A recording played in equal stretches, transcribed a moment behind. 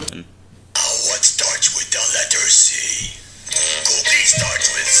C. Cookie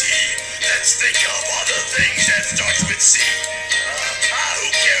starts with C. Let's think of other things that starts with C. Who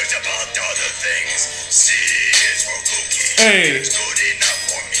cares about other things? C is for cookie. Hey. It's good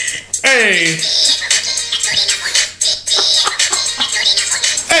enough for me. Hey.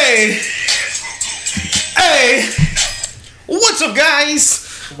 Hey. Hey. What's up, guys?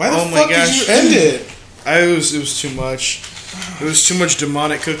 Why the fuck did you end it? It was too much. It was too much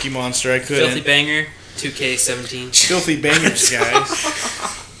demonic Cookie Monster. I couldn't. Filthy Banger, 2K17. Filthy Bangers,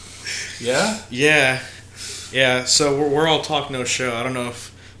 guys. Yeah? Yeah. So we're all talk no show. I don't know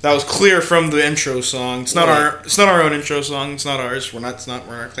if that was clear from the intro song. It's not our own intro song. It's not ours. We're not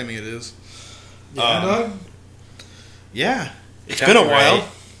claiming it is. Yeah, dog? Yeah. It's been a while.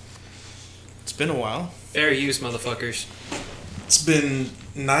 It's been a while. Fair use, motherfuckers. It's been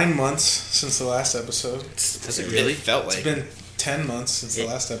 9 months since the last episode. Does it really? It felt like It's been 10 months since the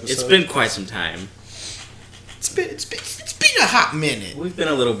last episode. It's been quite some time. it's been a hot minute. We've been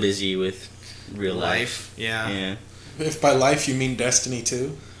a little busy with real life. Yeah. Yeah. If by life you mean Destiny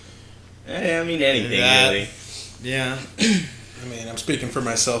 2. I mean anything That- really. Yeah. I mean, I'm speaking for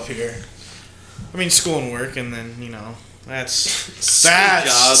myself here. I mean, school and work, and then that's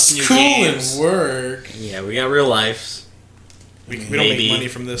jobs, new School games. and work. Yeah, we got real lives. we don't Maybe. make money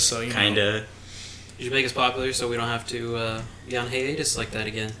from this, so Kinda. You should make us popular so we don't have to be on hiatus like that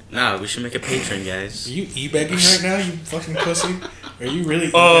again. Nah, we should make a patron, Are guys. you e-begging right now, you fucking pussy? Are you really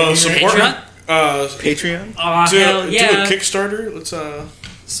e-begging support right now? Patreon? Patreon? Aw, do hell a yeah. Kickstarter. Let's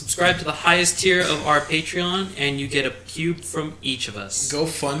Subscribe to the highest tier of our Patreon, and you get a cube from each of us. Go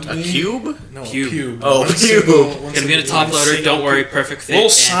fund A me. cube? No, Pube. a pube. Oh, One pube. single- one Gonna be in a single- top loader, don't worry, perfect fit. we'll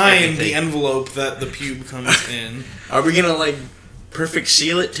and sign the everything. envelope that the pube comes in. Are we gonna perfect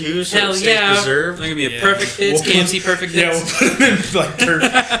seal it too so Hell it stays yeah. preserved? They're gonna be a Yeah. perfect fits, We'll KMC perfect Yeah, fits. we'll put them in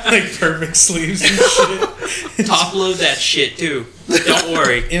like perfect sleeves and shit. Top load that shit too. Don't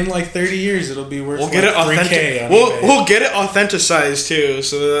worry. In 30 years, it'll be worth We'll get it $3K authentic. on We'll eBay. we'll get it authenticized too,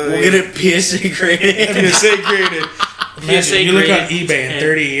 so that We'll get it PSA graded. PSA graded. Imagine PSA you look on grade eBay in 10.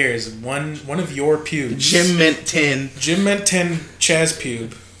 30 years, one of your pubes. Jim meant 10. Jim meant 10 Chaz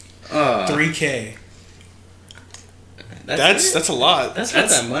pube, Uh, 3K. That's a lot. That's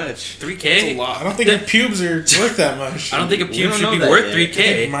That's- not that much. 3K? That's a lot. I don't think your pubes are worth that much. I don't think a We pube don't should know be that worth yet.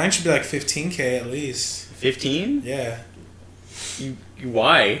 3K. Mine should be 15K at least. 15? Yeah,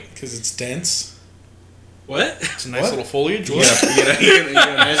 Why? because it's dense. What? It's a nice What? little foliage. You got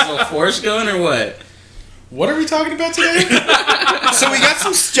a nice little force going or what? What are we talking about today? So we got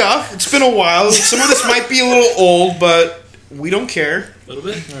some stuff. It's been a while. Some of this might be a little old, but we don't care. A little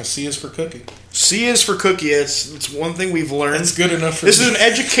bit? C is for cookie. C is for cookie. It's one thing we've learned. That's good enough for This me. is an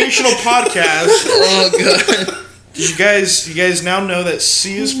educational podcast. Oh, God. Did you guys now know that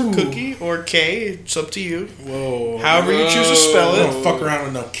C is for cookie or K? It's up to you. Whoa. However you choose to spell I it. don't fuck around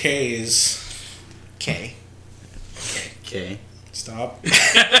with no K's. K. Okay. Stop.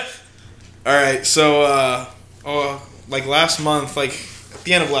 All right. So, last month, at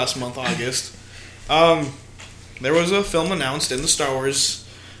the end of last month, August, there was a film announced in the Star Wars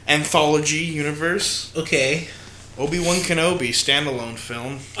anthology universe. Okay. Obi-Wan Kenobi standalone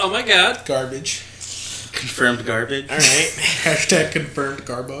film. Oh my god. Garbage. Confirmed garbage. All right. Hashtag confirmed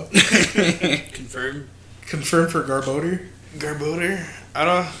Garbo. Confirmed. Confirmed for Garboder. Garboder. I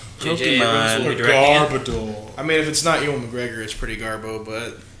don't. JJ Pokemon. Abrams will Or be directing it. Garbodor. I mean, if it's not Ewan McGregor, it's pretty Garbo,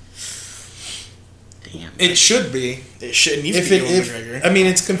 but Damn. It should be. it needs If to be it, Ewan if McGregor. I mean,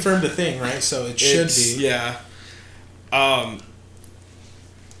 it's confirmed a thing, right? So it should It's- be. Yeah.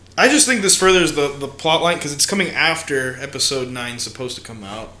 I just think this furthers the plot line because it's coming after Episode 9 is supposed to come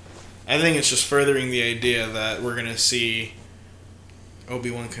out. I think it's just furthering the idea that we're going to see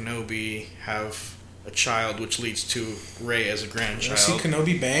Obi-Wan Kenobi have a child, which leads to Rey as a You grandchild. see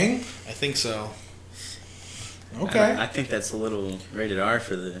Kenobi bang? I think so. Okay. I think that's a little rated R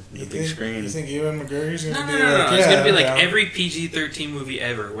for the big screen. You think Ewan McGregor's gonna No, be no, no, no. like, It's yeah, gonna be like I'm down. every PG-13 movie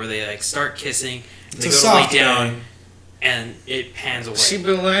ever, where they start kissing, It's they a go to lay soft down, bang. and it pans away. See,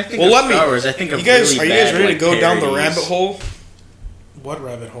 but when I think Well, of let me. Star Wars, I think of you guys, really are you guys bad, ready to go down the parodies. rabbit hole? What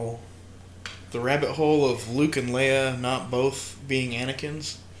rabbit hole? The rabbit hole of Luke and Leia not both being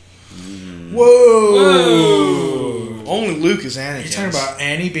Anakins? Whoa! Only Luke is Anakin. You're talking about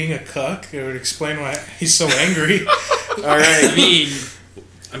Annie being a cuck? It would explain why he's so angry. All right.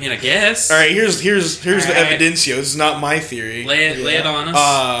 I mean, I guess. All right, here's the Alright. evidencio. This is not my theory. Lay it on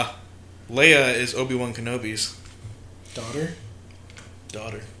us. Leia is Obi-Wan Kenobi's Daughter?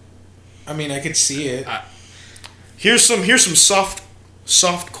 daughter. I mean, I could see it. Here's some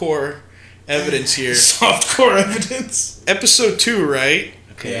soft core evidence here. Softcore evidence. Episode 2, right?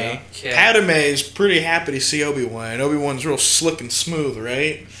 Okay. Okay. Padme is pretty happy to see Obi-Wan, and Obi-Wan's real slick and smooth,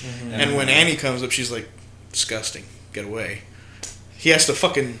 right? And when Annie comes up, she's like, disgusting, get away. He has to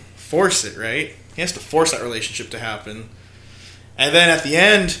fucking force it, right? He has to force that relationship to happen. And then at the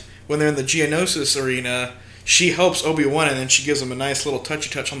end, when they're in the Geonosis arena, she helps Obi-Wan, and then she gives him a nice little touchy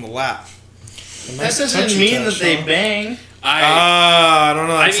touch on the lap. That doesn't mean that they bang. I don't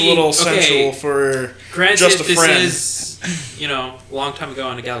know. That's a little sensual for Granted, just a this friend. is, a long time ago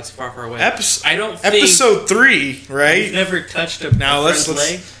in a galaxy far, far away. I don't think... Episode 3, right? You've never touched a Now friend's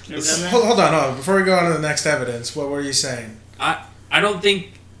let's- leg? Never done that? Hold on. Before we go on to the next evidence, what were you saying? I don't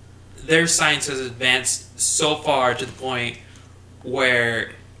think their science has advanced so far to the point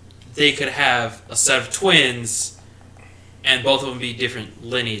where they could have a set of twins and both of them be different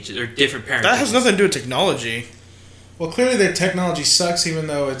lineages or different parents. That has nothing to do with technology. Well, clearly their technology sucks, even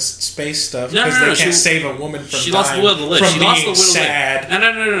though it's space stuff. No, Because no, they no, can't she- save a woman from She lost the dying will to live. from She lost the being will to sad.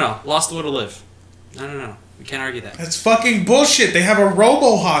 live. No. Lost the will to live. No. We can't argue that. That's fucking bullshit. They have a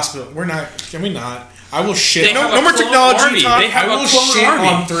robo hospital. Can we not? I will shit. They No- have no a more clone technology army. talk. They have I a will clone shit army.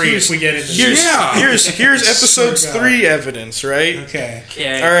 on 3 if we get into Here's this. here's episodes Swear to 3 evidence, right? Okay.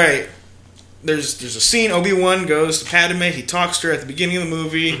 Okay. All right. There's a scene. Obi-Wan goes to Padme. He talks to her at the beginning of the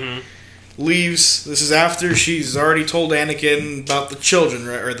movie. Mm-hmm. Leaves. This is after she's already told Anakin about the children,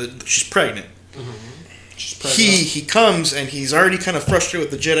 right? Or she's pregnant. She's pregnant. He comes and he's already kind of frustrated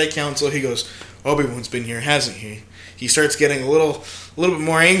with the Jedi Council. He goes, Obi-Wan's been here, hasn't he? He starts getting a little bit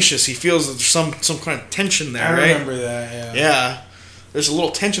more anxious. He feels that there's some kind of tension there, I right? remember that, yeah. Yeah. There's a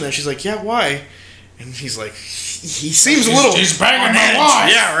little tension there. She's like, yeah, why? And he's like, he seems a little... She's banging on my edge.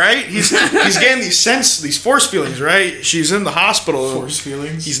 wife. Yeah, right? He's getting these force feelings, right? She's in the hospital. Force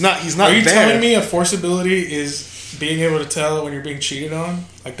feelings? He's not Are you there. telling me a force ability is being able to tell when you're being cheated on?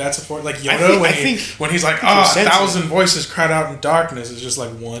 Like that's a force? Like Yoda when he's like, you'll a sense it. thousand voices cried out in darkness. It's just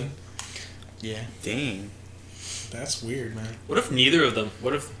like one. Yeah. Dang. That's weird, man. What if neither of them?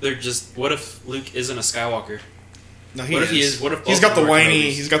 What if Luke isn't a Skywalker? No, What if he is? What if He's both got the of them are whiny.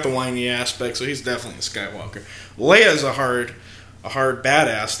 Kenobis? He's got the whiny aspect, so he's definitely a Skywalker. Leia's a hard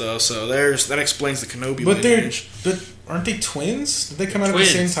badass though, so that explains the Kenobi But lineage. aren't they twins? Did they come out at the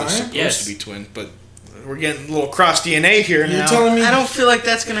Twins. same They're time? supposed Yes. to be twins, but we're getting a little cross DNA here You're now. telling me? I don't feel like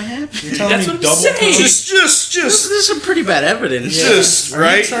that's gonna happen. You're telling That's me what I'm double saying. code? just This is some pretty bad evidence. just Are you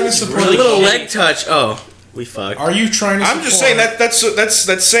right. trying to support? A Really little shitty. leg touch. Oh, we fucked. Are you trying to? I'm just support- saying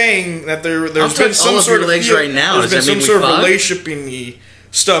that's saying that there's I'll been touch some all of sort your of legs right now. There's Does been that some mean we sort of fucked? relationshipy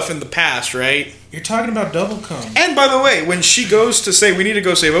stuff in the past, right? You're talking about double cum. And by the way, when she goes to say we need to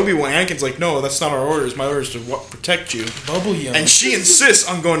go save Obi-Wan, Anakin's like, no, that's not our orders. My orders is to protect you. Bubble yum. And she insists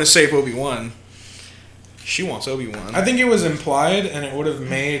on going to save Obi-Wan. She wants Obi-Wan. I think it was implied, and it would have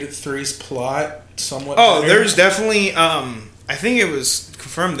made 3's plot somewhat. Oh, better. there's definitely. I think it was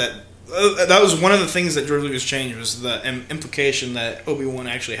confirmed that that was one of the things that George Lucas changed was the implication that Obi-Wan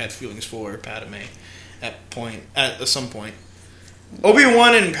actually had feelings for Padme at some point.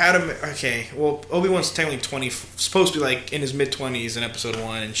 Obi-Wan and Padme. Okay, well, Obi-Wan's technically 20, supposed to be like in his mid-20s in Episode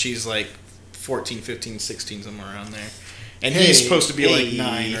 1, and she's like 14, 15, 16, somewhere around there. And he's Hey, supposed to be like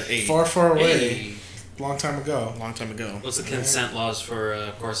 9 or 8. far, far away. Hey. Long time ago. A long time ago. What's the consent laws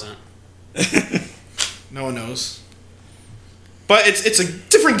for Coruscant? No one knows. But it's a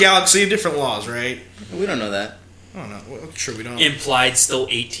different galaxy, different laws, right? We don't know that. I don't know. Well, sure, we don't. Implied still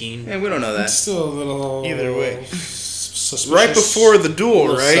 18. Yeah, we don't know It's that. still a little. Either way. Suspicious. Right before the duel,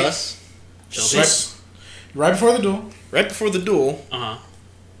 Little right? sus. Sus. Right before the duel. Right before the duel, Uh-huh.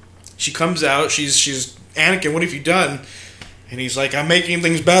 she comes out. She's Anakin. What have you done? And he's like, I'm making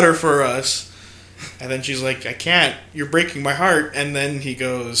things better for us. And then she's like, I can't. You're breaking my heart. And then he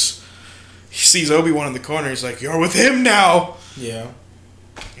goes, he sees Obi-Wan in the corner. He's like, you're with him now. Yeah.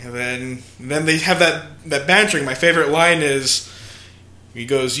 And then they have that bantering. My favorite line is, he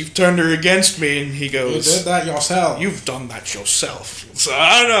goes, you've turned her against me. And he You goes, did that yourself. you've done that yourself. So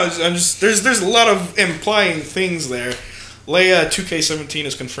I don't know. I'm just there's a lot of implying things there. Leia 2K17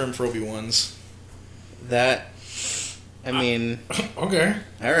 is confirmed for Obi-Wan's. That. I mean, Okay.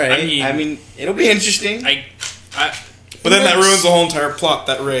 all right. I mean, it'll be interesting. I But then that ruins the whole entire plot.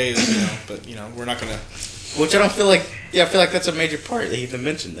 That Rey is, But we're not gonna. Which I don't feel like. Yeah, I feel like that's a major part that he even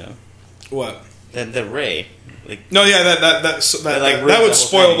mentioned though. What? That Ray. No, yeah, that ruins would the whole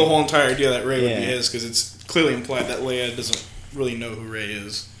spoil thing. the whole entire idea that Rey would be Yeah. his, because it's clearly implied that Leia doesn't really know who Rey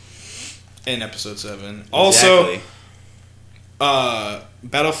is in Episode 7. Also, Exactly.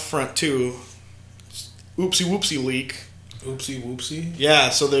 Battlefront 2, oopsie whoopsie leak. Oopsie whoopsie. Yeah,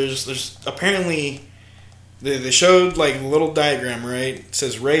 so there's apparently they showed like a little diagram, right? It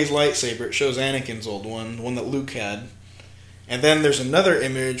says Rey's lightsaber. It shows Anakin's old one, the one that Luke had, And then there's another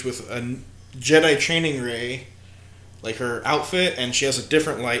image with a Jedi training Rey, like her outfit, and she has a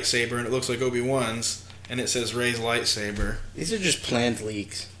different lightsaber, and it looks like Obi-Wan's, and it says Rey's lightsaber. These are just planned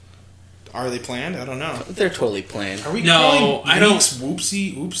leaks. Are they planned? I don't know. They're totally planned. Are we No, calling I don't- leaks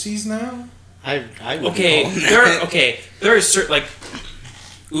oopsies now? I wouldn't Okay, call them that. there are certain like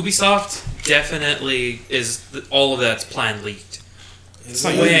Ubisoft definitely is all of that's planned leaked. It's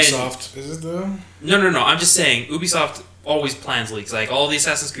not When- Ubisoft. Is it though? No. I'm just saying Ubisoft always plans leaks. Like all the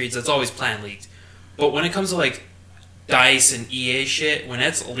Assassin's Creeds, that's always planned leaked. But when it comes to like DICE and EA shit, when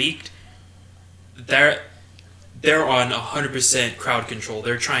it's leaked, they're on 100% crowd control.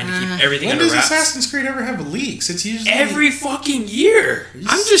 They're trying to keep everything When under does wraps. Assassin's Creed ever have leaks? It's usually Every fucking year.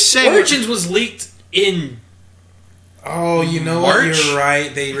 I'm just saying. Origins was leaked in Oh, you know March? what? You're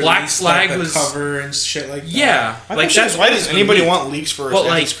right. They Black released Flag like, the was- cover and shit like that. yeah, My like question that's is, why always does been anybody leaked. want leaks for Well,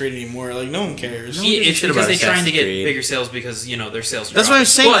 Assassin's like- Creed anymore? Like, no one cares. No one gives a It's shit because about they're trying to Assassin's get Creed. bigger sales because their sales. Are That's what I'm dropping.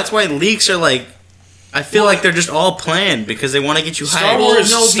 saying. But- That's why leaks are like. I feel like they're just all planned because they want to get you Star hyped.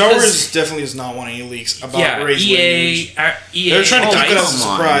 Wars, no, Star because- Wars definitely does not want any leaks about yeah, Rey's lineage. EA. They're trying to Oh, keep it as a come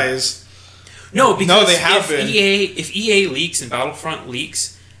on. surprise. No, because they have if been. if EA leaks and Battlefront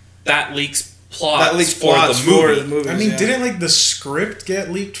leaks, that leaks plots That leaks for plots the movie. for the movies. I mean, yeah. didn't like the script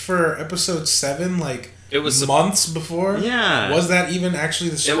get leaked for Episode 7 like It was months before? Yeah. Was that even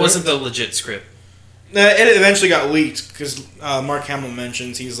actually the script? it wasn't the legit script. It eventually got leaked because Mark Hamill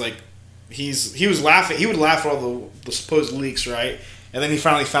mentions he was laughing. He would laugh at all the supposed leaks, right? And then he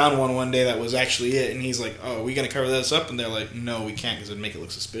finally found one day that was actually it, and he's like, "Oh, are we gonna cover this up?" And they're like, "No, we can't because it'd make it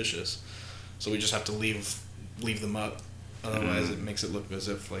look suspicious. So we just have to leave them up. Otherwise, it makes it look as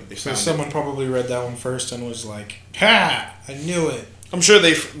if like they So found someone it." probably read that one first and was like, "Ha! I knew it." I'm sure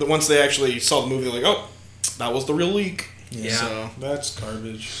once they actually saw the movie, they're like, "Oh, that was the real leak." Yeah. So, That's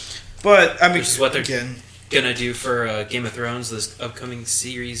garbage. but I mean, Which is what they're again. gonna do for Game of Thrones, this upcoming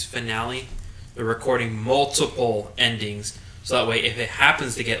series finale. They're recording multiple endings, so that way, if it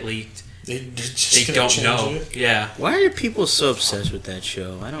happens to get leaked, They're just they gonna don't change know. it. Yeah, Why are people so obsessed with that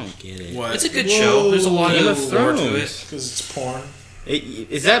show? I don't get it. What? it's a good show. There's a lot Game of of lore to Thrones. it. Because it's porn.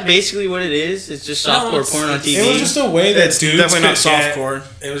 Is that basically what it is? It's just No, softcore it's- porn on it's- TV? It was just a way that It's dudes definitely not could get- softcore.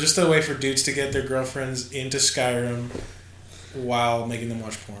 It was just a way for dudes to get their girlfriends into Skyrim while making them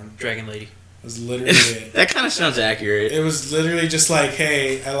watch porn. Dragon Lady. It was literally it. That kind of sounds accurate. It was literally just like,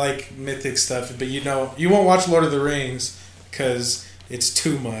 hey, I like mythic stuff, but you won't watch Lord of the Rings because it's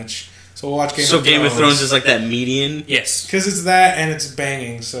too much. So we'll watch Game of Thrones. Game of Thrones is like that median. Yes, Because it's that and it's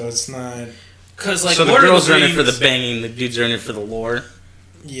banging, so it's not... because like So the Lord girls of are the in it for the Rings- banging, the dudes are in it for the lore.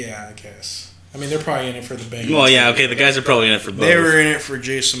 Yeah, I guess. I mean, they're probably in it for the banging. Well, yeah, okay, the guys are probably in it for both. They were in it for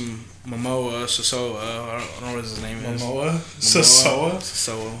Jason Momoa. I don't know what his name is. Momoa? Sosoa?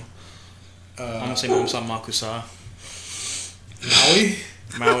 Sosoa. I'm gonna say Momsa Makusa. Maui?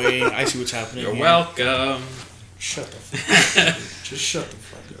 Maui. I see what's happening. You're here. welcome. Shut the fuck up. Just shut the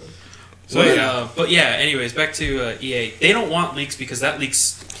fuck up. But yeah. Anyways, back to EA. They don't want leaks because that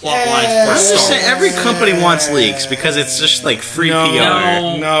leaks plot lines I'm for just Star saying, Wars. every company wants leaks because it's just like free No,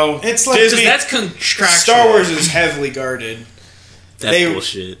 PR. no. It's like- Disney. Because that's contractual. Star Wars is heavily guarded. That's They-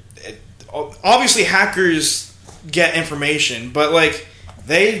 bullshit. Obviously, hackers get information, but like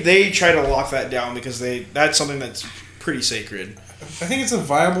they try to lock that down because that's something that's pretty sacred. I think it's a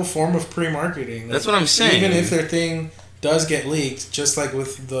viable form of pre-marketing. That's what I'm saying. Even if their thing does get leaked, just like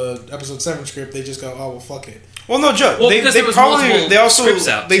with the Episode 7 script, they just go, oh, well, fuck it. Well, no joke. Well, they because they there was probably multiple they also scripts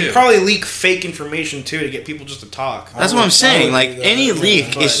out, they too. probably leak fake information too to get people just to talk. That's I what I'm would saying. do Like, that, any yeah,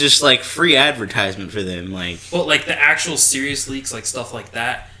 leak but- is just like free advertisement for them. Like, But like the actual serious leaks, like stuff like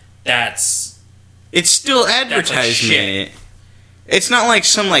that, that's it's still like advertisement. shit. It's not like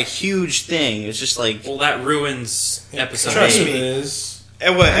some like huge thing. It's just like, well that ruins episode Trust 8. me. It is.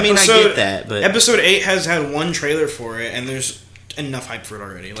 And what, I mean, I episode- get that, but Episode 8 has had one trailer for it, and there's enough hype for it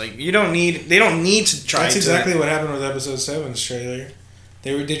already. Like they don't need to try. That's to, exactly what happened with Episode 7's trailer.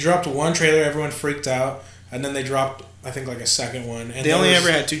 They dropped one trailer, everyone freaked out, and then they dropped, I think, like a second one. And They there only was-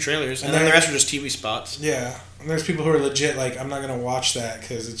 ever had 2 trailers, and and then the then- rest were just TV spots. Yeah, and there's people who are legit like, I'm not going to watch that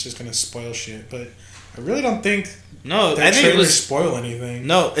because it's just going to spoil shit. But I really don't think No, that I think it trailers was. spoil anything.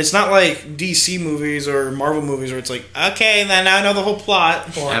 No, it's not like DC movies or Marvel movies where it's like, okay, then now I know the whole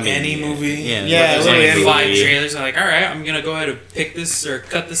plot. Or I mean, any movie. Yeah, Yeah, There's literally like any 5 movie. trailers. I'm like, all right, I'm gonna go ahead and pick this or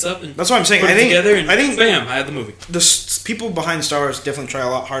cut this up and That's what I'm saying. put I it think together. And I think bam, I have the movie. people behind Star Wars definitely try a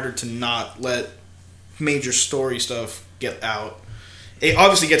lot harder to not let major story stuff get out. It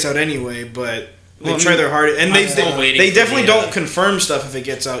obviously gets out anyway, but they Well, I try mean, their hardest, and I'm still waiting they for definitely the, don't confirm stuff if it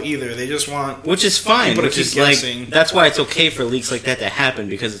gets out either. They just want which is fine. People to Which keep is guessing. like, that's why it's okay for leaks like that to happen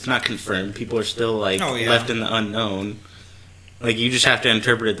because it's not confirmed. People are still like Oh, yeah. left in the unknown. Like, you just have to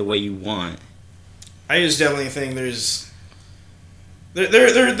interpret it the way you want. I just definitely think they're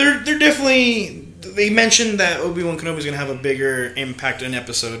definitely. They mentioned that Obi-Wan Kenobi's going to have a bigger impact in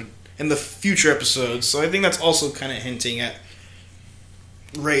the future episodes. So I think that's also kind of hinting at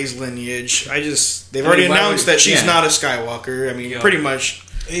Rey's lineage. They've already announced that she's not a Skywalker. I mean, pretty much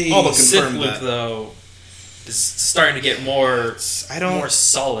all but Sith confirmed Luke, that. though, is starting to get more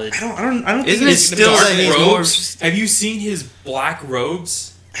solid. I don't think Isn't it's it still dark that he's robes. Have you seen his black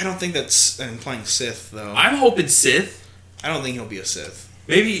robes? I don't think that's implying Sith though. I'm hoping Sith. I don't think he'll be a Sith.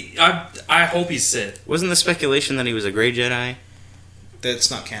 Maybe I hope he's Sith. Wasn't the speculation that he was a Grey Jedi? That's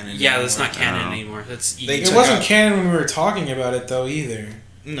not canon. Yeah, anymore. that's not canon No. anymore. That's They It took wasn't out- canon when we were talking about it though either.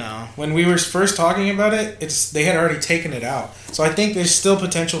 No. When we were first talking about it, they had already taken it out. So I think there's still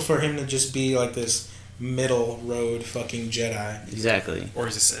potential for him to just be like this middle road fucking Jedi. Exactly. or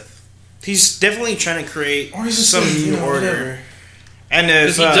he's a Sith. He's definitely trying to create Or he's just some new order. whatever. And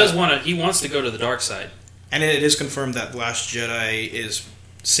Because if he wants to go to the dark side. and it is confirmed that Last Jedi is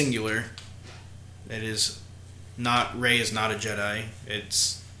singular. It is not Rey is not a Jedi.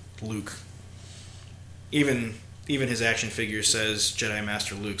 It's Luke. Even his action figure says Jedi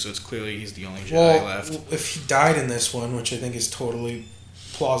Master Luke, so it's clearly he's the only Jedi left. If he died in this one, which I think is totally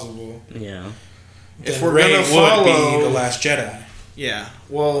plausible, Yeah. then If we're Rey gonna would follow- be the Last Jedi. Yeah.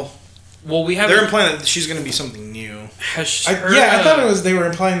 Well, Well, we they're haven't. implying that she's going to be something new. I thought they were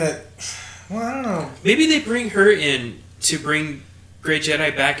implying that. Well, I don't know. Maybe they bring her in to bring Grey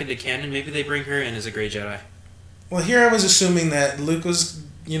Jedi back into canon. Maybe they bring her in as a Grey Jedi. Well, here I was assuming that Luke was,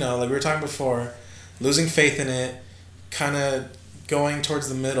 like we were talking before, losing faith in it, kind of going towards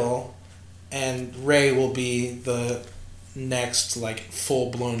the middle, and Rey will be the next,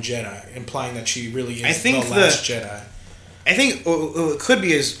 full-blown Jedi, implying that she really I is think the last Jedi. I think what it could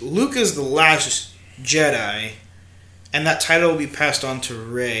be is Luke is the last Jedi, and that title will be passed on to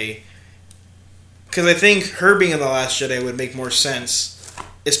Rey. Because I think her being the last Jedi would make more sense,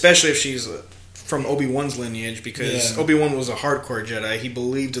 especially if she's from Obi-Wan's lineage, because Yeah. Obi-Wan was a hardcore Jedi. He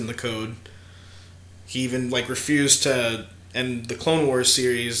believed in the code. He even refused to, in the Clone Wars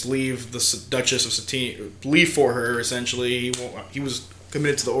series, leave the Duchess of Satine, leave for her. Essentially, he was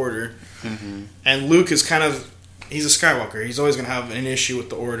committed to the Order. Mm-hmm. And Luke is he's a Skywalker. He's always going to have an issue with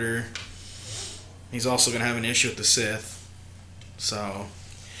the Order. He's also going to have an issue with the Sith. So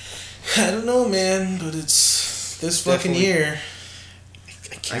I don't know, man, but it's this fucking Definitely. year.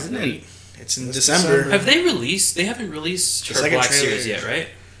 I can't Isn't it? wait. It's in It's December. December. Have they released? They haven't released The her second Black trailer. series yet, right?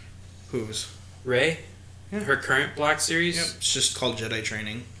 Who's? Rey? Yeah. Her current Black series? Yep. It's just called Jedi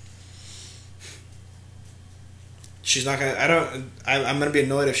Training. She's not gonna. I'm gonna be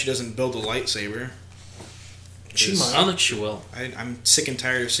annoyed if she doesn't build a lightsaber. She 'Cause I don't think she will. I'm sick and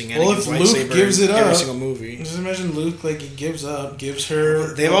tired of seeing Well, Anakin's if Luke lightsaber gives it in every up- single movie. Just imagine Luke, he gives up, gives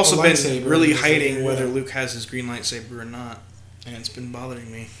her. They've a also been lightsaber, really and he's hiding like, whether yeah. Luke has his green lightsaber or not, and it's been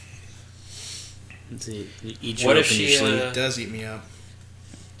bothering me. Eat you What up if in she, your sleep. It does eat me up.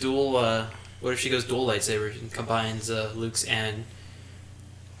 What if she goes dual lightsaber and combines Luke's and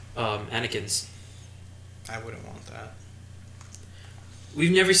Anakin's? I wouldn't want that.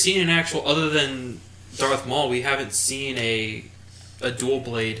 We've never seen an actual, other than Darth Maul, we haven't seen a dual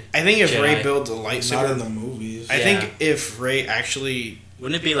blade. I think if Jedi. Rey builds a Not in lightsaber, the movies. I Yeah. think if Rey actually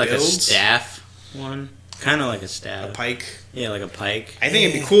Wouldn't it be like a builds staff one? Kind of like a a staff. pike, Yeah, like a pike. I think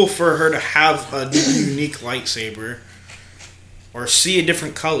it'd be cool for her to have a unique lightsaber, or see a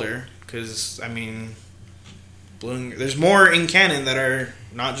different color. Because blue. There's more in canon that are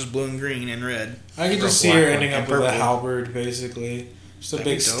not just blue and green and red. I could Or just see black her one ending and up with a purple. halberd, basically. Just a That'd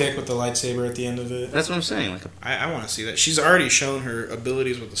be big dope. stick with the lightsaber at the end of it. That's what I'm saying. I want to see that. She's already shown her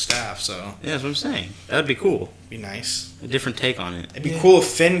abilities with the staff, so Yeah, that's what I'm saying. That would be cool. it'd be nice. A different take on it. It'd be Yeah. cool if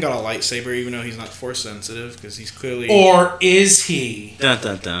Finn got a lightsaber, even though he's not force sensitive, because he's clearly. Or is he? Dun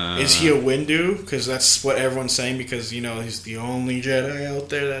dun dun. Is he a Windu? Because that's what everyone's saying. Because he's the only Jedi out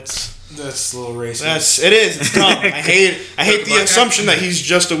there. That's That's a little racist. it is. It's dumb. I hate the Black assumption guy? that he's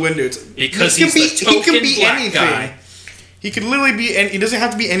just a Windu. Because he he's the token black guy. He could literally be. He doesn't have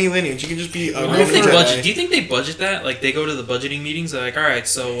to be any lineage. He can just be a Do real you, think Jedi. do you think they budget that? Like, they go to the budgeting meetings, they're like, all right,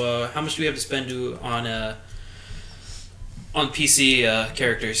 so how much do we have to spend on PC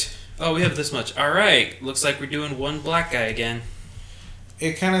characters? Oh, we have this much. All right, looks like we're doing one black guy again.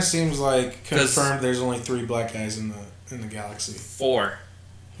 It kind of seems like 'Cause- confirmed. There's only 3 black guys in the galaxy. 4.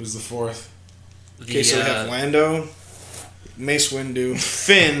 Who's the 4th? Okay, so we have Lando, Mace Windu,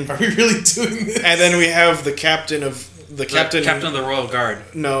 Finn, Are we really doing this? and then we have the captain of Captain of the Royal Guard.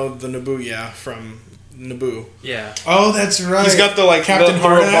 No, the Naboo. Yeah, from Naboo. Yeah. Oh, that's right. He's got the Captain the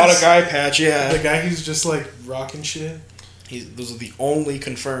Hard robotic Ass? eye patch. Yeah, the guy who's just rocking shit. Those are the only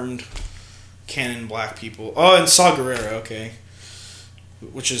confirmed canon black people. Oh, and Saw Gerrera, okay.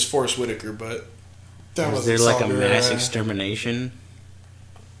 Which is Forrest Whitaker, but That Is wasn't there like Saw a mass Gerrera. extermination?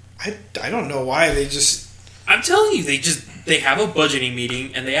 I don't know why they just... I'm telling you, they have a budgeting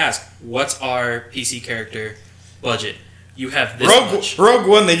meeting and they ask, "What's our PC character budget?" You have this much. Rogue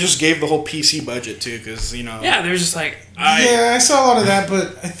One, they just gave the whole PC budget to, because, Yeah, they're just like, Yeah, I saw a lot of that,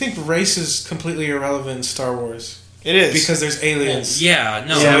 but I think race is completely irrelevant in Star Wars It is. because there's aliens. yeah,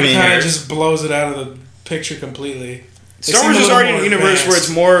 no. So Yeah, I it mean, kind of they're- just blows it out of the picture completely. They Star seem Wars a is little already in a more universe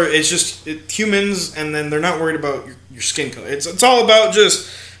where advanced. it's just humans, and then they're not worried about your skin color. It's all about just,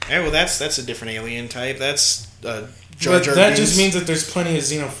 that's a different alien type. That's Jar But Jar that Binks. just means that there's plenty of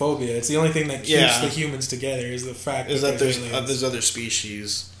xenophobia. It's the only thing that keeps Yeah. the humans together is the fact is that there's aliens, other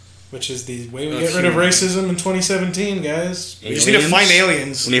species. which is the way we of get rid of humans. racism in 2017, guys. We just need to find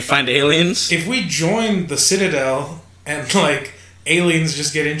aliens. We need to find aliens. If we join the Citadel and like aliens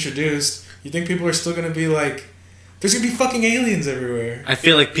just get introduced, you think people are still gonna be like, there's gonna be fucking aliens everywhere? I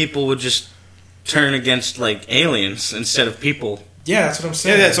feel like people would just turn against like aliens instead of people. Yeah, that's what I'm Yeah,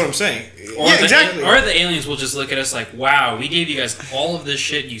 saying. that's what I'm saying. Or Yeah, the, exactly. Or the aliens will just look at us like, "Wow, we gave you guys all of this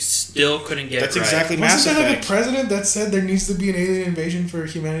shit, you still couldn't get That's it right." exactly Mass Wasn't there like a Effect. president that said there needs to be an alien invasion for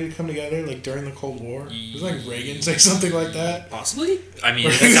humanity to come together, like during the Cold War? It was like Reagan say something like that. Possibly. I mean,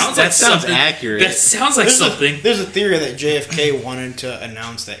 that sounds That like sounds something. accurate. That sounds like something. There's a theory that JFK wanted to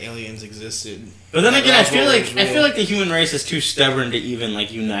announce that aliens existed. But then That again, I Roswell feel was like real. the human race is too stubborn to even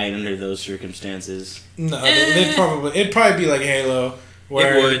like unite under those circumstances. No, it'd probably be like Halo, It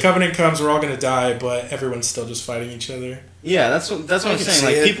where would. the Covenant comes, we're all gonna die, but everyone's still just fighting each other. Yeah, that's what I'm can saying. see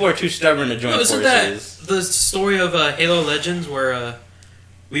Like it. people are too stubborn to join No, isn't that forces. the story of Halo Legends, where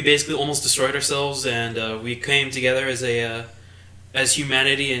we basically almost destroyed ourselves and we came together as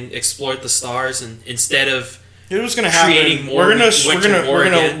humanity and explored the stars, and instead of Here's what's gonna creating happen. more, We're gonna we went to war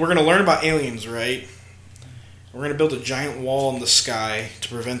again. we're gonna learn about aliens, right? We're gonna build a giant wall in the sky to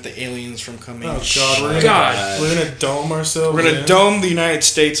prevent the aliens from coming. Oh God, we're gonna dome ourselves. We're gonna in. dome the United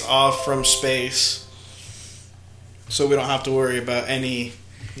States off from space, so we don't have to worry about any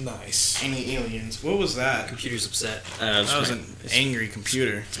Nice. aliens. What was that? computers upset. That was an angry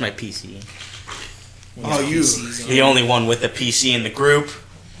computer. It's my PC. Oh, you. The only one with a PC in the group.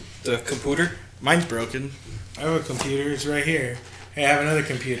 The computer. Mine's broken. I have a computer. It's right here. Hey, I have another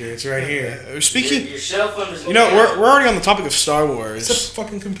computer. It's right here. Speaking, Your cell phone is. we're already on the topic of Star It's a Wars.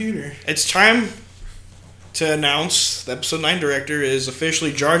 fucking computer. It's time to announce the episode 9 director is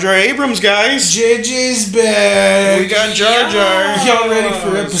officially Jar Jar Abrams, guys. JJ's back. We got Jar Jar. Y'all ready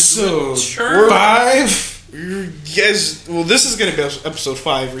for episode Sure. 5? Yes. Well, this is gonna be episode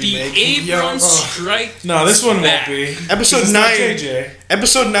 5 The remake. Abrams Yo, oh. strike. No, this one won't back. be. Episode It's not 9. JJ.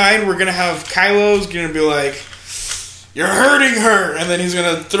 Episode 9, we're gonna have Kylo's gonna be like, "You're hurting her," and then he's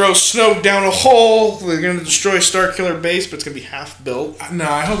gonna throw Snoke down a hole. We're gonna destroy Starkiller Base, but it's gonna be half built. No,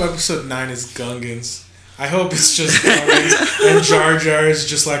 I hope episode 9 is Gungans. I hope it's just Gungans and Jar Jar is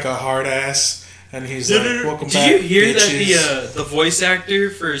just like a hard ass, and he's like, "Welcome Did back." you hear bitches." that the voice actor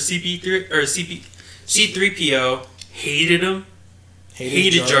for C3PO hated him?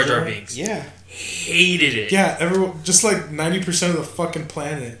 Hated Jar Jar Binks. Yeah. Hated it. Yeah, everyone, just like 90% of the fucking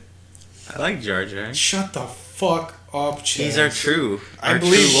planet. I like Jar Jar. Shut the fuck up, Chad. He's our true. I our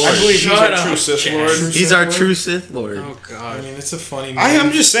believe true Lord. he's Shut our true up, Sith Chad. Lord. He's our true Sith Lord. Oh I god. mean, it's a funny. I'm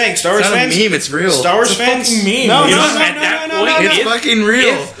meme. just saying, Star It's Wars not a fans. meme. It's real. Star Wars It's a fans. fucking meme. No, You no, know, no, at no, that no, point, no, no. It's if- fucking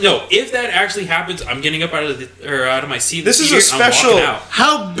real. If that actually happens, I'm getting up out of my seat. This is here, a special- I'm walking out.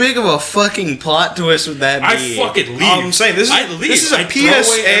 How big of a fucking plot twist would that be? I fucking leave. I'm saying this I'd leave. is a I'd throw away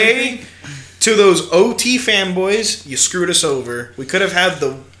PSA everything. to those OT fanboys. You screwed us over. We could have had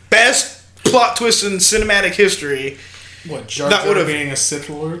the best plot twist in cinematic history. What, Jar That Jar would've- being a Sith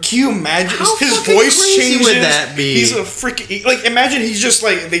Lord? Can you imagine How his fucking voice crazy changes? would that be? He's a freaking like. Imagine he's just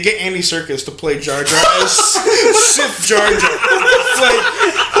like they get Andy Serkis to play Jar Jar as Sith Jar Jar. Like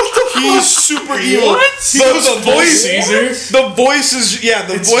he's super evil. What? The voice, Caesar? the voice is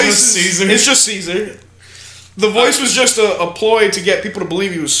the It's voice just is Caesar? It's just Caesar. The voice was just a ploy to get people to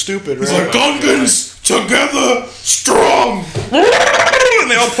believe he was stupid, right? He's like, Gungans together, strong. And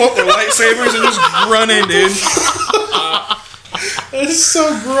they all pull up their lightsabers and just run in, dude. That's so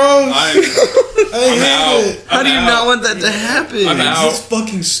gross. I hate out. it. How do you not want that to happen? I'm out. It's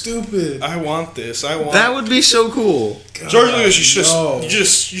fucking stupid. I want this. I want That would be so cool. George Lucas. You no.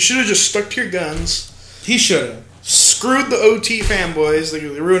 should have just stuck to your guns. He should have. Screwed the OT fanboys. They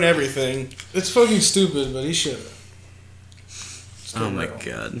ruin everything. It's fucking stupid, but he should have. Oh my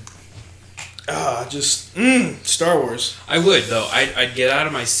god. Star Wars. I would though. I'd get out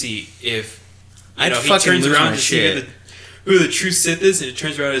of my seat if I'd he fucking turns lose around my to shit. see the who the true Sith is, and it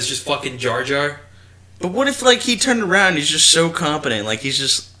turns around it's just fucking Jar Jar. But what if like he turned around? And he's just so competent. Like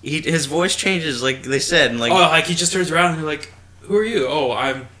his voice changes. Like they said. And like like he just turns around and you're like, who are you? Oh,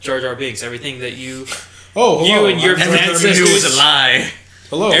 I'm Jar Jar Binks. Everything that you Oh, You hello, and your I'm Jar Jar ancestors- Binks. it was a lie.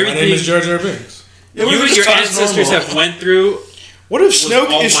 Hello, my everything- name is Jar Jar Binks. Yeah, what you if and it your starts ancestors normal? have went through. What if was Snoke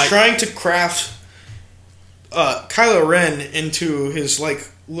all is my- trying to craft Kylo Ren into his like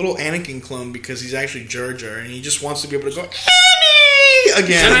little Anakin clone because he's actually Jar Jar and he just wants to be able to go Annie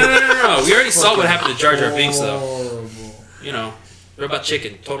again? No. We already saw what happened to Jar Jar Binks, though. Horrible. You know, Robot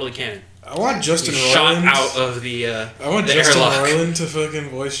Chicken, totally canon. I want Justin He shot Roiland. out of the. I want the Justin airlock. Roiland to fucking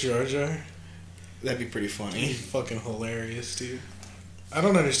voice Jar Jar. That'd be pretty funny. He's fucking hilarious, dude. I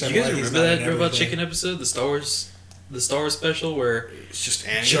don't understand You guys why he's remember not that in Robot everything. Chicken episode, the Star Wars special, where It's just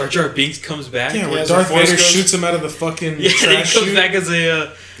Annie. Jar Jar Binks comes back? Yeah, Yeah, where as Darth a Force Vader Ghost. shoots him out of the fucking Yeah, he trash comes chute. back as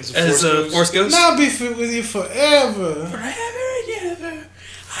a Force Ghost. Now I'll be with you forever. Forever and ever.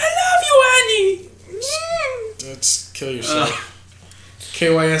 I love you, Annie. Let's kill yourself.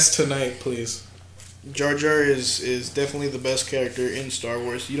 KYS tonight, please. Jar Jar is definitely the best character in Star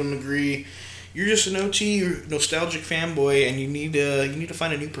Wars. You don't agree? You're just an OT nostalgic fanboy, and you need to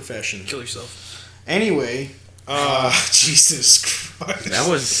find a new profession. Kill yourself. Anyway, Jesus Christ. That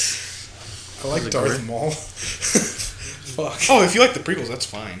was. I like was Darth great. Maul. Fuck. oh, if you like the prequels, that's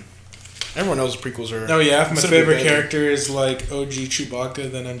fine. Everyone knows the prequels are. Oh yeah, if my considerably favorite better. character is like OG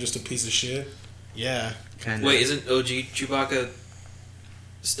Chewbacca, then I'm just a piece of shit. Yeah. Kinda. Wait, isn't OG Chewbacca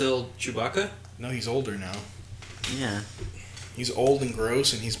still Chewbacca? No, he's older now. Yeah. He's old and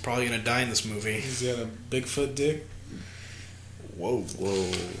gross, and he's probably gonna die in this movie. He's got a Bigfoot dick. Whoa.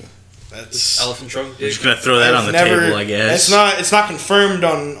 That's. Elephant trunk I'm dick. just gonna throw that on the table, I guess. It's not confirmed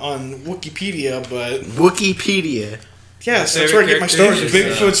on Wikipedia, but Wikipedia. yes, that's favorite where I get my character stories.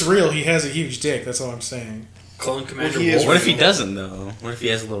 is, Bigfoot's real. He has a huge dick. That's all I'm saying. Clone Commander Well, he is Wolf. What if he doesn't though? What if he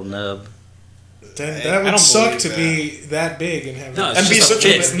has a little nub? Then I that would don't suck believe to that. be that big and have. No, it's And be just a such a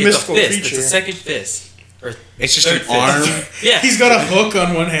fist. mystical It's a fist. creature. It's a second fist. Or It's just third an arm. fist. Yeah. He's got a hook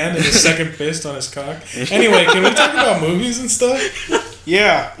on one hand and a second fist on his cock. Anyway, can we talk about movies and stuff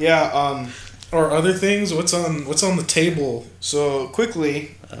Yeah. or other things? What's on the table So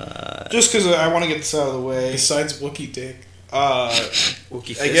quickly, just because I want to get this out of the way, besides Wookiee dick?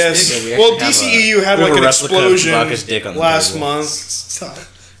 Wookiee I fist guess. dick. we Well, actually have DCEU had we have like a an replica of explosion Chewbacca's dick on the last table. month. Stop.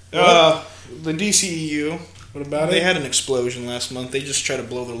 The DCEU, What about they it? had an explosion last month. They just tried to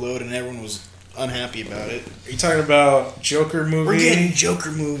blow their load, and everyone was unhappy about it. Are you talking about Joker movie We're getting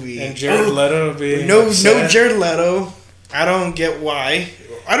Joker movie and Jared Leto being No upset? Jared Leto. I don't get why.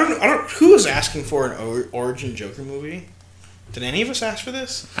 I don't. Who was asking for an origin Joker movie? Did any of us ask for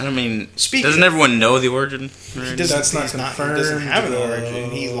this? I don't mean. Speak- Doesn't everyone know the origin? He already? doesn't, That's not he's He doesn't confirmed, have an though.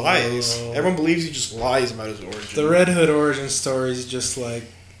 origin. He lies. Everyone believes he just lies about his origin. The Red Hood origin story is just like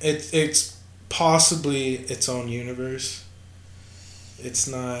it's possibly its own universe. It's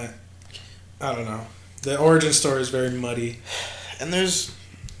not. I don't know. The origin story is very muddy. And there's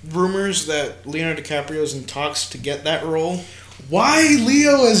rumors that Leonardo DiCaprio's in talks to get that role. Why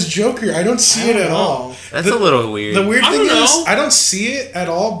Leo as Joker? I don't see it at all. That's a little weird. The weird I thing don't is, know. I don't see it at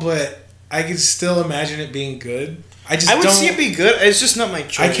all, but I can still imagine it being good. I just I would don't. see it be good. It's just not my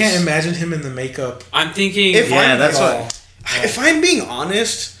choice. I can't imagine him in the makeup I'm thinking. If Yeah, I'm, that's at what- all. If I'm being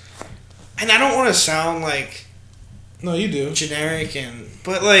honest, and I don't want to sound like No, you do. generic,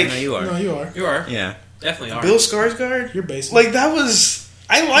 but like No, you are. No, you are. You are. Yeah. Definitely are. Bill Skarsgård, You're basic. like that was.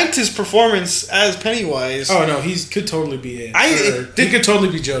 I liked his performance as Pennywise. Oh no, he could totally be it. Or Did- he could totally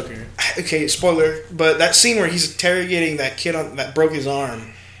be Joker. Okay, spoiler, but that scene where he's interrogating that kid that broke his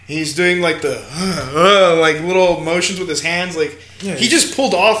arm, he's doing like the like little motions with his hands, like Yeah, he just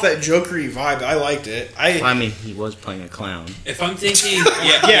pulled off that Jokery vibe. I liked it. I mean, he was playing a clown. If I'm thinking.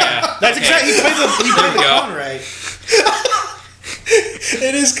 Yeah. That's okay. exactly he played the There we go. clown right.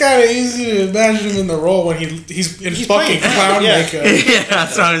 It is kind of easy to imagine him in the role when he's in He's fucking playing- clown yeah. makeup. Yeah,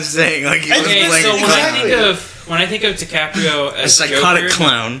 that's what I'm saying. Like he was Okay, playing so a when clown. I think of DiCaprio A as psychotic Joker,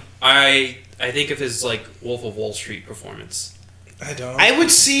 clown. I think of his like Wolf of Wall Street performance. I don't. I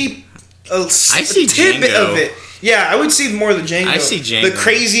would see a see tidbit Django. of it. Yeah, I would see more of the Django. I see Django. The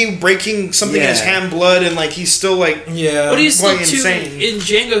crazy breaking something in his Yeah. hand blood and like he's still like yeah. But he's still Quite too insane. in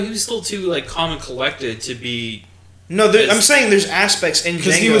Django. He was still too like calm and collected to be. no. Yes. I'm saying there's aspects in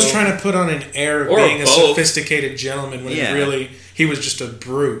because Django. he was trying to put on an air of Or being a both. sophisticated gentleman when Yeah. he was just a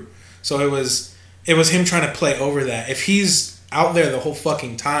brute. So it was him trying to play over that. If he's out there the whole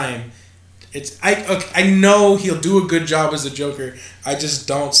fucking time, I know he'll do a good job as the Joker. I just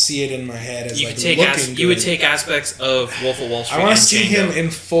don't see it in my head as You like could take looking you would good. take aspects of Wolf of Wall Street. I want and to see Django. him in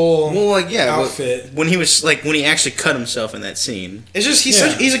full Well, like outfit. when he was like when he actually cut himself in that scene. It's just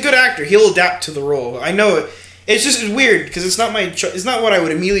Yeah. he's a good actor. He'll adapt to the role. I know it. It's just weird because it's not it's not what I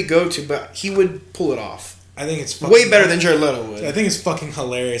would immediately go to, but he would pull it off I think it's way better than Jared Leto would. I think it's fucking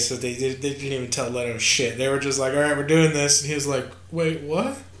hilarious that they didn't even tell Leto shit. They were just like, all right, we're doing this, and he was like, wait,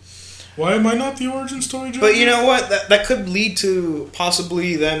 what? Why am I not the origin story Joker? But you know what? That could lead to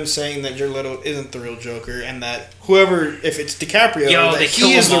possibly them saying that Jared Leto isn't the real Joker, and that whoever, if it's DiCaprio, Yo, that they kill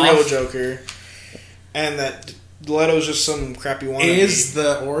he is him the real off. Joker, and that Leto's just some crappy wannabe. Is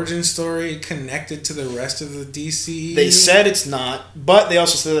the origin story connected to the rest of the DC? They said it's not, but they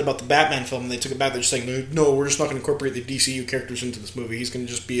also said that about the Batman film, and they took it back. They're just saying, no, we're just not going to incorporate the DCU characters into this movie. He's going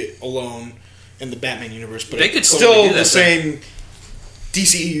to just be alone in the Batman universe. But They it's could totally still do that the same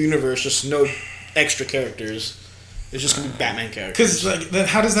DCU universe, just no extra characters. It's just going to be Batman characters. Because like, then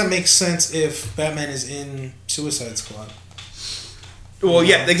how does that make sense if Batman is in Suicide Squad? Well,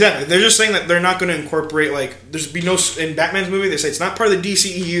 yeah, exactly. They're just saying that they're not going to incorporate, like, there's be no, in Batman's movie, they say it's not part of the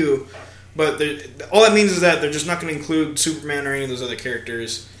DCEU, but all that means is that they're just not going to include Superman or any of those other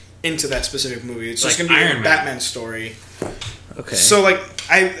characters into that specific movie. It's just Like going to be Iron a Man. Batman story. Okay. So, like,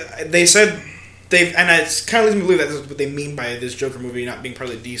 they said and it kind of leads me to believe that this is what they mean by this Joker movie not being part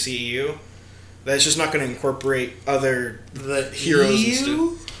of the DCEU. That it's just not going to incorporate other The heroes and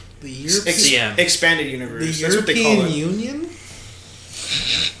EU? stuff. The European, CM. Expanded the universe. That's what they call European it. Union?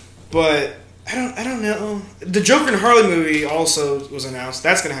 But I don't know. The Joker and Harley movie also was announced.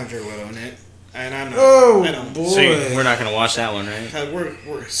 That's gonna have Jared Leto in it, and I'm not. Oh, I don't. boy. So we're not gonna watch that one, right?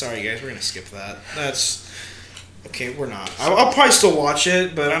 We're sorry, guys. We're gonna skip that. That's okay. We're not. I'll probably still watch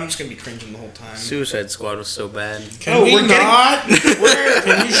it, but I'm just gonna be cringing the whole time. Suicide Squad was so bad. Can we we're getting- not?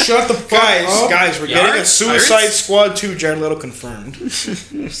 Can you shut the fuck up? Guys, we're Yeah, getting a Pirates? Suicide Squad 2 Jared Leto confirmed.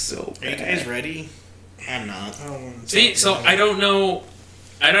 So Are you guys ready? I'm not. I don't wanna See, talk so about I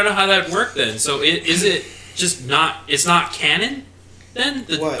don't know how that would work then. So is it just not? It's not canon then.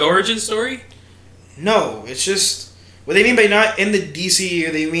 The What? origin story. No, it's just what they mean by not in the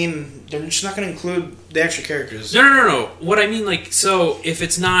DCU. They mean they're just not going to include the extra characters. No. What I mean, like, so if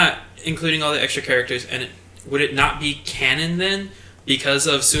it's not including all the extra characters, would it not be canon then because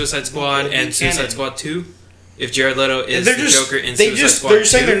of Suicide Squad It'd be and Suicide canon. Squad 2? If Jared Leto is They're the just Joker in they Suicide just Squad they're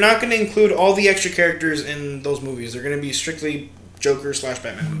saying 2? they're not going to include all the extra characters in those movies. They're going to be strictly Joker /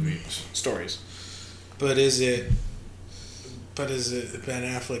 Batman movies stories. But is it Ben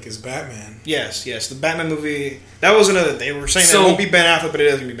Affleck as Batman? Yes. The Batman movie. That was another. They were saying that So- it won't be Ben Affleck, but it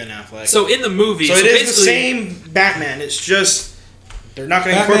is going to be Ben Affleck. So in the movie, So it is the basically- same Batman. It's just they're not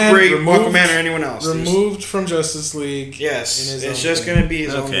going to Batman incorporate removed- Aquaman or anyone else. There's- Removed from Justice League. Yes, in his it's own just thing. going to be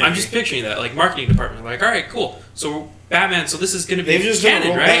his own. Okay. movie. I'm just picturing that, like marketing department, like, all right, cool. So Batman, so this is going to be They've just done a canon,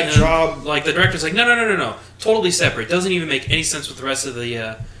 real right? bad And then, job. Like the director's like, no, totally separate. Doesn't even make any sense with the rest of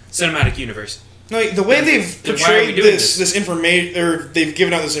the cinematic universe. No, the way they've Then why are we portrayed doing this information, or they've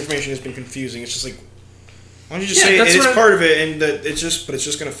given out this information, has been confusing. It's just like, why don't you just Yeah, say that's it's what I- part of it, and that it's just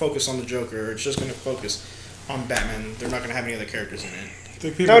going to focus on the Joker, or it's just going to focus on Batman. They're not going to have any other characters in it. I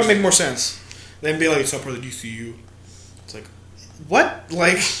think people That would make more sense. Then be like, it's not part of the DCU. It's like, what?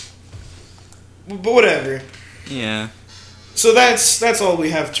 Like, but whatever. Yeah. So that's all we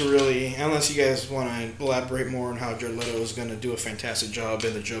have to really, unless you guys want to elaborate more on how Jared Leto is going to do a fantastic job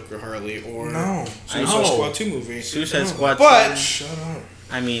in the Joker Harley or No. Suicide know. Squad 2 movie. Suicide No. Squad. But- 2, Shut up.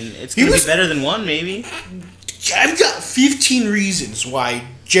 I mean, it's He gonna was- be better than one, maybe. I've got 15 reasons why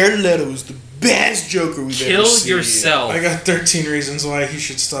Jared Leto is the best Joker we've ever Kill seen. yourself. I got 13 reasons why he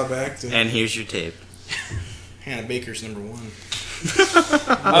should stop acting. And here's your tape. Hannah Baker's number one.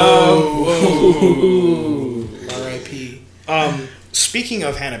 R.I.P. Speaking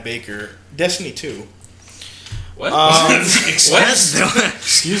of Hannah Baker, Destiny 2. What?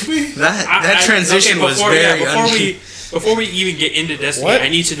 Excuse me? That transition was very before we even get into Destiny, What? I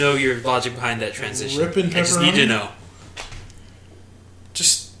need to know your logic behind that transition. Ripping I just need to pepperoni? know.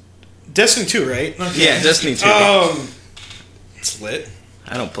 Just Destiny 2, right? Yeah, Destiny 2. It's lit.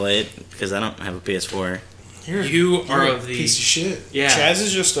 I don't play it because I don't have a PS4. You are You're a of the piece of shit. yeah. Chaz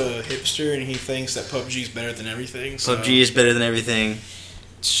is just a hipster and he thinks that PUBG is better than everything. So PUBG is better than everything.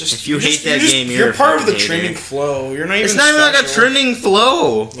 it's just, If you you're hate just- that you're game, just, you're a part of the fucking trending hater. flow. You're not even It's not even like a special. trending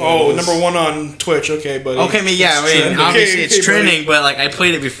flow. Oh, number one on Twitch. Okay, buddy. Okay, I mean, yeah, I mean, trending. obviously Okay, it's okay, buddy. trending, but like I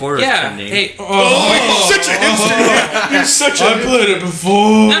played it before it was Yeah. trending. Hey. Oh, you're such a hipster. You're such a I played it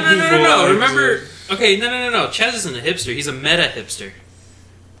before. No. Remember? Okay. No. Chaz isn't a hipster. He's a meta hipster.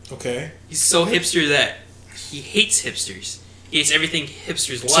 Okay. He's so hipster that he hates hipsters. He hates everything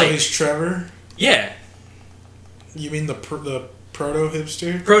hipsters So like. he's Trevor. Yeah, You mean the proto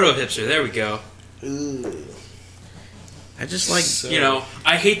hipster? proto hipster. There we go. I just like. So- You know,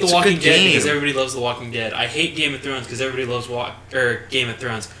 I hate The It's a Walking good Dead game. because everybody loves The Walking Dead. I hate Game of Thrones because everybody loves Game of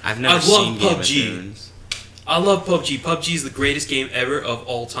Thrones. I've never I seen love Game of PUBG. Thrones. I love PUBG. PUBG is the greatest game ever of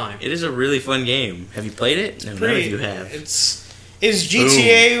all time. It is a really fun game. Have you played it? No, none of you have. Is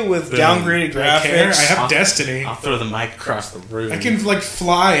GTA with Boom. downgraded Do I care? graphics? I have I'll- Destiny. I'll throw the mic across the room. I can like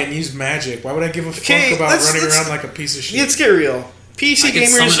fly and use magic. Why would I give a fuck Okay, about let's- running let's- around like a piece of shit? Let's get real. PC I can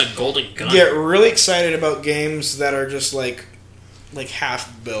gamers summon a golden gun. get really excited about games that are just like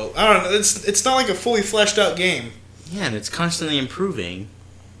half built. I don't know. It's not like a fully fleshed out game. Yeah, and it's constantly improving.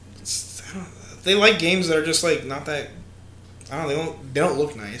 I don't know. They like games that are just like not that. I don't know. They don't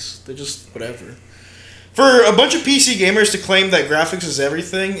look nice. They're just whatever. For a bunch of PC gamers to claim that graphics is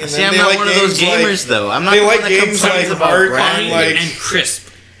everything, and See, then I'm they not like one of those games gamers, though. I'm not they the like one that games complains like about hard graphics. like- and crisp.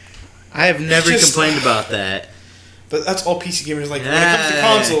 I have never just- complained about that. But that's all PC gamers like. When it comes to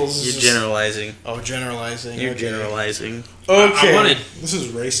consoles, it's You're just- generalizing. Oh, generalizing. You're okay. generalizing. Okay. I wanted. This is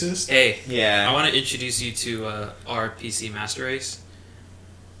racist. Hey, I Yeah. want to introduce you to our PC Master Race.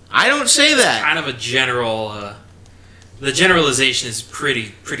 I don't say that. Kind of a general. The generalization is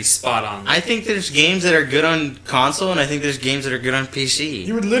pretty spot on. I think there's games that are good on console, and I think there's games that are good on PC.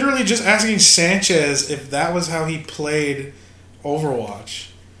 You were literally just asking Sanchez if that was how he played Overwatch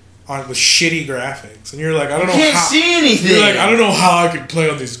with shitty graphics, and you're like, I don't know can't how. see anything. You're like, I don't know how I could play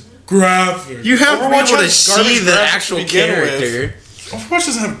on these graphics. You have to be Overwatch able to has see garbage the graphics actual to begin with. character. Overwatch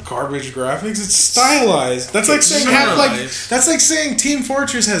doesn't have garbage graphics. It's stylized. That's like saying that's like saying Team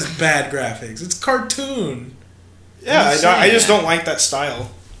Fortress has bad graphics. It's cartoon. Yeah, I'm I saying just that. don't like that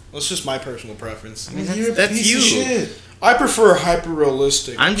style. That's just my personal preference. I mean, You're a that's piece you. of shit. I prefer hyper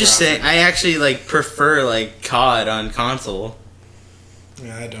realistic. I'm just saying, I actually like prefer like COD on console.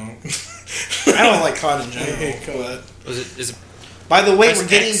 Yeah, I don't. I don't like COD in I general. hate COD. Is it By the way, Press we're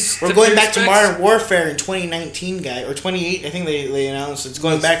getting X we're to going clear back to specs? Modern Warfare in 2019, guy, or 28. I think they announced it's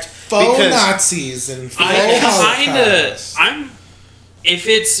going back to, Faux because Nazis and faux I kind of Holocaust. if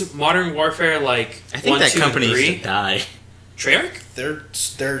it's Modern Warfare like I think 1, that 2, company and needs 3, to die. Treyarch? they're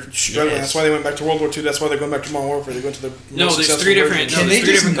struggling. Yes. That's why they went back to World War II. That's why they're going back to Modern Warfare. They went to the No, most there's successful 3 different- version. no, there's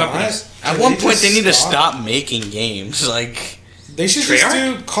 3 different companies. At Can one they point, just they need to stop making games. Like They should just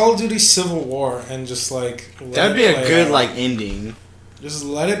Treyarch? do Call of Duty Civil War and just like let that'd it be a play good out. like ending. Just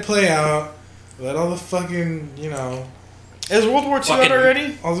let it play out. Let all the fucking Is World War II out Fucking-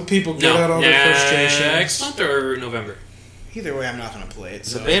 already? all the people get out all their next frustrations. month or November. Either way, I'm not going to play it. The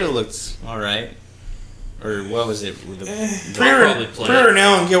So. beta looks all right. Or what was it? I'll probably Pre-order, play pre-order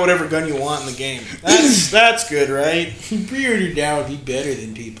now and get whatever gun you want in the game. That's good, right? Pre-order now would be better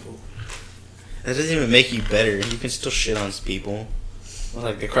than people. That doesn't even make you better. You can still shit on people.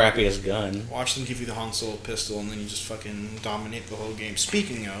 Like the crappiest gun. Watch them give you the Han Solo pistol, and then you just fucking dominate the whole game.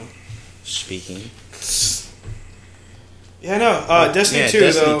 Speaking of, Speaking. yeah, no, Destiny 2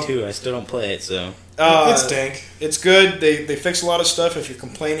 Destiny though. 2. I still don't play it, so. It's dank. It's good. They fix a lot of stuff. If you're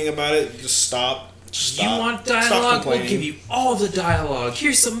complaining about it, just stop. Stop. You want Stop dialogue? We'll complaining. give you all the dialogue.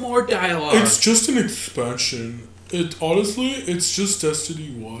 Here's some more dialogue. It's just an expansion. It's just Destiny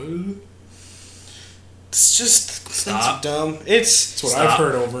 1. It's just Stop. It's dumb. It's That's what Stop. I've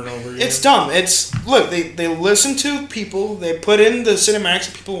heard over and over again. It's dumb. It's look. They listen to people. They put in the cinematics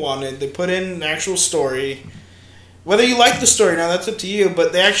that people wanted. They put in the actual story. Whether you like the story now, that's up to you.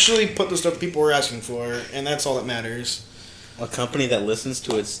 But they actually put the stuff people were asking for, and that's all that matters. A company that listens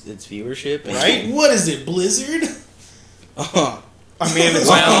to its viewership. And Right? What is it, Blizzard? I mean, it's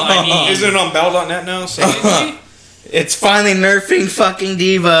Well, I mean- isn't it on Battle.net now? So It's finally nerfing fucking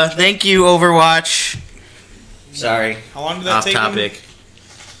Diva. Thank you, Overwatch. Sorry. how long did that Off take? them? topic.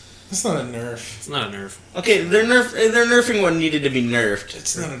 That's not a nerf. It's not a nerf. Okay, they're nerfing what needed to be nerfed.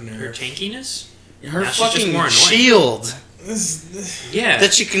 It's not a Her nerf. tankiness? Her Now she's just fucking more annoying. shield. This- Yeah.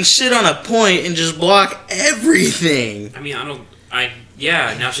 That you can sit on a point and just block everything. I mean,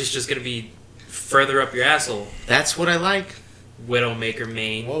 yeah, now she's just gonna be further up your asshole. That's what I like. Widowmaker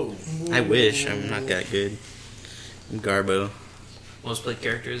main. Whoa. I wish. I'm not that good. I'm Garbo. Most played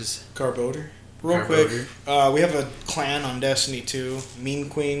characters. Garboder. Real Carboder. quick, we have a clan on Destiny 2, Meme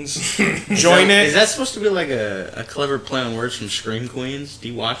Queens. Join it. Is that supposed to be like a clever play on words from Scream Queens? Do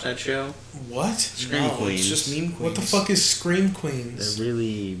you watch that show? What? Scream No, Queens. It's just Meme Queens. What the fuck is Scream Queens? They're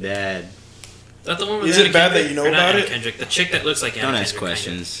really bad. Is that the one with Is Anna it bad Kendrick? that you know Or not about Anna it? Kendrick, the chick that looks like Anna Don't ask Kendrick,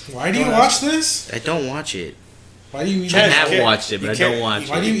 questions. Why do you Don't watch ask. this? I don't watch it. Why do you I even? Yes, have you watched it, but you I can't- don't watch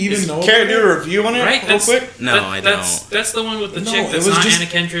Why do it. you even know? Care to about do it? a review on it Right? real quick? No, I don't. That's the one with the No, chick it that's was not just- Anna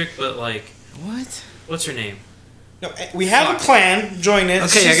Kendrick, but like, What? what's her name? No, we have a clan. Join it.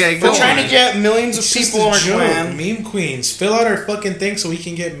 Okay, We're go trying on. to get millions of It's just people a on our joke. clan. Meme queens, fill out our fucking thing so we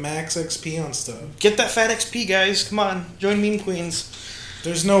can get max XP on stuff. Get that fat XP, guys. Come on, join meme queens.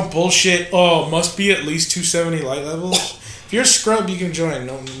 There's no bullshit. Oh, must be at least 270 light levels. If you're a scrub, you can join.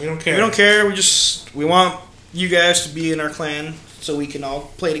 No, we don't care. We don't care. We want you guys to be in our clan so we can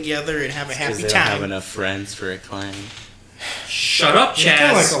all play together and have a Because happy they don't have time. enough friends for a clan. Shut up, We've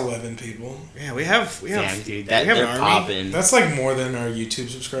got like Chaz. 11 people. Yeah, we have. Damn, dude, we have an they're army. popping. That's like more than our YouTube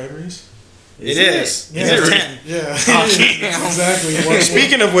subscribers. It is. Yeah. These are Is it? 10. Yeah, Oh, it is. damn. Exactly. Hey,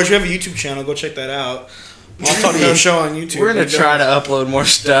 speaking of which, we have a YouTube channel. Go check that out. I'll talk about a show on YouTube. We're gonna try to upload more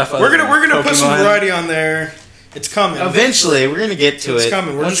stuff. We're gonna put some Pokemon. variety on there. It's coming. Eventually, we're gonna get to It's it.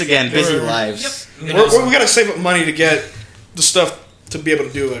 coming. We're Once just- again, busy we're- lives. Yep. We gotta save up money to get the stuff to be able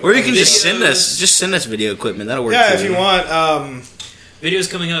to do it. Or you can just Videos. send us video equipment. That'll work. Yeah, too. if you want. Videos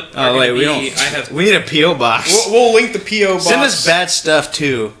coming up. Are Oh wait, gonna we be, don't. I have. We need a PO box. We'll link the PO box. Send us bad stuff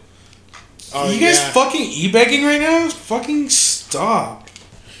too. Oh, you guys yeah. fucking e-begging right now? Fucking stop.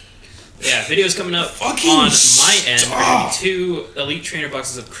 Yeah, videos coming up Fucking on my end. Are gonna stop. be 2 Elite Trainer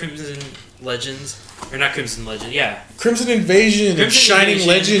boxes of Crimson Legends, or not Crimson Legend. Yeah, Crimson Invasion and Crimson Shining Invasion,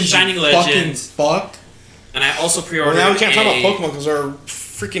 Legends. Shining you Legends. Fucking fuck. and I also Well, pre-ordered. now we can't talk a- about Pokemon because our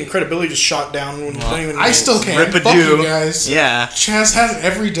freaking credibility just shot down. When we don't even I know. still can't. Rip-a-doo. Fuck you guys. Yeah, Chaz has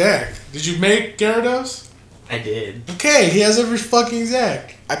every deck. Did you make Gyarados? I did. Okay, he has every fucking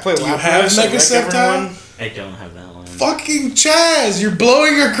deck. I play Do you Lapras. have I Mega wreck Sceptile? everyone. I don't have that one. Fucking Chaz, you're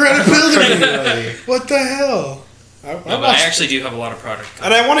blowing your credibility. What the hell? I No, but I watched- actually do have a lot of product.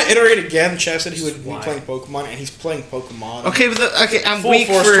 And I want to iterate again. Chad said he would be Why? playing Pokemon, and he's playing Pokemon. Okay, but I'm Full weak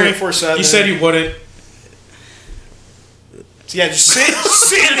force, for. 24/7. He said he wouldn't. Yeah, just sit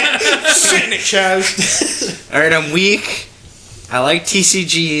in it, Chaz. All right, I'm weak. I like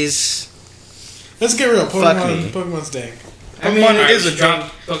TCGs. Let's get real. Fuck Pokemon, me. Pokemon stink. I mean, Pokemon Alright, is a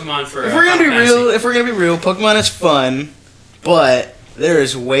drop Pokemon for. if we're gonna be Final real, Fantasy. Pokemon is fun, but there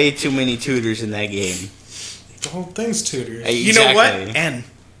is way too many tutors in that game. The whole thing's tutors. You know what? Exactly. N.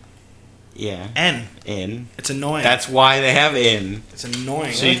 Yeah, N. in. It's annoying. That's why they have in. It's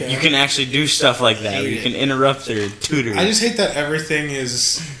annoying. So Okay. you can actually do stuff like that. Where Hate you it. can interrupt their tutor. I just hate that everything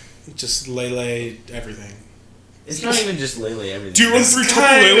is just Lele everything. It's not even just Lele everything. Do you run It's 3 kinda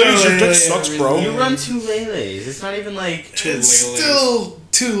Tapu Lele's? Your deck Lele sucks, bro. everything. You run 2 Leles. It's not even like Two It's Leles. still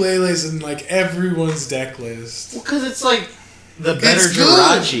 2 Leles in like everyone's deck list. because it's like the better It's good.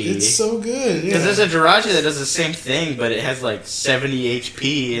 Jirachi. It's so good. Because Yeah. there's a Jirachi that does the same thing, but it has like 70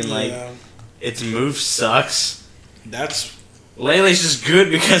 HP and like Yeah. its move sucks. That's Lele's just good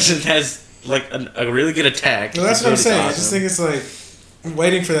because it has like a really good attack. No, that's what I'm It's saying. I awesome. just think it's like I'm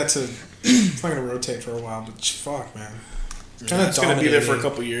waiting for that to. It's not gonna rotate for a while, but fuck, man. Kind of it's gonna be there for a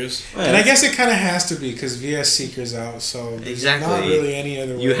couple years. Well, And I guess it kind of has to be because VS Seeker's out, so there's Exactly. not really any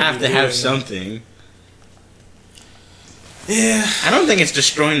other way. you have to do have it. something. Yeah. I don't think it's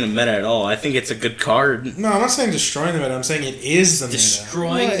destroying the meta at all. I think it's a good card. No, I'm not saying destroying the meta. I'm saying it is the meta.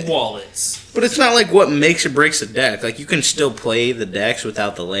 Destroying What? wallets. But it's not like what makes or breaks a deck. Like you can still play the decks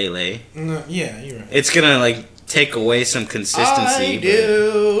without the Lele. No, yeah, you're right. It's gonna like take away some consistency. I but-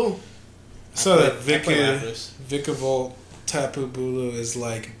 do. So that I play Vika Lapras. Vikavolt Tapu Bulu is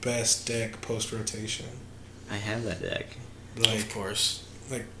like best deck post rotation. I have that deck. Like, Of course.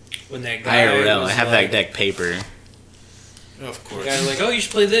 When that guy IRL. was I have like, that deck paper Of The course. guy was like, "Oh, you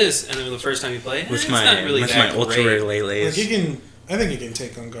should play this," and then the first time you play, with it's my not really with that my ultra great. rare like Lele's. he can. I think he can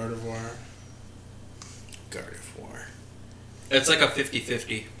take on Gardevoir. Gardevoir. It's like a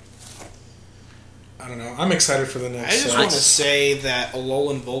 50-50. I don't know. I'm excited for the I next. just set. want to say that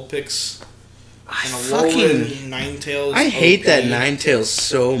Alolan Vulpix I and fucking Alolan Ninetales. I hate that OP, Ninetales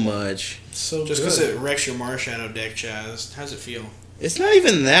so much. so Just good. because it wrecks your Marshadow deck, Chaz. How's it feel? It's not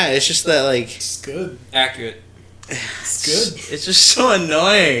even that. It's just that like It's good. Accurate. It's good. it's just so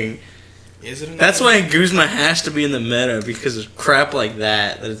annoying. Is it? That's why Guzma has to be in the meta because of crap like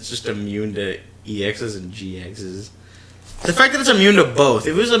that. That it's just immune to EXs and GXs. The fact that it's immune to both.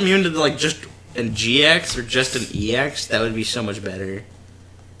 If it was immune to like just an GX or just an EX, that would be so much better,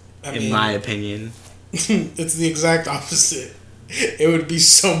 I in my opinion. it's the exact opposite. It would be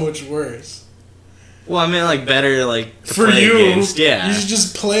so much worse. Well, I mean like better like to For play you, against. Yeah, you should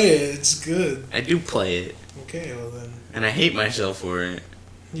just play it. It's good. I do play it, Okay, well then and I hate myself for it.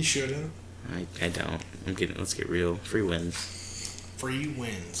 you shouldn't. I don't. Let's get real. Free wins. Free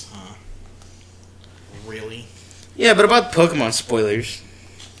wins, huh? Really? Yeah, but about Pokemon spoilers.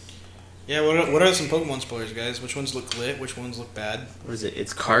 Yeah, what are some Pokemon spoilers, guys? Which ones look lit? Which ones look bad? What is it?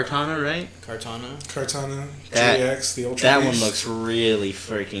 It's Kartana, right? Kartana. Kartana, That- GX, the Ultra That one Beast. looks really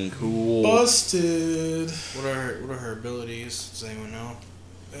freaking cool. busted. What are her abilities? Does anyone know?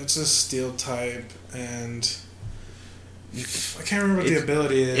 It's a steel type, and I can't remember what the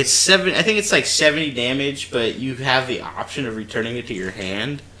ability is. It's 7. I think it's like 70 damage, but you have the option of returning it to your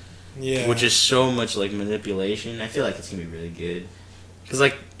hand, yeah, which is so much like manipulation. I feel like it's gonna be really good because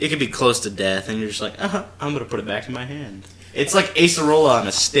like it could be close to death, and you're just like, I'm gonna put it back in my hand. It's like Acerola on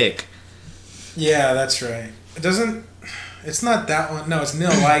a stick. yeah, that's right. It doesn't. It's not that one. No, it's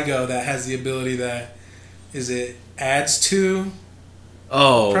Nihilego that has the ability that adds 2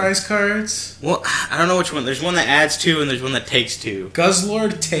 Oh, prize cards. well, I don't know which one. There's one that adds 2, and there's one that takes 2.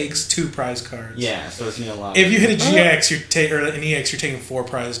 Guzzlord takes 2 prize cards. Yeah, so it's Neolog. If you hit a GX, or an EX, you're taking 4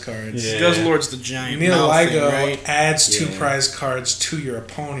 prize cards. Yeah. Guzzlord's the giant mouth thing, Nihilego right? adds 2 Yeah. prize cards to your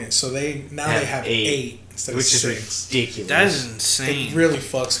opponent, so they have 8 instead which of is 6. ridiculous. That is insane. It really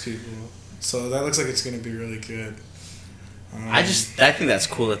fucks people. So that looks like it's going to be really good. I think that's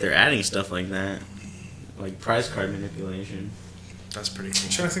cool that they're adding stuff like that, like prize card manipulation. That's pretty I'm cool.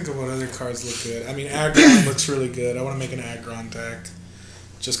 trying to think of what other cards look good. I mean, Aggron looks really good. I want to make an Aggron deck,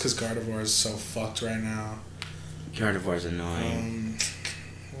 just because Gardevoir is so fucked right now. Gardevoir's annoying.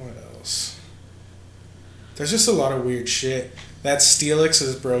 What else? There's just a lot of weird shit. That Steelix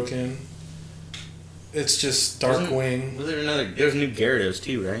is broken. It's just Darkwing. Was there another? There was new Gyarados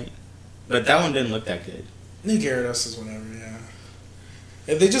too, right? But that one didn't look that good. New Gyarados is whatever, yeah.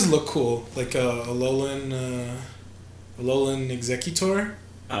 They just look cool. Like a Alolan Executor.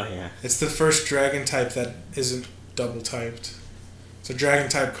 Oh yeah. It's the first dragon type that isn't double typed. It's a dragon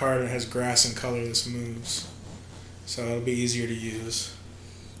type card and has grass and colorless moves. So it'll be easier to use.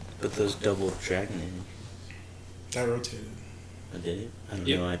 But those double dragon in. That rotated. I did it. I don't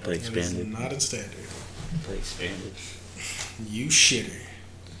Yep. know. I play It is expanded. not in standard. Play expanded. You shitter.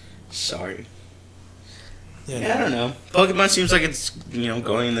 Sorry. Yeah, Yeah, I don't know. Pokemon seems like it's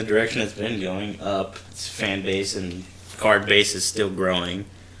going in the direction it's been going up. Its fan base and card base is still growing.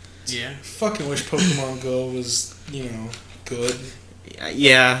 Yeah. Fucking wish Pokemon Go was, good.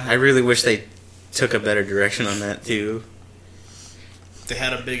 Yeah, I really wish they took a better direction on that too. They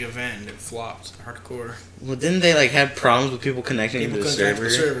had a big event and it flopped hardcore. Well, didn't they like have problems with people connecting People to the couldn't connect to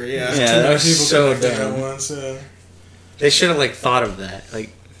server? the server, yeah. Yeah, Too that many was people so connected at dumb. once. They should have like thought of that.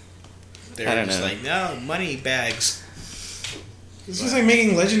 Like, They I were don't just know. like, no, money bags. It's just like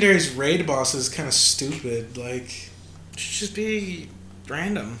making legendaries raid bosses kind of stupid. Like, It should just be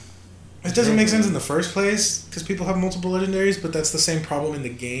random. it doesn't make sense in the first place because people have multiple legendaries, but that's the same problem in the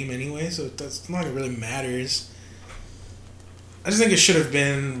game anyway, so that's not like it really matters. I just think it should have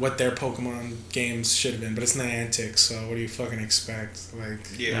been what their Pokemon games should have been, but it's Niantic, so what do you fucking expect? Like,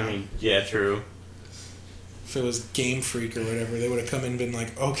 Yeah. I mean, yeah, true. if it was Game Freak or whatever, they would have come in and been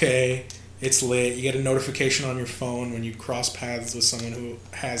like, okay, it's lit. You get a notification on your phone when you cross paths with someone who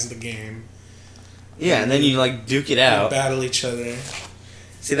has the game. Yeah, and then you like duke it You out. battle each other.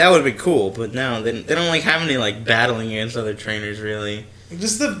 See, that would be cool, but no, they don't like have any like battling against other trainers really.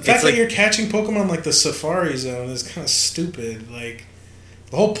 Just the fact It's that like- you're catching Pokemon like the Safari Zone is kind of stupid. Like,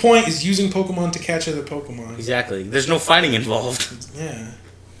 the whole point is using Pokemon to catch other Pokemon. Exactly. There's no fighting involved. Yeah.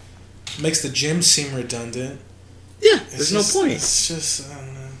 Makes the gym seem redundant. Yeah, It's there's just- no point. It's just, I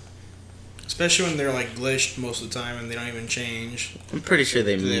don't know. Especially when they're like glitched most of the time and they don't even change. I'm pretty sure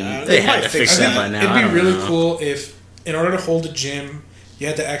they Yeah, they they had might to fix fix I that think by now. I it'd don't be really know. cool if, in order to hold a gym, you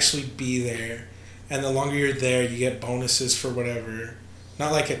had to actually be there. And the longer you're there, you get bonuses for whatever.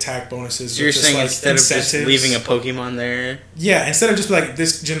 Not like attack bonuses. So you're but just saying like instead of just incentives. leaving a Pokemon there? Yeah, instead of just like,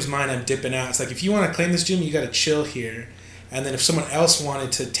 this gym's mine, I'm dipping out. It's like, if you want to claim this gym, you got to chill here. And then if someone else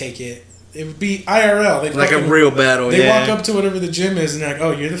wanted to take it, it would be IRL. They'd Like a fucking- real battle, They yeah. walk up to whatever the gym is and they're like,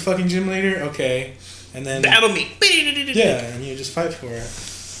 oh, you're the fucking gym leader? Okay. And then, Battle me! yeah, and you just fight for it.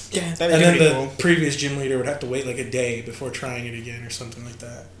 Yeah, And that'd be then pretty the cool. previous gym leader would have to wait like a day before trying it again or something like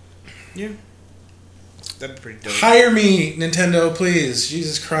that. That'd be pretty dope. Hire me, Nintendo, please.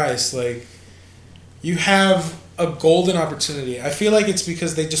 Jesus Christ. Like, you have a golden opportunity. I feel like it's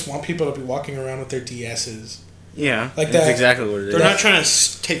because they just want people to be walking around with their DSs. Yeah, Like that's that- exactly what it is. They're not trying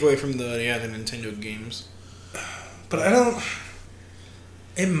to take away from the Nintendo games. But I don't.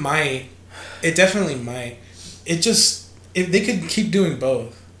 It might. It definitely might. It just. If they could keep doing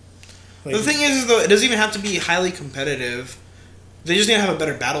both. Like, The thing is, though, it doesn't even have to be highly competitive. They just need to have a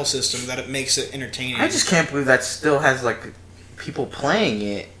better battle system that it makes it entertaining. I just can't believe that still has like people playing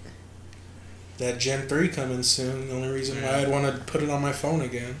it. that Gen 3 coming soon. The only reason why I'd want to put it on my phone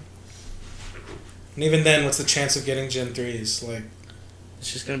again. And even then, what's the chance of getting Gen 3s? Like,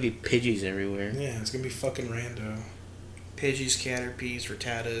 It's just gonna be Pidgeys everywhere. Yeah, it's gonna be fucking rando. Pidgeys, Caterpies,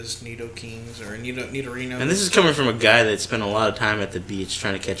 Rattatas, Nidokings, or Nidorinos. And this is coming from a guy that spent a lot of time at the beach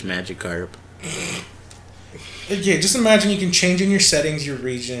trying to catch Magikarp. Yeah, just imagine you can change in your settings, your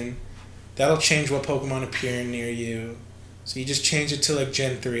region. That'll change what Pokemon appear near you. So you just change it to like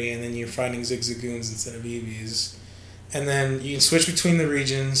Gen 3, and then you're fighting Zigzagoons instead of Eevees. And then you can switch between the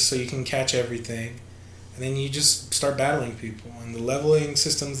regions so you can catch everything. And then you just start battling people. And the leveling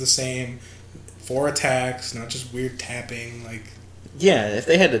system's the same. 4 attacks, not just weird tapping. Like, Yeah, if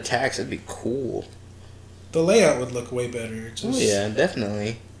they had attacks, it'd be cool. the layout would look way better. Just, Oh yeah,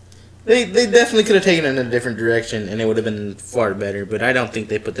 definitely. They definitely could have taken it in a different direction, and it would have been far better. But I don't think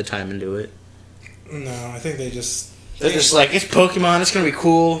they put the time into it. No, I think they just... They're just like, it's Pokemon, it's gonna be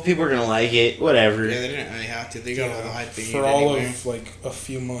cool, people are gonna like it, whatever. Yeah, they didn't really have to. They got all the hype they for needed all anyway. of like a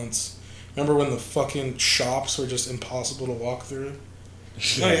few months. Remember when the fucking shops were just impossible to walk through?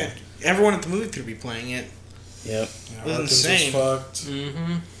 Oh yeah, everyone at the movie theater be playing it. Yep. Yeah, It was Arkham insane. Just fucked.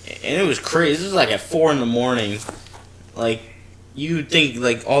 Mm-hmm. And it was crazy. This was like at 4 a.m. Like, you'd think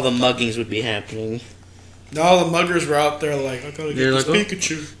like all the muggings would be happening. All the muggers were out there like, I gotta get They're this like, oh.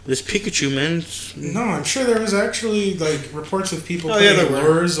 Pikachu. This Pikachu, man. it's- No, I'm sure there was actually like reports of people Oh, yeah, putting there were.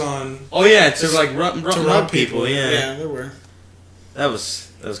 lures on. Oh yeah, to like rub rub people. people, Yeah. Yeah, there were. That was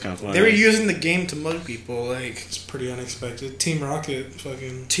kind of funny. They were using the game to mug people, like It's pretty unexpected. Team Rocket,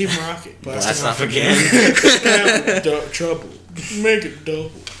 fucking Team Rocket. Blast off again. Trouble. Make it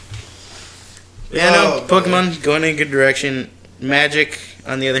double. Yeah, no, Oh, Pokemon going in a good direction. Magic,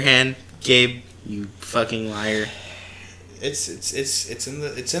 on the other hand, Gabe, you fucking liar. It's in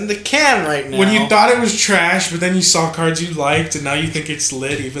the can right now. When you thought it was trash, but then you saw cards you liked, and now you think it's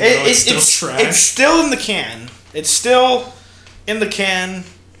lit, even though it's still trash. It's still in the can. It's still in the can.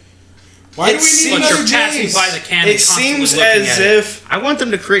 Why do we it's- need But another you're passing Jace? by the can. It and constantly seems looking as at it. if I want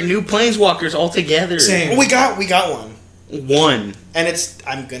them to create new Planeswalkers altogether. Same. well, we got one, One. and it's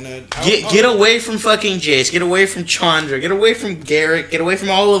I'm gonna Get away from fucking Jace. Get away from Chandra. Get away from Garrett. Get away from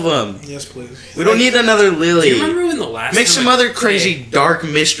all of them. Yes, please. We don't need another Do Lily. you remember when the last Make time some I- other crazy dark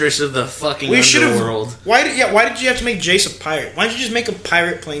mistress of the fucking We should underworld. have. Why did you have to make Jace a pirate? Why don't you just make a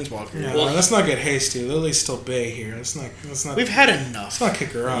pirate planeswalker? Yeah, Well, let's not get hasty. Lily's still Bay here. Let's not. We've had enough. Let's not kick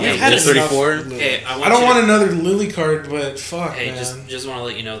her out. Yeah, We've had Lily enough 34. Lily. Hey, I don't want another Lily card, but fuck, Hey, man. just want to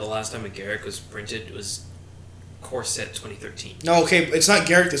let you know the last time a Garrick was printed was Core Set 2013. No, okay, it's not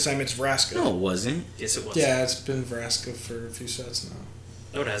Garrett this time. It's Vraska. No, it wasn't. Yes, it was. Yeah, it's been Vraska for a few sets now.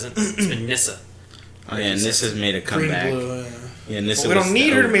 No, it hasn't. It's been Nissa. Oh yeah, and this has made a comeback. Green, blue, Yeah, Nissa we was don't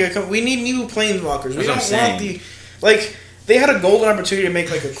need her to dope. make a. We need new planeswalkers. We That's what don't I'm want saying. like they had a golden opportunity to make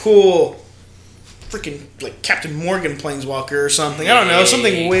like a cool, freaking like Captain Morgan planeswalker or something. I don't know,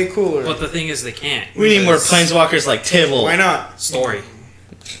 something way cooler. But the thing is, they can't. We need more because Planeswalkers like Tibble. Why not? Story.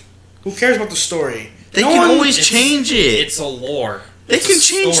 Who cares about the story? They No can one- always it's- change it. It's a lore. They It's can a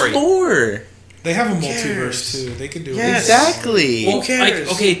change story. lore. They have a Who multiverse cares? too. They could do Yes. Exactly. Who cares?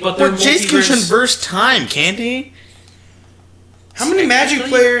 okay, but Well, they're Jace can multiverse- traverse time, can't he? How many Magic Actually-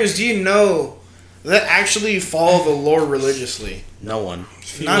 players do you know that actually follow the lore religiously? No one.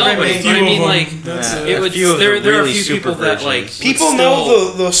 Not No, very but many. I Few mean, of like, them. That's Yeah. it. it A would, few of there the are a really few people super that like versions. People would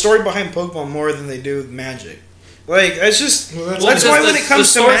know the story behind Pokemon more than they do Magic. Like that's just Well, that's, that's- why because when it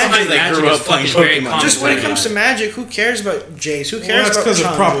comes the to story Magic, behind they Magic grew is up playing fucking very Pokemon. common just when it sense. comes to Magic, who cares about Jace? Who Well, cares that's about because of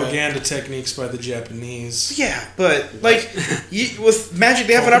Chandra? propaganda techniques by the Japanese. Yeah, but like with Magic,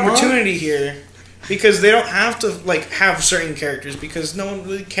 they have an Pokemon? opportunity here because they don't have to like have certain characters because no one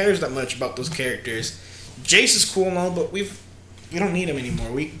really cares that much about those characters. Jace is cool and all, but we don't need him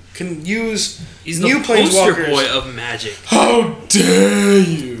anymore. We can use He's the new poster planeswalkers. boy of Magic. How dare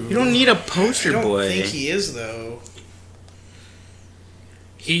you! You don't need a I poster don't boy. think he is though.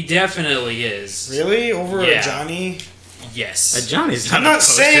 He definitely is. Really, over Yeah. a Johnny? Yes. Johnny's not I'm a not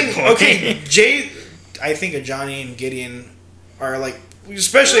poster saying boy. okay. Jay, I think a Johnny and Gideon are like,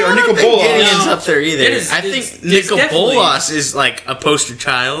 especially or I don't Nico think Bolas. Gideon's No. up there either. It is- I it's- think it's Nico definitely- Bolas is like a poster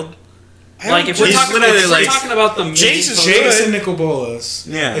child. Like if we're He's talking, literally if we're like- talking about the Jace is poster- good. Jace and Nicol Bolas.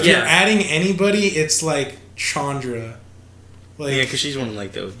 Yeah. If Yeah. you're adding anybody, it's like Chandra. Like Yeah, because she's one of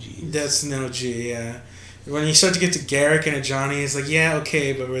like the OGs. that's no G. Yeah. When you start to get to Garrick and a Johnny, it's like yeah,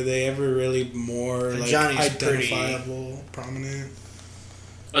 okay, but were they ever really more A like Johnny's pretty- identifiable, prominent?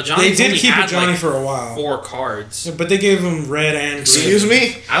 A Johnny They did only keep a had, Johnny like, for a while, 4 cards. but they gave him red and green. Excuse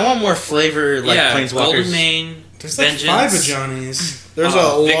me. I want more flavor, like yeah, Planeswalkers. Golden Mane. There's like Vengeance. 5 of Johnnies. There's a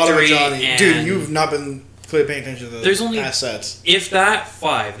Uh, lot of Victory Johnny. and- Dude, you've not been clearly paying attention to the There's only- assets. If that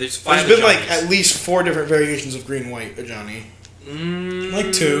 5, there's 5. There's been of like Johnnies. at least 4 different variations of green white of Johnny.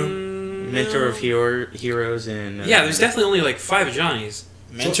 Like 2. Mentor of Heroes and Yeah, there's definitely only like 5 of Johnnies.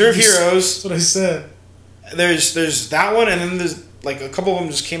 Mentor of Heroes. That's what I said. There's that one, and then there's like a couple of them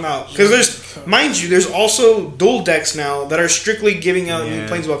just came out. Because there's, mind you, there's also dual decks now that are strictly giving out new Yeah.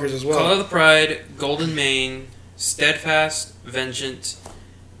 Planeswalkers as well. Call of the Pride, Golden Mane, Steadfast, Vengeant,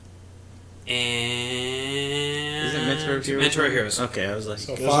 and Is it Mentor of Heroes? Mentor of Heroes. Okay, I was like,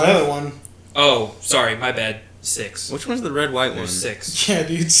 So There's 5. another one. Oh, sorry, my bad. 6. which one's the red white one? There's 6. Yeah,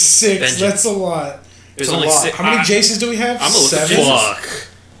 dude, 6. Vengeance. That's a lot. There's a only lot. 6. How many Jaces do we have? I'm gonna look at 7? Jaces. Fuck.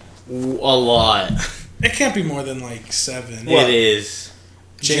 A lot. It can't be more than like 7. What? It is.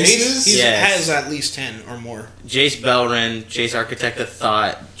 Jaces? He Yes. has at least 10 or more. Jace Belren, Jace Architect of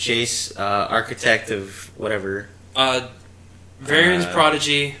Thought, Jace Architect of whatever. Varian's Uh,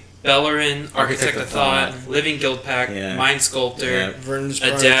 Prodigy, Bellerin, Architect of Thought, Living Guild Pack, Yeah. Mind Sculptor, Yeah. Vernon's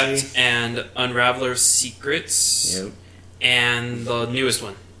Adept, Prodigy. and Unraveler Secrets, Yep. and the newest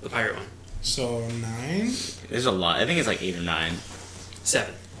one, the Pirate one. So 9? There's a lot. I think it's like 8 or 9.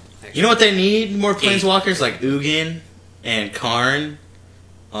 7. You know what they need? More 8. Planeswalkers like Ugin and Karn.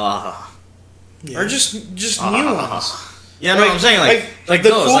 Yeah. Or just new ones. Yeah, no, Like- I'm saying like the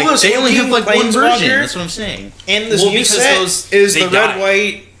those. Like coolest they only have like looking one version. Planeswalker- That's what I'm saying. And this Well, new because set those- is they the die. red,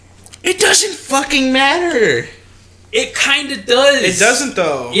 white. It doesn't fucking matter. It kind of does. It doesn't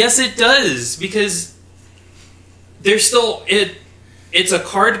though. Yes, it does because there's still It's a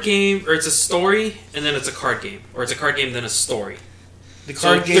card game, or it's a story, and then it's a card game, or it's a card game then a story. The So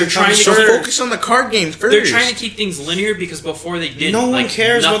card game they're trying comes to So first. focus on the card game first. They're trying to keep things linear because before they didn't. No one like,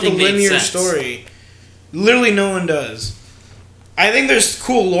 cares about the nothing made linear sense. story. Literally, no one does. I think there's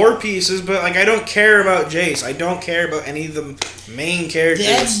cool lore pieces, but like I don't care about Jace. I don't care about any of the main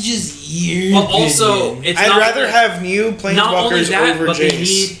characters. just your But also, opinion. it's I'd not rather that- have new Not only Planeswalkers that, over but they Jace.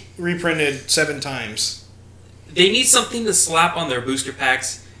 need- Reprinted 7 times. They need something to slap on their booster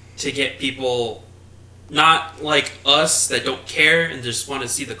packs to get people, not like us that don't care and just want to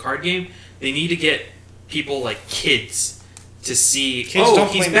see the card game. They need to get people like kids to see. Kids oh, don't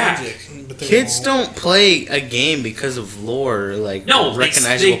he's play back. Magic. But they Kids won't. don't play a game because of lore, like No,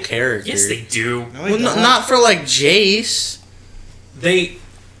 recognizable they, characters. Yes, they do. No, they Well, don't. not for like Jace. They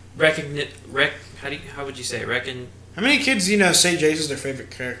how would you say reckon? How many kids do you know say Jace is their favorite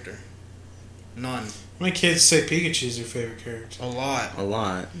character? None. My kids say Pikachu's their favorite character. A lot. A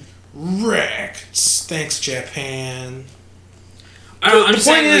lot. Wrecked. Thanks, Japan. I don't, I'm The just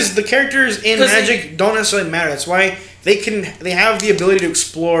point saying, is, the characters in 'cause Magic don't necessarily matter. That's why they have the ability to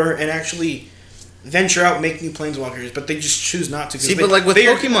explore and actually venture out, and make new Planeswalkers, but they just choose not to. 'cause See, they- but like with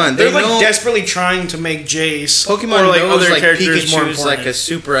they're- Pokemon, they're they like know desperately trying to make Jace Pokemon or like knows other like characters more Pikachu's like important. a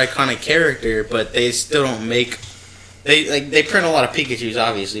super iconic character, but they still don't make. They print a lot of Pikachu's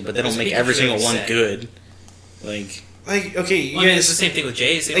obviously, but they don't It's make Pikachu every single every one set. good. Like Like, okay, you Well, I mean, it's the guys, same thing with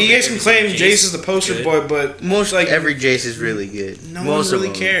Jace. They don't you make guys can every claim single Jace is the poster good. boy, but most like every Jace is really good. no most one really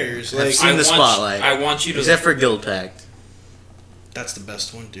of them. cares. I've Like seen the spotlight. I want you to. Except for Guild Pact. that's the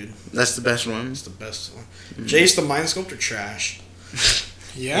best one, dude. That's the best one. That's the best one. Jace the Mind Sculptor trash.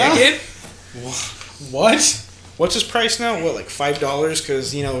 Yeah? kid? What? What's his price now? What, like $5?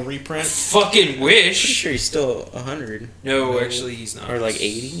 Because reprint. Fucking Pretty wish. sure he's still 100 No, actually, he's not. or like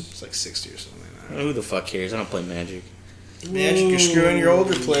 80. It's like 60 or something like that. Who the fuck cares? I don't play Magic. Magic, you're screwing your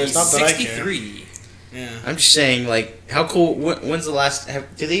older players. Not that I care. 63. Yeah. I'm just saying, like, how cool? When's the last?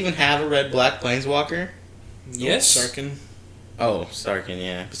 Do they even have a red black Planeswalker? Yes. Sarkin. Oh, Sarkin,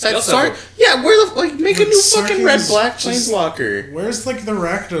 yeah. They Besides also Sark, have yeah, where the like make a But new Sarkin fucking red is black just- Planeswalker. Where's like the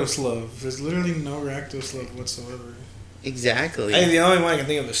Rakdos love? There's literally no Rakdos love whatsoever. Exactly. Hey, the only one I can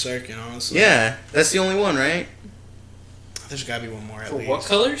think of is Sarkin, honestly. Yeah, that's the only one, right? There's gotta be one more at For least. what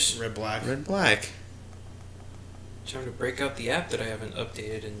colors? Red, black. Red black. Time to break out the app that I haven't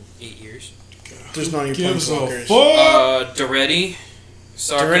updated in 8 years. There's not any Gives a Planeswalkers. fuck. Doretti.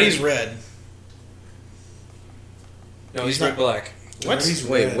 Sarkin. Doretti's red. No, He's he's not- red black. What? Doretti's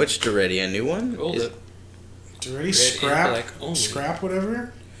Wait, red. which Doretti? A new one? Rolled Is- it. Doretti's Red and scrap? black only. Scrap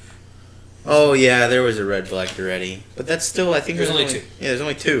whatever? Oh yeah, there was a red black Doretti, but that's still I think There's only two. Yeah, there's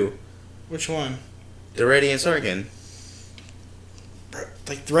only two. Which one? Doretti and Sarkin.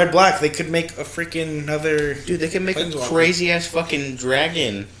 Like the red, black. They could make a freaking another. Dude, they can make a Planeswalker. crazy ass fucking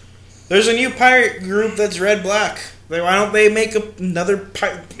dragon. There's a new pirate group that's red, black. Like, why don't they make another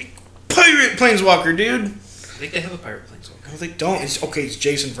pirate Planeswalker, dude? I think they have a pirate planeswalker. No, they don't. It's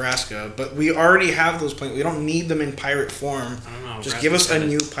Jason Vraska, but we already have those planes. We don't need them in pirate form. I don't know. Just Vraska's give us a kinda-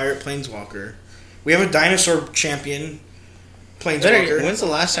 new pirate Planeswalker. We have a dinosaur champion Better- Planeswalker. When's the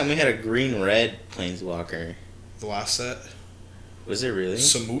last time we had a green red Planeswalker? The last set. Was it really?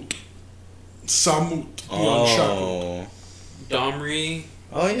 Samut. Samut. Beyond Shaku. Oh. Domri.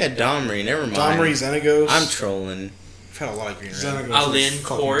 Oh yeah, Domri. Never mind. Domri Xenagos. I'm trolling. had a lot of green red. Xenagos is Alin fucking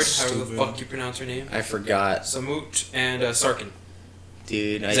Cord, however the stupid. fuck you pronounce her name. I forgot, Samut and Sarkin.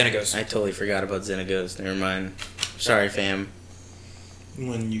 dude. Xenagos. I totally forgot about Xenagos. Never mind. Sorry, fam.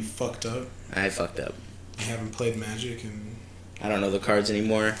 When you fucked up, I fucked up. you haven't played Magic, and I don't know the cards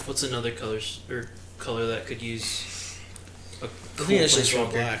anymore. What's another color that could use a cool think it's just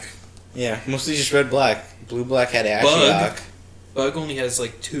planeswalker? Black. Yeah, mostly just red black. Blue black had Bug. Ashiok. Bug only has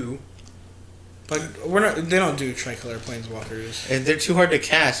like 2. But we're not. They don't do tricolor planeswalkers. And they're too hard to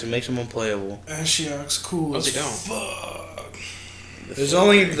cast. It makes them unplayable. Ashiok's cool Oh, as they don't. fuck. There's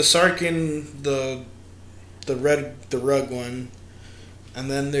only the Sarkin, the rug one, and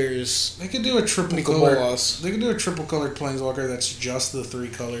then there's They could do a triple color. Bolas. They could do a triple colored planeswalker that's just the 3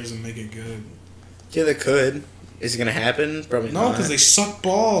 colors and make it good. Yeah, they could. Is it gonna happen? Probably No, not. because they suck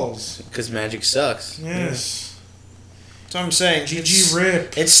balls. Because Magic sucks. Yes. That's what I'm saying. GG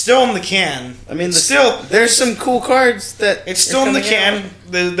Rip. It's still in the can. I mean, Still- there's some cool cards that It's are still in the coming out.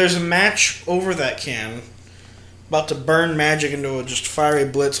 can. There's a match over that can, about to burn Magic into a just fiery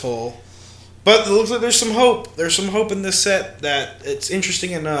blitz hole. But it looks like there's some hope. There's some hope in this set that it's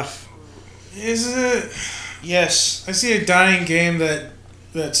interesting enough. Is it? Yes. I see a dying game that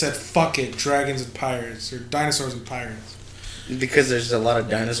said "fuck it, dragons and pirates" or dinosaurs and pirates. Because there's a lot of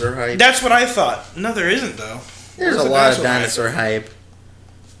dinosaur hype. That's what I thought. No, there isn't though. There's Where's a the lot of dinosaur dinosaur hype.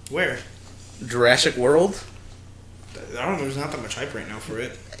 Where? Jurassic World? I don't know. There's not that much hype right now for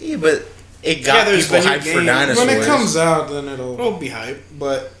it. Yeah, but it Yeah, got there's people the new hyped for game. dinosaurs. When it comes out, then it'll. It'll be hype,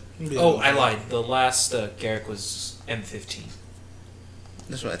 but be Oh, a- I lied. The last Garrick was M15,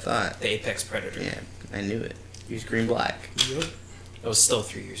 That's what I thought. the Apex Predator. Yeah, I knew it. He was green black. Yep. That was still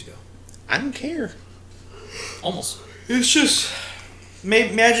 3 years ago. I don't care. Almost. it's just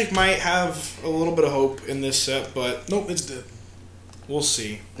Magic might have a little bit of hope in this set, but Nope, it's dead. we'll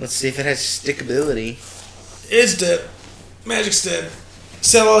see. Let's see if it has stickability. It's dead. Magic's dead.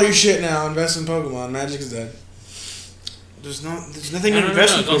 Sell all your shit now. Invest in Pokemon. Magic's dead. There's nothing No, to no,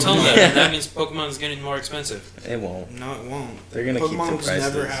 invest no, in. don't tell them Pokemon. that. That means Pokemon's getting more expensive. It won't. No, it won't. They're gonna keep the Pokemon's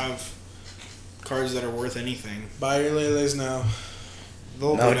prices. never have cards that are worth anything. Buy your Lele's now.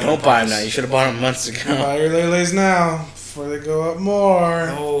 They'll No, go down don't in buy them price. now. You should have bought them months ago. Buy your Lele's now before they go up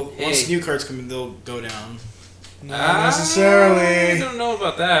more. Once Hey. new cards come in, they'll go down. Not I necessarily. don't know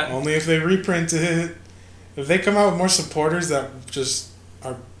about that. Only if they reprint it. If they come out with more supporters that just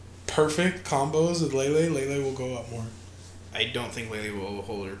are perfect combos with Lele will go up more. I don't think Lily will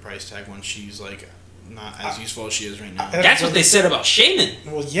hold her price tag when she's like not as useful as she is right now. That's what they said about Shaman.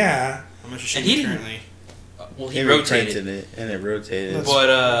 Well, yeah, How much is And she he didn't- currently? Well, he It rotated. it, and it rotated. That's-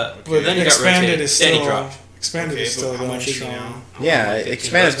 But but then he got expanded rotated. is Then he still dropped. expanded Okay, is still but how going much is he strong. now? Yeah, Like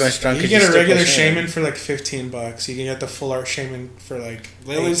Expanded's going 15 strong. You 'cause get a still regular play Shaman for like $15. You can get the full art Shaman for like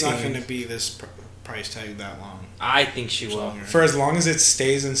Lily's not 18. going to be this price tag that long. I think she will. Longer. For as long as it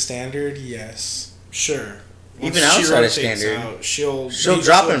stays in standard, yes. Sure. Even Once she outside of rotates standard, out, she'll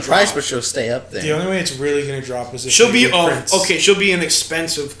drop in price, but she'll stay up there. The only way it's really going to drop is if she'll they be reprint. okay. She'll be an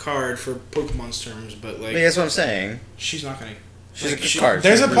expensive card for Pokemon's terms, but like I mean, that's what I'm saying. she's not going to. She's a good card.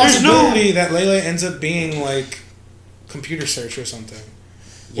 There's a She's possibility that Lele ends up being like computer search or something.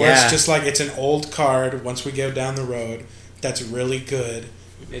 Where Yeah. it's just like it's an old card once we go down the road that's really good.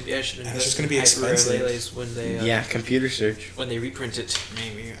 Maybe I should And it's invest just gonna in be Hyper Rare expensive. Lele's when they Yeah, computer search. when they reprint it.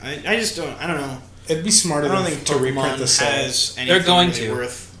 Maybe I just don't. I don't know. It'd be I smarter don't than think to reprint Pokemon the set. has anything They're going really to.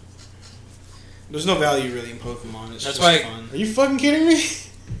 worth. There's no value really in Pokemon. It's That's just why- fun. Are you fucking kidding me?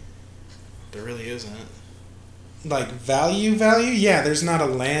 There really isn't. Like value? Yeah, there's not a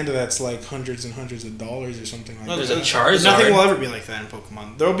land that's like hundreds and hundreds of dollars or something like No, There's that. a Charizard. Nothing will ever be like that in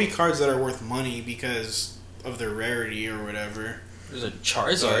Pokemon. There will be cards that are worth money because of their rarity or whatever. There's a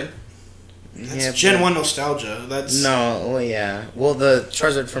Charizard. That's Yeah, Gen but- 1 nostalgia. That's No, well, yeah. Well, the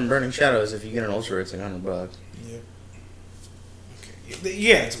Charizard from Burning Shadows, if you get an Ultra, it's like $100. Okay.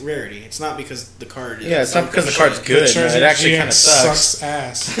 Yeah, it's rarity. It's not because the card is. Yeah, it's not because the card's good. No, Charizard it actually GX kind of sucks.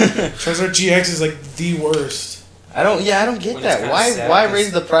 ass. Charizard GX is like the worst. I don't get When it's that. kinda Why sad, why 'cause-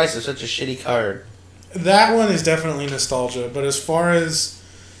 raise the price of such a shitty card? That one is definitely nostalgia, but as far as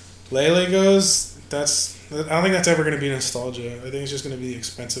Lele goes, I don't think that's ever going to be nostalgia. I think it's just going to be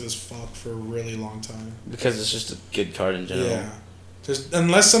expensive as fuck for a really long time. Because it's just a good card in general. Yeah. Just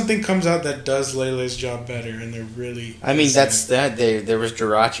unless something comes out that does Lele's job better and they're really I mean, insane. that's that. There was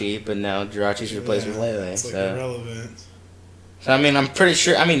Jirachi, but now Jirachi's replaced with Yeah, Lele. It's like So. irrelevant. I mean, I'm pretty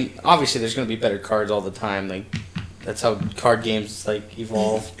sure. I mean, obviously, there's going to be better cards all the time. Like, that's how card games like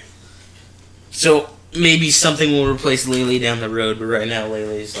evolve. So maybe something will replace Lele down the road, but right now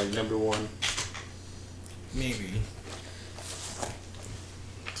Lele's like number one. Maybe.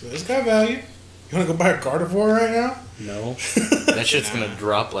 So it's got value. You want to go buy a Gardevoir right now? No. That shit's gonna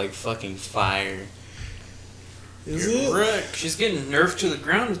drop like fucking fire. Is You're it? wrecked. She's getting nerfed to the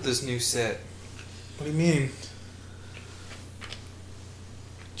ground with this new set. What do you mean?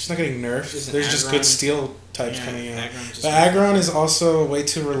 She's not getting nerfed. Isn't There's just Aggron- good steel types Yeah, coming in. Aggron's just- But Aggron is also way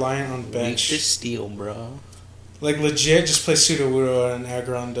too reliant on Bench bench. to steal, bro. Like legit, just play Sudowoodo and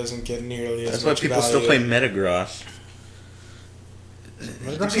Aggron doesn't get nearly as That's why much people still play value. Metagross.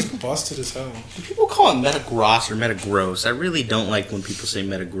 Metagross is busted as hell. Do people call it Metagross or Metagross? I really don't like when people say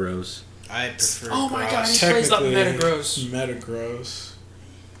Metagross. I prefer. Oh my god, Gross. he plays up Technically, Metagross. Metagross.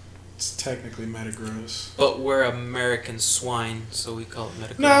 It's technically Metagross. But we're American swine, so we call it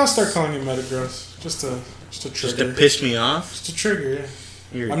Metagross. No, I'll start calling it Metagross. Just a Just trigger. to piss me off. Just a trigger, yeah.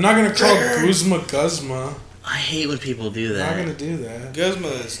 You're- I'm not gonna call Trigger. Guzma Guzma. I hate when people do I'm not that. gonna do that. Guzma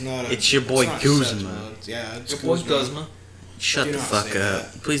is not. A, It's your boy not Guzma. acceptable. Yeah, it's Your boy Guzma. Guzma. Shut Do the not fuck say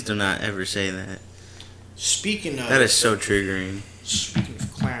up. Please do not ever say that. Speaking of. That is so triggering. Speaking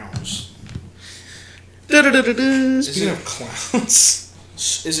of clowns. Speaking of clowns,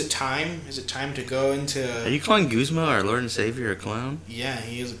 Is it time? Is it time to go into? Are you calling Guzma, our Lord and Savior, a clown? Yeah,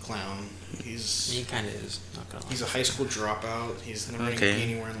 he is a clown. He's He kind of is. Not gonna lie. he's a high school dropout. He's never Okay. gonna be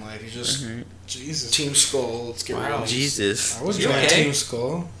anywhere in life. He's just Alright. Jesus. Team Skull. Let's get rid Wow. of him. Jesus. I was You trying okay? Team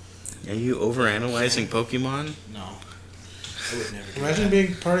Skull. Are you overanalyzing Pokemon? No, I would never. Do Imagine that.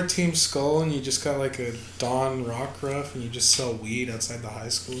 being part of Team Skull and you just got like a Dawn Rockruff and you just sell weed outside the high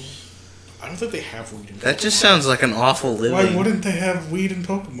school. I don't think they have weed in That just Pokemon. sounds like an awful living. Why wouldn't they have weed in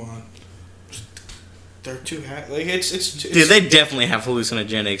Pokemon? They're too like it's. Dude, they definitely have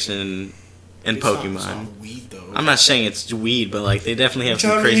hallucinogenics in it's not Pokemon. weed though. I'm not saying it's weed, but like they definitely You have some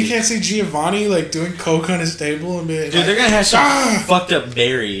tell me crazy. you can't see Giovanni like doing coke on his table and be like, Dude, they're gonna have some "Ah!" fucked up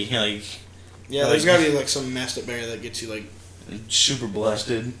berry, like Yeah, there's gotta be like some messed up berry that gets you like. super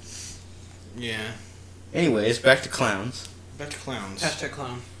blasted. Yeah. Anyways, back to clowns. Back to clowns. Hashtag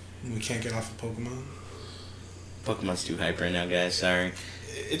clown. We can't get off of Pokemon. Pokemon's too hype right now, guys. Sorry.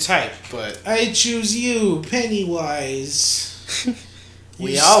 It's hype, but I choose you, Pennywise.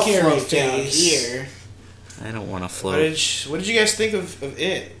 we You all scary float down face. here. I don't want to What float. did you guys think of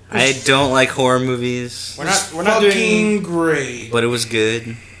it? I don't like horror movies, We're It's not fucking doing. great. but it was good.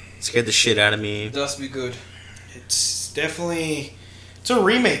 It scared the shit out of me. It does be good. It's definitely. It's a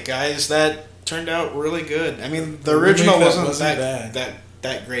remake, guys. That turned out really good. I mean, the A original remake that wasn't wasn't that bad.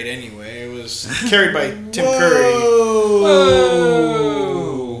 that great anyway. It was carried by Tim Curry.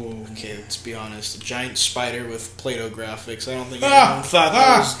 Whoa. Okay, let's be honest. A giant spider with Play-Doh graphics. I don't think Ah, anyone thought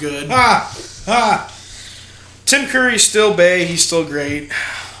that was good. Tim Curry's still Bay. He's still great,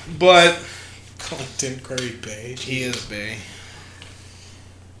 but Call Tim Curry Bay. he is Bay.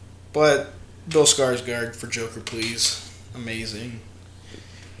 But Bill Skarsgård for Joker, please. Amazing.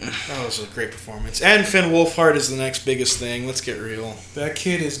 That was a great performance. And Finn Wolfhard is the next biggest thing. Let's get real. That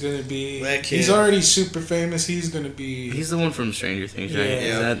kid is gonna be. That kid. He's already super famous. He's gonna be. He's the one from Stranger Things, right?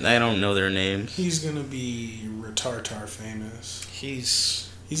 Yeah. That, I don't know their names. He's gonna be retartar famous. He's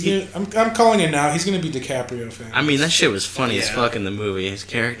He's gonna. I'm calling it now. He's gonna be DiCaprio famous. I mean, that shit was funny as Yeah. fuck in the movie. His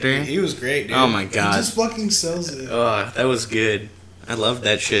character. he was great, dude. Oh my he god. just fucking sells it. Oh, that was good. I loved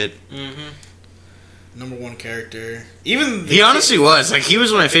that shit. Mm-hmm. Number one character. Even He honestly was. Like, he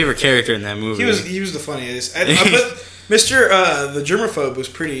was my favorite character in that movie. he was the funniest. But Mr. The Germaphobe was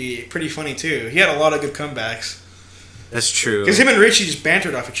pretty funny too. He had a lot of good comebacks. That's true. Because him and Richie just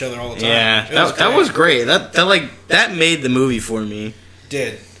bantered off each other all the time. Yeah, that was great. That made the movie for me.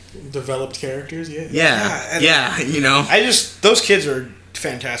 Did. Developed characters, yeah. Yeah, Yeah, and- you know. Those kids are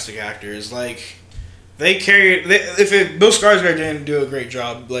fantastic actors. Like, they carried. Bill Skarsgård didn't do a great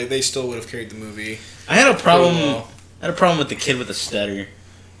job, like they still would have carried the movie. I had a problem. pretty well. I had a problem with the kid with the stutter.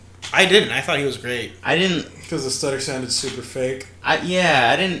 I didn't. I thought he was great. I didn't. Because the stutter sounded super fake. I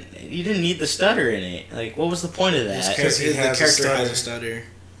didn't. You didn't need the stutter in it. Like, what was the point of that? Because he the has a character stutter. has a stutter.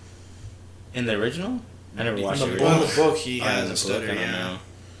 In the original, I never watched the the book. original. In the book, he Oh, in has the a book, stutter. I don't Yeah. know.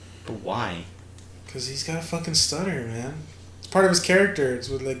 But why? Because he's got a fucking stutter, man. It's part of his character. It's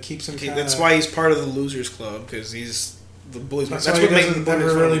what like keeps him. Kinda, That's why he's part of the Losers Club, because he's the bullies. That's, That's why what he makes doesn't the never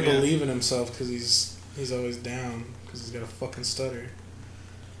bullies really fun, yeah. believe in himself because he's always down because he's got a fucking stutter.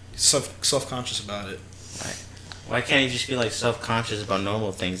 Self-conscious about it. Why can't he just be like self-conscious about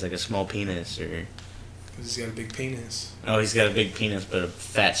normal things like a small penis or? Because he's got a big penis. Oh, he's got a big penis but a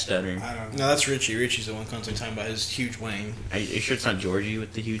fat stutter. I don't No, know. that's Richie. Richie's the one constantly talking about his huge wang. Are you sure it's not Georgie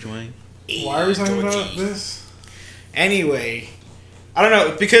with the huge wang? Why are we talking about Georgie. this? Anyway, I don't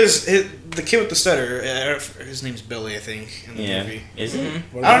know, because the kid with the stutter, his name's Billy, I think, in the Yeah. movie. Is it?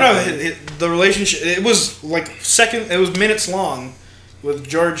 What I don't know, about- the relationship, it was like it was minutes long, with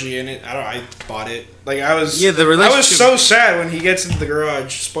Georgie, and I bought it. Like I was, Yeah, the I was relationship- so sad when he gets into the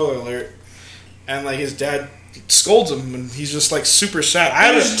garage. Spoiler alert! And like his dad scolds him, and he's just like super sad.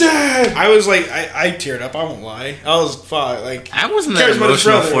 Dad. I was like, I teared up. I won't lie. I was fine. Like That wasn't that cares about his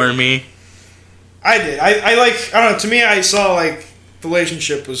emotional brother? for me. I did. I like. I don't know. To me, I saw like the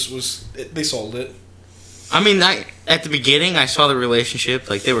relationship was they sold it. I mean, at the beginning, I saw the relationship.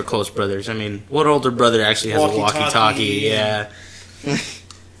 Like, they were close brothers. I mean, what older brother actually has a Walkie-talkie, walkie-talkie? Yeah.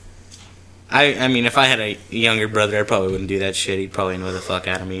 I mean, if I had a younger brother, I probably wouldn't do that shit. He'd probably annoy the fuck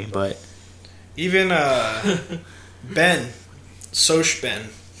out of me. But Even Ben, Soch Ben,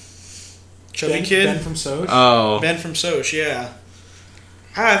 chubby kid. Ben from Soj. oh, Ben from Soch, yeah.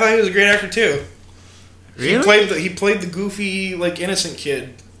 I thought he was a great actor too. really? He played the goofy, like innocent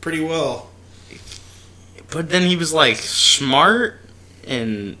kid pretty well. But then he was like smart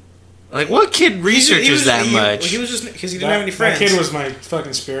and like, what kid researches that much? He was just because he didn't have any friends. That kid was my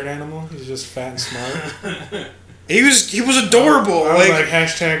fucking spirit animal. He's just fat and smart. He was adorable. I was like like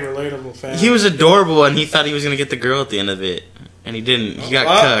hashtag relatable fan. He was adorable, and he thought he was gonna get the girl at the end of it, and he didn't. He got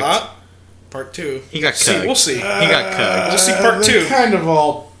cucked. Part 2. He got See, cucked. we'll see. He got cucked. We'll see part they 2. kind of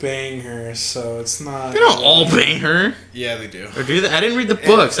all bang her, so it's not. They don't all bang her, Yeah, they do. or do they? I didn't read the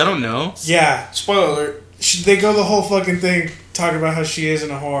books. I don't know. Yeah, Spoiler alert. they go the whole fucking thing talking about how she isn't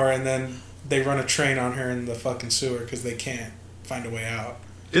a whore, and then they run a train on her in the fucking sewer because they can't find a way out.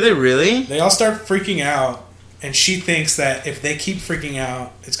 Do they really? They all start freaking out, and she thinks that if they keep freaking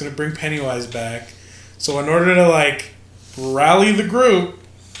out, it's going to bring Pennywise back. So in order to, like, rally the group,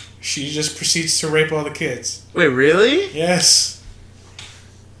 she just proceeds to rape all the kids. Wait, really? Yes.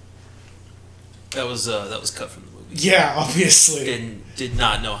 That was cut from the movie. Yeah, obviously. Did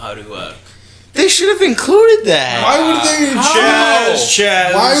not know how to. They should have included that. Why would they... How?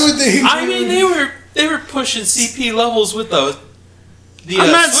 Chaz. Why would they... I mean, they were pushing CP levels with the I'm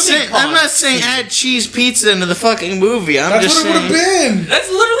not swimming saying. I'm not ponds. saying add cheese pizza into the fucking movie. I'm That's just what it would saying. have been. That's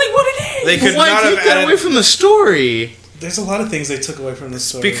literally what it is. They could Why not take have that added away from the story? There's a lot of things they took away from this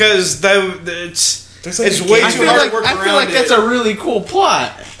story. because it's There's like it's a way game. I too feel hard like to work I feel around like that's it. a really cool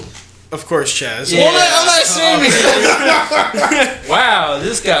plot. Of course, Chaz. Yeah. Well, I'm not saying because Wow,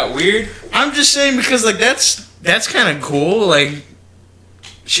 this got weird. I'm just saying because like that's kind of cool. Like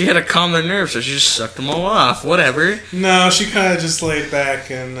she had to calm their nerves, so she just sucked them all off. Whatever. No, she kind of just laid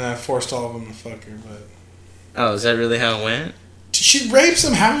back and forced all of them to fuck her, but... Oh, is that really how it went? She rapes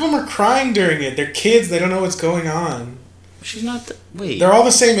them. Half of them are crying during it. They're kids. They don't know what's going on. She's not. Wait. They're all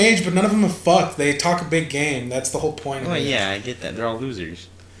the same age, but none of them have fucked. They talk a big game. That's the whole point of Oh it. yeah, I get that. They're all losers.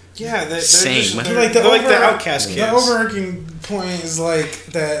 Yeah, they're Same. just, They're Like they're the, like the over- outcast kids. The overarching point is like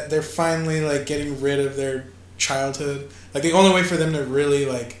that they're finally like getting rid of their childhood. Like the only way for them to really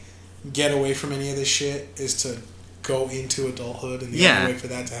like get away from any of this shit is to go into adulthood, and the Yeah. only way for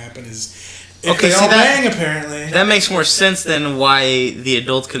that to happen is if Okay, they see all that- bang. Apparently, That makes more sense than why the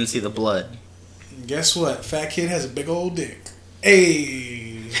adults couldn't see the blood. guess what? Fat kid has a big old dick.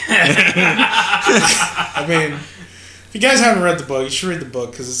 Hey. I mean, if you guys haven't read the book, you should read the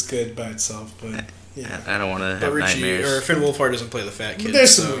book because it's good by itself. But yeah, I don't want to But have Richie nightmares. or Finn Wolfhard doesn't play the fat but kid.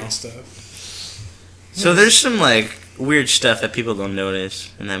 there's some so. weird stuff. So there's some like weird stuff that people don't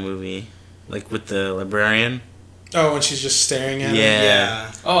notice in that movie, like with the librarian. Oh, when she's just staring at Yeah. him.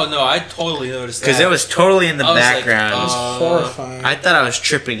 Yeah. Oh no, I totally noticed that. Because it was totally in the I was like, background. It was horrifying. I thought I was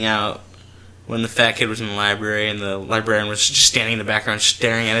tripping out when the fat kid was in the library and the librarian was just standing in the background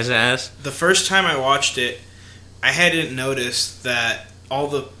staring at his ass. The first time I watched it, I hadn't noticed that all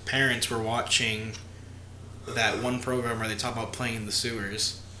the parents were watching that one program where they talk about playing in the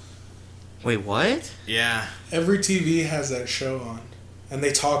sewers. Wait, what? Yeah. Every TV has that show on. And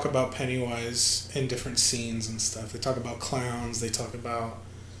they talk about Pennywise in different scenes and stuff. They talk about clowns. They talk about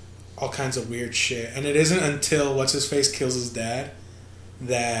all kinds of weird shit. And it isn't until What's-His-Face kills his dad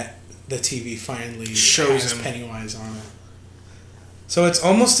that the TV finally Shows has him. Pennywise on it. So it's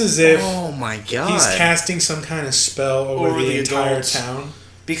almost as if Oh my god. he's casting some kind of spell over the entire adults. town.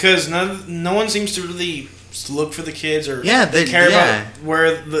 Because no one seems to really look for the kids or Yeah, care yeah. about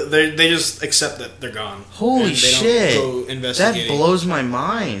where they just accept that they're gone. Holy And they shit. Don't go That investigating. blows my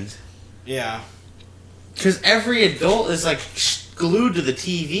mind. Yeah. Because every adult is like glued to the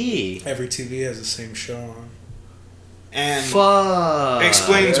TV. Every TV has the same show on. And Fuck.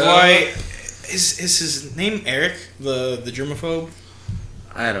 explains why. Is his name Eric, the germaphobe?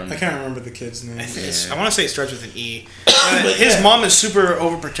 I don't know. I can't remember the kid's name. I think Yeah. I want to say it starts with an E. His mom is super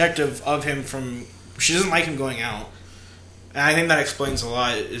overprotective of him from. She doesn't like him going out, and I think that explains a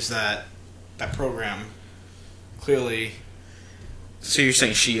lot. Is that program clearly So you're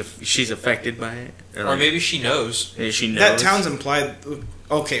saying she's affected by it, Or maybe she knows. maybe she knows That town's implied.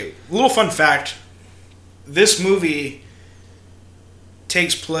 Okay, little fun fact. This movie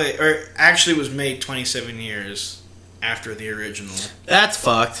takes place, or actually was made 27 years after the original. That's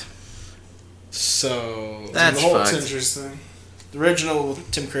fucked. So That's the whole fucked. That's interesting. The original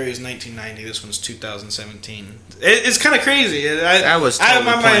with Tim Curry is 1990. This one's 2017. It's kind of crazy. That was totally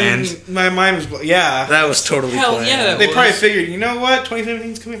planned. My mind was yeah. That was totally Hell planned. yeah, They was. probably figured, you know what,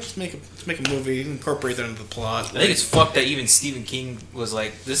 2017's coming. Let's make a movie, incorporate that into the plot. I think it's fucked that even Stephen King was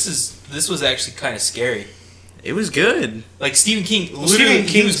like, this was actually kind of scary. It was good. Like Stephen King, Well, literally, Stephen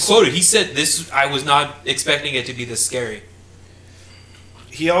he King's- was quoted. He said, "This, I was not expecting it to be this scary."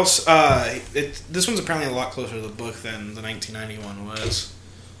 He also this one's apparently a lot closer to the book than the 1991 was.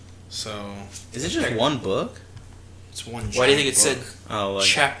 So Is it just one book? it's one. Why do you think it giant said book. Oh, like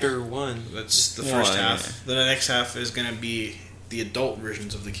Chapter 1? That's the first Well, half. Then the next half is gonna be the adult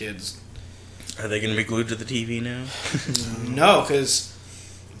versions of the kids. are they going to be glued to the TV now? No, because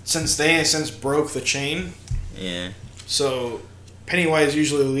since they in a sense broke the chain, Yeah. so Pennywise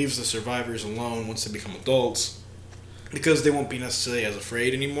usually leaves the survivors alone once they become adults, because they won't be necessarily as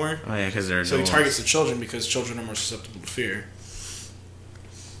afraid anymore. Oh yeah, because they're So he adults. targets the children because children are more susceptible to fear.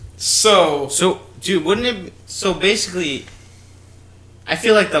 So So, dude, wouldn't it? So basically, I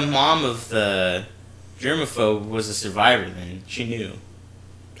feel like the mom of the germaphobe was a survivor. Then she knew.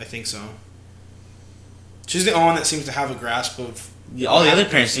 I think so. She's the only one that seems to have a grasp of. All the other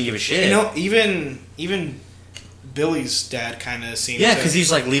parents didn't give a shit. You know, even Billy's dad kind of seems. yeah, to- because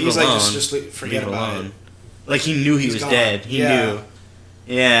he's like, leave he's it alone. like just forget Leave it about alone. it. Like he knew he He's was gone. dead. He Yeah. knew.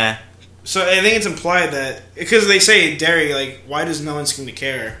 Yeah. So I think it's implied that because they say Derry, like, why does no one seem to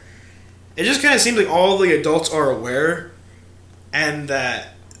care? It just kind of seems like all the adults are aware, and that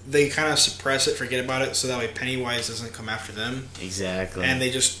they kind of suppress it, forget about it, so that way Pennywise doesn't come after them, Exactly. and they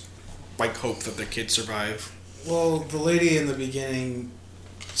just like hope that their kids survive. Well, the lady in the beginning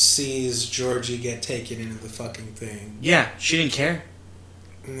sees Georgie get taken into the fucking thing. yeah, she didn't care.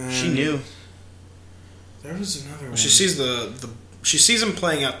 And then She knew. There was another one. She sees she sees him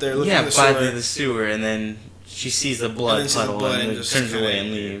playing out there, looking Yeah, in the by sewer, the sewer, and then she sees the and blood then sees the puddle blood and, and then just turns kinda away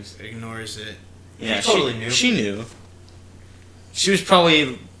and leaves. ignores it. Yeah, She totally knew. She knew. She was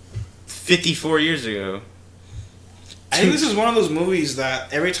probably 54 years ago. I think this is one of those movies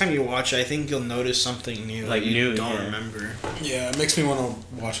that every time you watch it, I think you'll notice something new Like that you new, don't yeah. remember. Yeah, it makes me want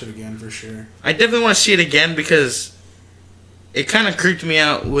to watch it again for sure. I definitely want to see it again because it kind of creeped me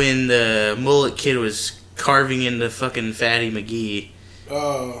out when the mullet kid was carving into fucking Fatty McGee.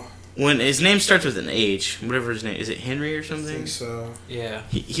 Oh, When his name starts with an H, whatever his name is, it Henry or I something? think so. Yeah.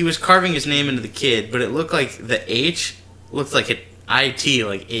 He was carving his name into the kid, but it looked like the H looked like an IT,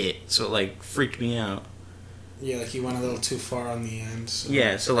 like it, so it like freaked me out. Yeah, like he went a little too far on the end. So.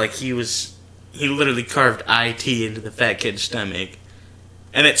 Yeah, so like he literally carved IT into the fat kid's stomach,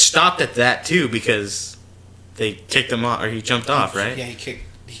 and it stopped at that too because they kicked him off, or he jumped off, right? Yeah, he kicked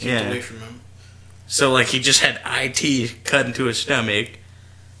Yeah. away from him. So like he just had IT cut into his stomach.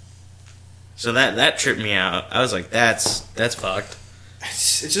 So that tripped me out. I was like, that's fucked.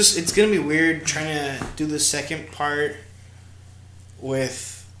 It's gonna be weird trying to do the second part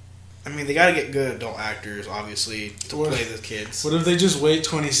with. I mean, they gotta get good adult actors, obviously, to What- play the kids. What if they just wait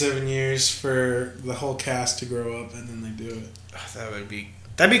 27 years for the whole cast to grow up and then they do it?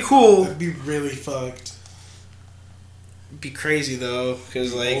 That'd be cool. That'd be really fucked. It'd be crazy though,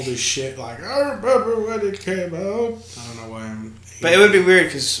 because like, Old as shit. Like I remember when it came out. I don't know why I'm. but it would be weird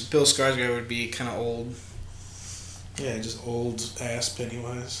because Bill Skarsgård would be kind of old. Yeah, just old ass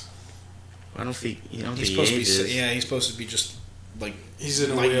Pennywise. I don't think you don't He's think supposed he to be. ages. Yeah, he's supposed to be just like. He's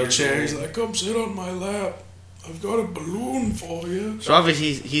in a Like years wheelchair. old. He's like, come sit on my lap. I've got a balloon for you. So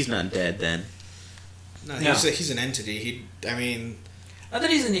obviously he's not dead then. No, No. he's an entity. I mean, I thought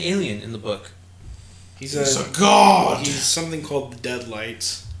he's an alien in the book. he's He's a god. He's something called the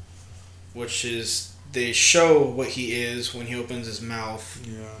Deadlights, which is they show what he is when he opens his mouth.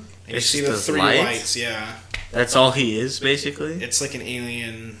 Yeah. And It's you see just the those three lights? lights. Yeah, That's all he is basically. it's like an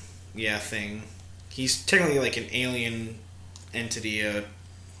alien, thing. He's technically like an alien entity.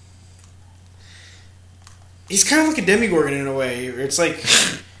 He's kind of like a Demogorgon in a way. It's like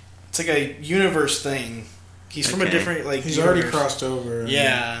a universe thing. He's from a Okay. different like. He's already universe. crossed over.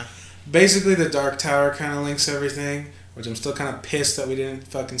 Yeah. Basically, the Dark Tower kind of links everything, which I'm still kind of pissed that we didn't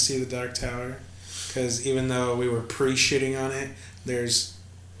fucking see the Dark Tower. Because even though we were pre-shitting on it, there's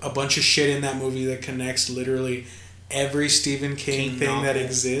a bunch of shit in that movie that connects literally every Stephen King thing that novel.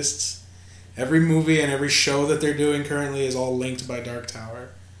 exists. Every movie and every show that they're doing currently is all linked by Dark Tower.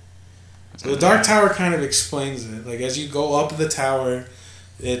 So the Dark Tower kind of explains it. Like, as you go up the tower,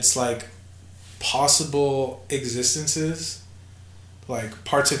 it's like possible existences, like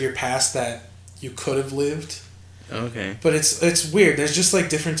parts of your past that you could have lived. Okay. But it's weird. There's just like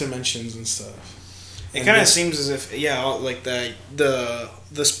different dimensions and stuff. It And kind of this- seems as if, like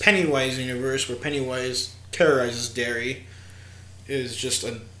this Pennywise universe where Pennywise terrorizes Derry is just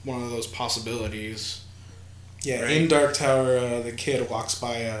one of those possibilities. Yeah, Right. in Dark Tower, the kid walks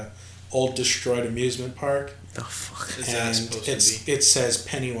by a old destroyed amusement park, The fuck. Is that and supposed to be? it says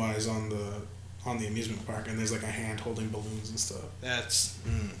Pennywise on the amusement park, and there's like a hand holding balloons and stuff. That's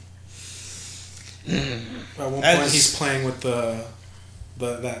At one That point, is- he's playing with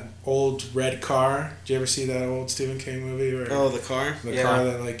that old red car. Did you ever see that old Stephen King movie? Or the car. the Yeah. car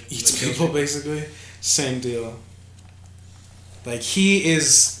that like eats That kills people, basically. Same deal. Like, he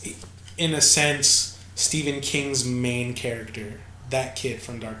is, in a sense, Stephen King's main character. That kid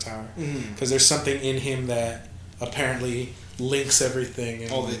from Dark Tower. Mm-hmm. Because there's something in him that apparently links everything.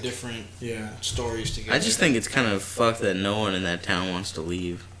 And All the like, different yeah. stories together. I just think it's kind of fucked that no one in that town wants to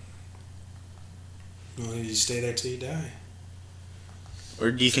leave. Well, you stay there till you die. Or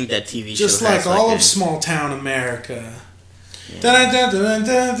do you think that TV Just show like has all a- of small town America. Yeah.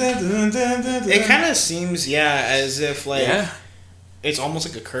 It kind of seems, as if like Yeah. it's almost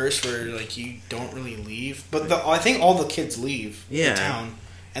like a curse where like you don't really leave. But I think all the kids leave Yeah. the town,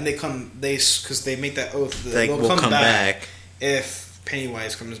 and because they make that oath that Like, they'll we'll come back. if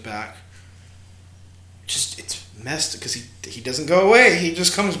Pennywise comes back. Just it's messed because he doesn't go away. He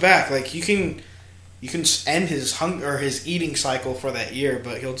just comes back. Like you can end his hunger or his eating cycle for that year,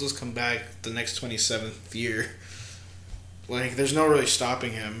 but he'll just come back the next 27th year. Like there's no really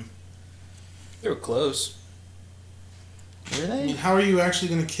stopping him. They were close. Were I they? mean, how are you actually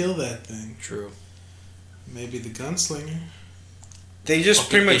going to kill that thing? True. Maybe the gunslinger. They just Okay,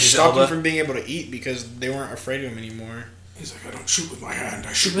 pretty much Idris stopped him Elba. from being able to eat because they weren't afraid of him anymore. He's like, I don't shoot with my hand,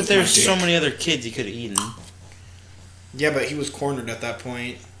 I shoot But with my there's dick. so many other kids he could have eaten. Yeah, but he was cornered at that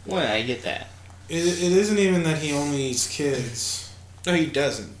point. Well, I get that. It isn't even that he only eats kids. No, he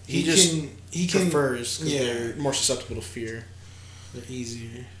doesn't. He just he can prefers because yeah. they're more susceptible to fear. They're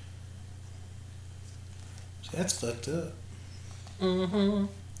easier. That's fucked up. Mm-hmm.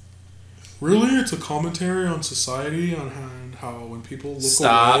 Really, it's a commentary on society on how when people look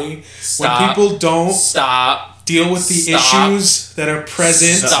Stop. away, Stop. when people don't Stop. deal with the Stop. issues that are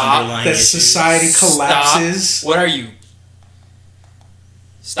present, Stop. Underlying that issues. society collapses. Stop. What are you?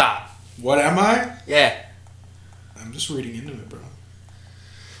 Stop. What am I? Yeah. I'm just reading into it, bro.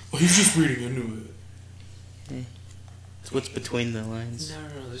 Well, he's just reading into it. It's what's between the lines.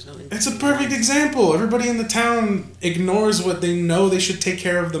 No, there's no. It's a perfect example. Everybody in the town ignores what they know they should take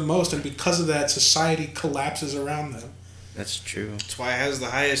care of the most, and because of that, society collapses around them. That's true. That's why it has the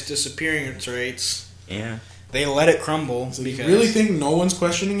highest disappearance rates. Yeah. They let it crumble. So you because really think no one's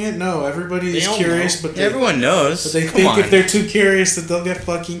questioning it? No, everybody They is all curious, know. but they, Everyone knows. but they Come think on. if they're too curious that they'll get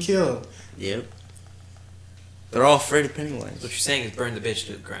fucking killed. Yep. They're all afraid of What Pennywise. you're saying is burn the bitch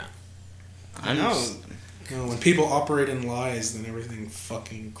to the ground. I'm No. just- No, when people operate in lies, then everything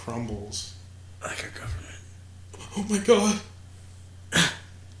fucking crumbles. like our government. Oh my god.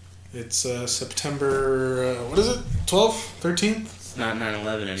 It's September, what is it? 12th? 13th? It's not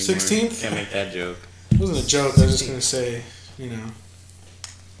 9/11 anymore. 16th? Can't make that joke. It wasn't a joke, I was just gonna say,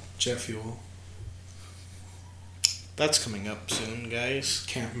 jet fuel. That's coming up soon, guys.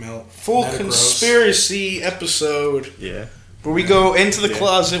 Can't melt. Full Metagross. conspiracy episode Yeah. where we go into the Yeah.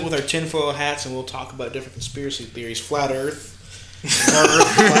 closet with our tinfoil hats and we'll talk about different conspiracy theories. Flat Earth. Is our Earth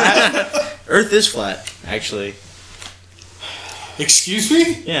flat? Earth is flat, actually. Excuse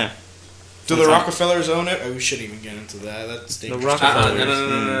me? Yeah. Do the Rockefellers own it? Oh, we shouldn't even get into that. That's dangerous. Rockefellers.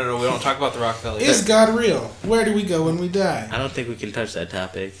 No. We don't talk about the Rockefellers. Is God real? Where do we go when we die? I don't think we can touch that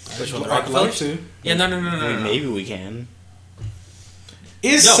topic. Which one? The I'd like Rockefellers? to. Yeah, no. I mean, maybe we can.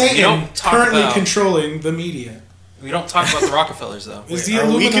 Is No, we Satan don't talk currently about- controlling the media? We don't talk about the Rockefellers though. Is the Are we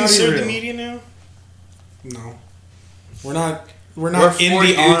Illuminati considered real? the media now? No. We're not We're in 40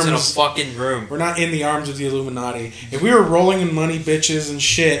 the dudes in a arms. fucking room. We're not in the arms of the Illuminati. If we were rolling in money, bitches, and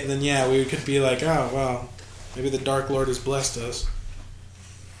shit, then yeah, we could be like, oh, well, maybe the Dark Lord has blessed us.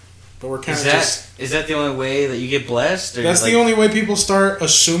 But we're kind Is of that just... is that the only way that you get blessed? Or That's like, the only way people start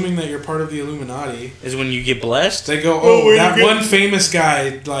assuming that you're part of the Illuminati. is when you get blessed? They go, Oh, oh, wait, that you get- one famous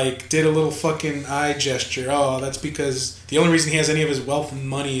guy, like, did a little fucking eye gesture. Oh, that's because the only reason he has any of his wealth and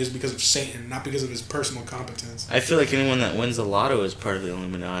money is because of Satan, not because of his personal competence. I feel like anyone that wins the lotto is part of the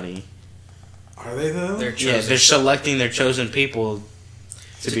Illuminati. Are they, though? They're Yeah, chosen they're selecting their chosen people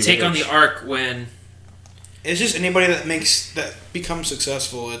to To be take on rich. the ark when It's just anybody that becomes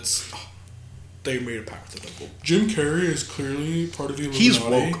successful. they made a pact with the devil. Jim Carrey is clearly part of the Illuminati. He's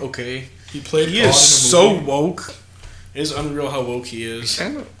woke, okay? He played He God is in a so movie. woke. It is unreal how woke he is.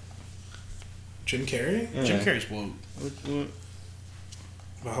 Jim Carrey? Yeah. Jim Carrey's woke.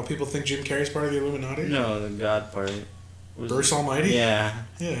 About how people think Jim Carrey's part of the Illuminati? No, the God part. Was Bruce it? Almighty? Yeah.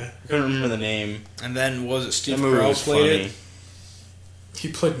 Yeah. I couldn't remember the name. And then was it That Steve movie Carell was played funny. it? He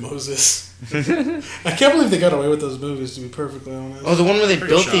played Moses. I can't believe they got away with those movies, to be perfectly honest. Oh, the one where they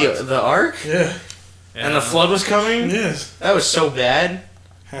Pretty built shocked. the ark Yeah. and the flood was coming. Yes. That was so bad.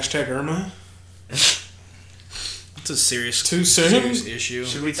 Hashtag Irma. It's a serious, Too soon? serious issue.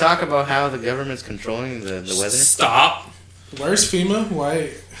 Should we talk about how the government's controlling the weather? Stop. Where's FEMA? Why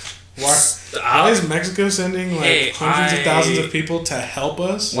Stop. is Mexico sending like Hey, hundreds of I- thousands of people to help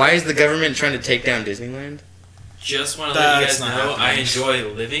us? Why is the government trying to take down Disneyland? Just want to let you That's guys not know I happening. enjoy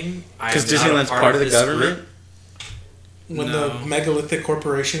living. Because Disneyland's part of the this government. group. When No. the megalithic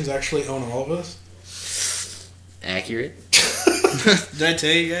corporations actually own all of us? Accurate. Did I tell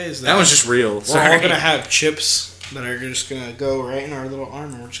you guys That was just real. we're Sorry. all gonna have chips that are just gonna go right in our little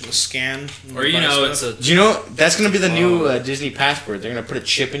arm, and we're just gonna scan. and Or you buy know, stuff. it's a Do you know that's gonna be the new Disney passport? They're gonna put a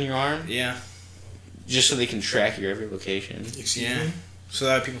chip in your arm yeah. just so they can track your every location. Excuse Yeah. me? So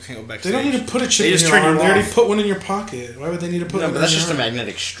that people can't go back. They don't need to put a chip They in just your turn arm. you They already off. put one in your pocket. Why would they need to put No, one but in that's your just a arm?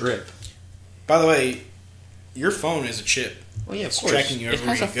 magnetic strip. By the way, your phone is a chip. Well, yeah, of It's course. tracking you It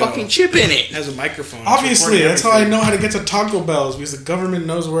everywhere has a you go. fucking chip in It it. has a microphone. It's Obviously, recording that's how I everything. know how to get to Taco Bell's, because the government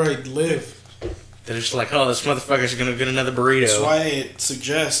knows where I live. They're just like, oh, this motherfucker's gonna get another burrito. That's why it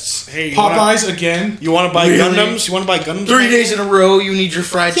suggests, hey, you wanna, Popeyes again. you want to buy Really? Gundams? You want to buy Gundams? 3 days in a row, you need your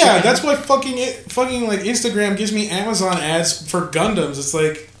fried Yeah, chicken. that's why fucking like Instagram gives me Amazon ads for Gundams. It's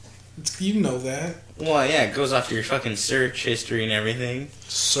like, you know that. Well, yeah, it goes off your fucking search history and everything.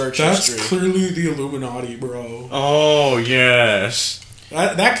 Search That's history. clearly the Illuminati, bro. Oh, yes.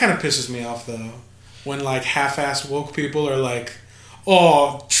 That kind of pisses me off though, when like half-assed woke people are like,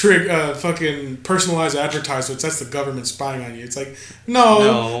 "Oh, fucking personalized advertisements. That's the government spying on you." It's like,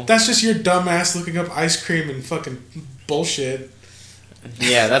 no, that's just your dumbass looking up ice cream and fucking bullshit.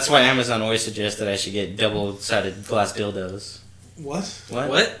 Yeah, that's why Amazon always suggests that I should get double-sided glass dildos. What?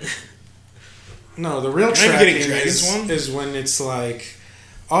 what? No, the real You're not even tracking getting Dragon's one? is when it's like,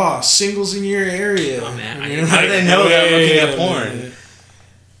 "Oh, singles in your area." Oh, man, And I- you're how like, do they know that I'm looking "Wait at a porn?" minute."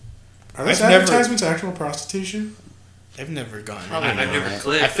 Are those I've never- advertisements actual prostitution? I've never gone. Probably I've never not.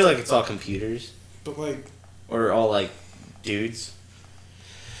 clicked. I feel like it's all computers. But like, Or all, like, dudes.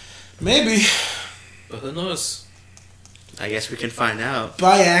 maybe. But who knows? I guess we can find out.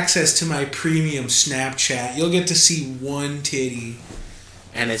 Buy access to my premium Snapchat. You'll get to see one titty.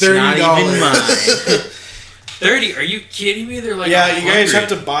 And it's not even $30. mine. 30? Are you kidding me? They're like, Yeah, you guys 100. have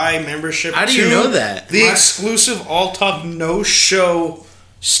to buy membership. How do you to know that? The My- exclusive All Talk No Show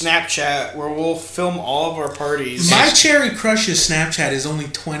Snapchat where we'll film all of our parties. My Cherry Crush's Snapchat is only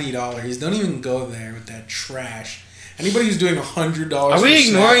 $20. Don't even go there with that trash. Anybody who's doing $100 Are we for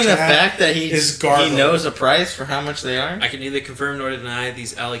ignoring the Snapchat fact that he is garbage. knows the price for how much they are? I can neither confirm nor deny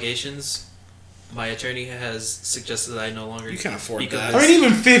these allegations. My attorney has suggested that I no longer You can't afford speak of that. this. I mean,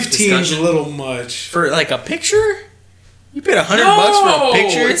 even 15 is a Discussion. little much. For like a picture? You paid $100 for a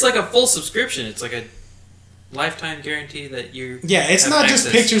picture? It's like a full subscription. It's like a lifetime guarantee that you. Yeah, it's have not just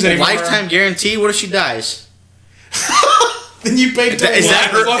access. pictures a anymore. lifetime guarantee. What if she dies? Then you pay Is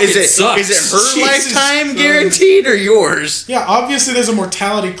that Well, her? Is fucking it sucks. her Jesus lifetime Christ. guaranteed or yours? Yeah, obviously there's a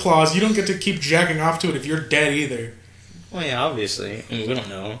mortality clause. You don't get to keep jacking off to it if you're dead either. Well, yeah, obviously. I mean, we don't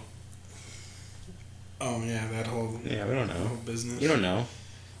know. Oh yeah, that whole Yeah, we don't know. whole business. You don't know.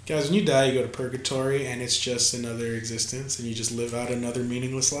 Guys, when you die, you go to purgatory, and it's just another existence, and you just live out another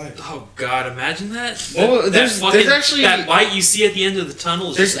meaningless life. Oh God! Imagine that. Well, That there's fucking- actually- that light you see at the end of the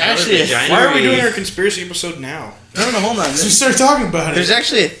tunnel. Is There's just another actually a vagina. Why are we theory. doing our conspiracy episode now? No, hold on. So we started talking about There's it.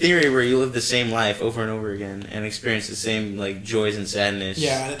 actually a theory where you live the same life over and over again and experience the same like joys and sadness.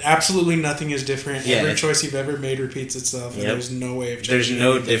 Yeah, absolutely nothing is different. Yeah. Every choice you've ever made repeats itself, and Yep. there's no way of changing There's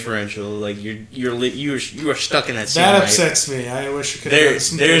no anything. differential. Like you are stuck in that same That life. upsets me. I wish you could.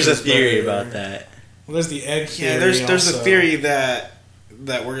 There's a theory about that. Well, there's the egg theory. Yeah, there's a also. theory that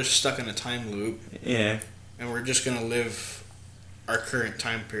we're just stuck in a time loop Yeah. and we're just gonna live our current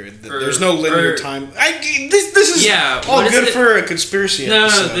time period. Or- There's no linear or- time. This is Yeah, all what is good it? for a conspiracy No,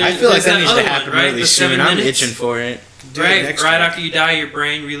 episode. there- I feel like There's that that needs to other happen one, right? really The soon. 7 I'm minutes? itching for it. Do it Right, next right week. after you die, your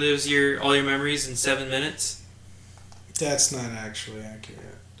brain relives all your memories in 7 minutes. That's not actually accurate.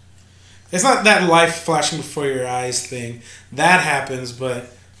 It's not that life flashing before your eyes thing. That happens,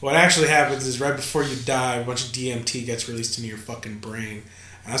 but what actually happens is right before you die, a bunch of DMT gets released into your fucking brain.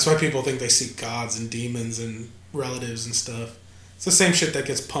 And that's why people think they see gods and demons and relatives and stuff. It's the same shit that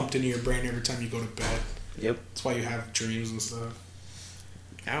gets pumped into your brain every time you go to bed. Yep. That's why you have dreams and stuff.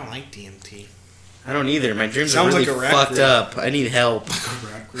 I don't like DMT. I don't either. My dreams Sounds are really like a rap fucked group. up. I need help.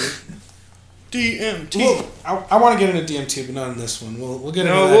 Rap group. DMT. Well, I want to get into DMT, but not in this one. We'll get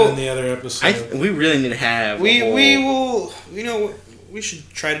into No, that we'll- in the other episode. We really need to have we a whole will. You know, we should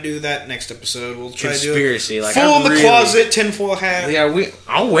try to do that next episode. We'll try to do it. conspiracy. Like, Full I in the really- closet, tinfoil hat. Yeah,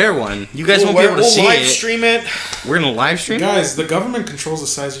 I'll wear one. You guys We'll won't be able to we'll see live it. stream it. We're gonna live stream it? Guys, the government controls the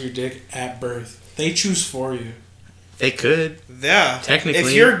size of your dick at birth. They choose for you. They could. Yeah. Technically.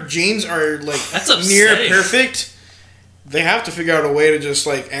 If your genes are like That's near upsetting. perfect, they have to figure out a way to just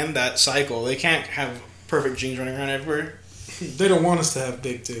like end that cycle. They can't have perfect genes running around everywhere. They don't want us to have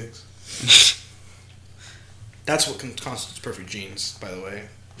big dicks. That's what constitutes perfect genes, by the way.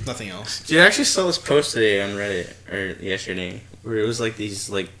 Nothing else. Dude, I actually saw this post today on Reddit, or yesterday, where it was like these,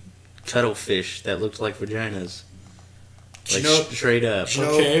 like, cuttlefish that looked like vaginas. Like, You know- straight up. You know-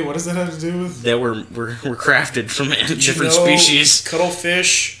 Okay, what does that have to do with? That were crafted from Did you different know species.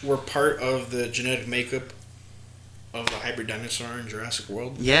 Cuttlefish were part of the genetic makeup of the hybrid dinosaur in Jurassic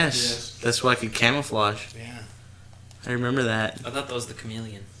World. Yes. Yes. That's why I could camouflage. Yeah. I remember that. I thought that was the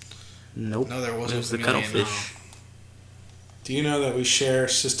chameleon. Nope. No, there It wasn't was the a chameleon. cuttlefish. Do you know that we share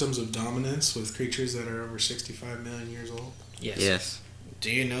systems of dominance with creatures that are over 65 million years old? Yes. Yes.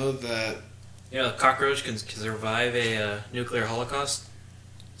 Do you know that You know, a cockroach can survive a nuclear holocaust.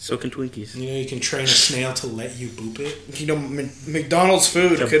 So can Twinkies. You know you can train a snail to let you boop it? you know McDonald's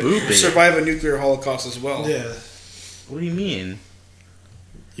food To could boop it. survive a nuclear holocaust as well? Yeah. What do you mean?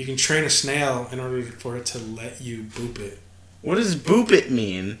 You can train a snail in order for it to let you boop it. What does boop it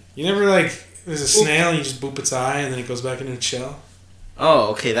mean? You never there's a snail and you just boop its eye and then it goes back into its shell? Oh,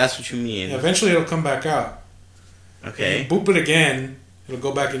 okay, that's what you mean. Yeah, eventually it'll come back out. Okay. You boop it again, it'll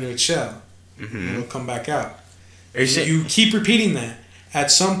go back into its shell. And Mm-hmm. it'll come back out. Are you saying, You keep repeating that. At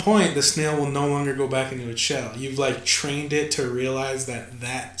some point, the snail will no longer go back into its shell. You've trained it to realize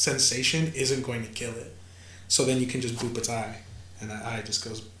that sensation isn't going to kill it. So then you can just boop its eye, and that eye just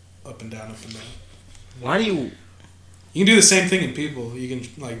goes up and down, up and down. why do you... You can do the same thing in people. You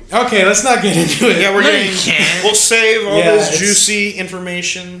can okay, let's not get into it. Yeah, we're No, getting. you can't. We'll save all Yeah, this it's- juicy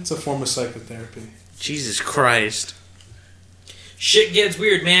information. It's a form of psychotherapy. Jesus Christ. Shit gets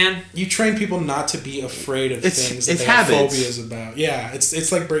weird, man. You train people not to be afraid of It's- things that it's they have habits. phobias about. Yeah,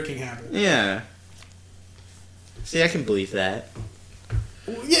 it's like breaking habits. Yeah. See, I can believe that.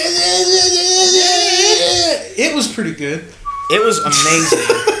 It was pretty good. It was amazing.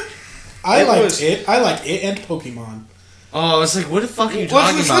 I It liked was- it. I like it and Pokemon. Oh, I was like, what the fuck are you Let's-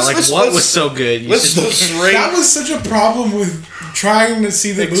 talking let's- about? Like, let's- what let's- was so good? You Let's said- just rate. That was such a problem with trying to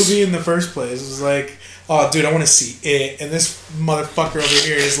see the movie in the first place. It was like, oh, dude, I want to see it, and this motherfucker over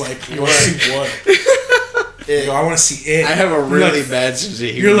here is like, you want to see what? You go, I want to see it. I have a You're really like- bad sense of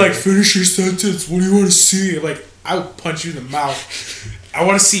humor. You're like, finish your sentence. What do you want to see? I'm like, I would punch you in the mouth. I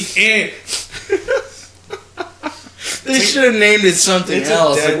want to see it. they should have named it something It's a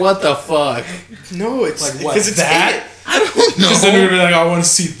else. dead- Like, what the fuck? No, it's Like what? 'cause it's That? I don't Because then you're know. gonna be like, I want to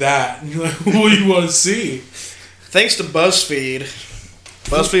see that. And you're like, what do you want to see? Thanks to BuzzFeed.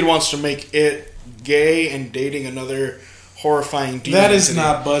 BuzzFeed wants to make it gay and dating another horrifying demon. That is entity.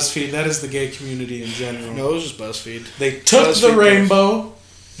 not BuzzFeed. That is the gay community in general. No, it was just BuzzFeed. They took BuzzFeed the does. rainbow,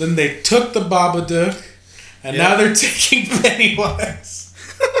 then they took the Babadook, and Yeah. now they're taking Pennywise.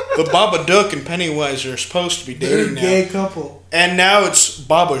 The Babadook and Pennywise are supposed to be They're a dating now. gay couple. And now it's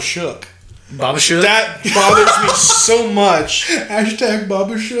Baba Shook. Baba Shook? That bothers me so much. Hashtag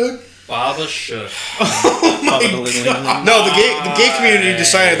Babashook. Baba shook. No, the gay community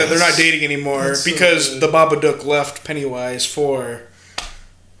decided that they're not dating anymore That's so because good. the Babadook left Pennywise for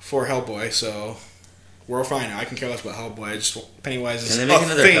Hellboy. So we're fine now. I can care less about Hellboy. I just Pennywise is Can they make a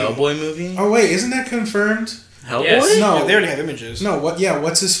another thing. Hellboy movie? Oh wait, isn't that confirmed? Hellboy? Yes. No, Yeah, they already have images. no. What? Yeah,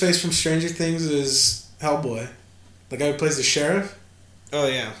 what's his face from Stranger Things is Hellboy. The guy who plays the sheriff. Oh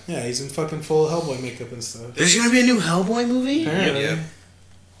yeah. Yeah, he's in fucking full Hellboy makeup and stuff. There's gonna be a new Hellboy movie? Apparently, Yeah.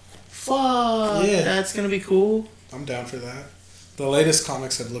 Fuck. Yeah. That's gonna be cool. I'm down for that. The latest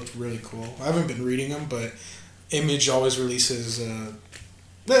comics have looked really cool. I haven't been reading them, but Image always releases.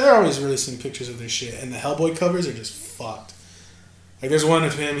 They're always releasing pictures of their shit, and the Hellboy covers are just fucked. Like there's one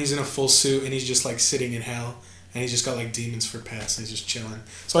of him. He's in a full suit, and he's just like sitting in hell, and he's just got like demons for pets, and he's just chilling.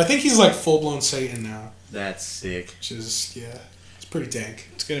 So I think he's like full blown Satan now, That's sick. which is it's pretty dank.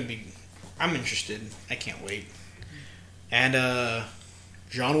 It's gonna be. I'm interested. I can't wait. And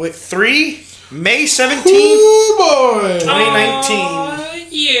John Wick 3, May 17th. Ooh boy! 2019. Oh,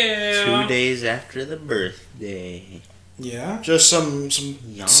 yeah. 2 days after the birthday. Yeah. Just some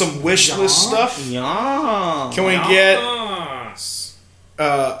Yeah. wish list Yeah. stuff. Yeah. Can we get Ah. Yes.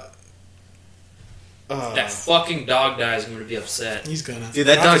 Uh, That fucking dog dies, I'm gonna be upset. He's gonna. Dude,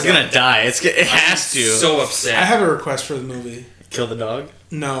 that Not dog's the guy. gonna die. It has to. So I upset. have a request for the movie. Kill the dog?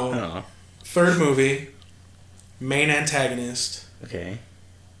 No. Oh, Third movie. Main antagonist. okay.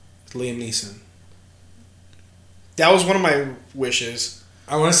 Liam Neeson. that was one of my wishes.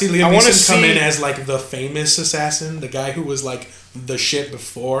 I want to see Liam I wanna Neeson come see- in as like the famous assassin, the guy who was like the shit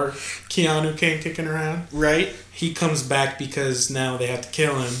before Keanu came kicking around. Right? He comes back because now they have to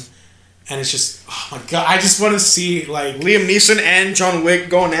kill him, and it's just oh my god! I just want to see like Liam Neeson and John Wick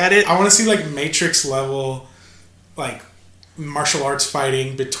going at it. I want to see like Matrix level, like martial arts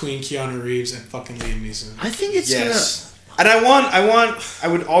fighting between Keanu Reeves and fucking Liam Neeson. I think it's Yes. And I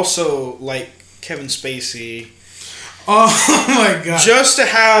would also like Kevin Spacey Oh my god! just to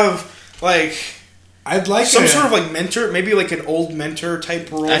have like I'd like some it. sort of like mentor, maybe like an old mentor type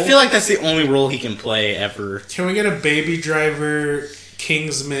role. gonna... I feel like that's the only role he can play ever. Can we get a Baby Driver,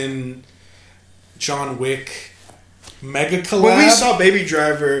 Kingsman, John Wick, mega collab? when we saw Baby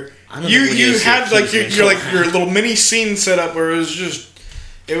Driver, I don't you think we need to see had a like Kingsman your little mini scene set up where it was just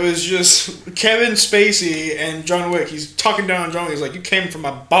Kevin Spacey and John Wick. He's talking down on John Wick. He's like, "You came from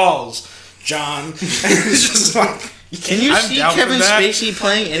my balls, John." And it's just like, Can you I'm see down for Kevin that. Spacey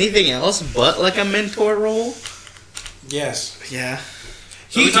playing anything else but like a mentor role? Yes. yeah,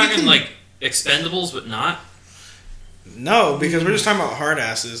 So we're talking like Expendables, but not. no, because we're just talking about hard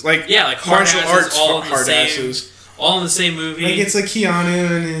asses, like Yeah, like hard martial asses, arts all in the hard same- asses. All in the same movie. Like it's like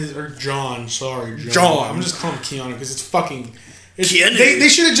Keanu and his or John. Sorry, John. John. I'm just calling him Keanu because it's fucking. Keanu. They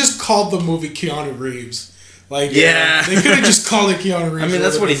should have just called the movie Keanu Reeves. Like Yeah. they could have just called it Keanu Reeves. I mean,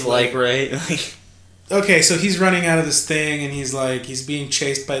 that's what he's Like, like, right? Okay, so he's running out of this thing, and he's being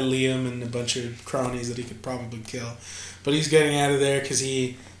chased by Liam and a bunch of cronies that he could probably kill, but he's getting out of there because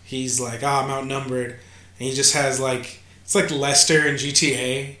he's like, I'm outnumbered, and he just has like it's like Lester in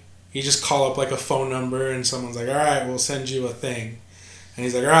GTA. You just call up like a phone number, and someone's like, all right, we'll send you a thing, and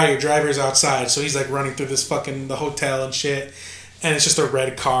he's like, all right, your driver's outside. So he's like running through this fucking the hotel and shit, and it's just a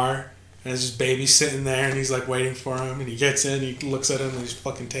red car. And it's just baby sitting there, and he's like waiting for him, and he gets in, he looks at him, and he's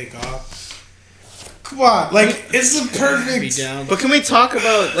fucking take off. Come on, like it's the Be perfect. down. But can we talk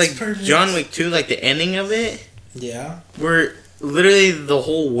about like perfect. John Wick 2, like the ending of it, Yeah, where literally the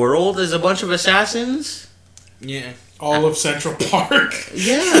whole world is a bunch of assassins? Yeah. all of Central Park.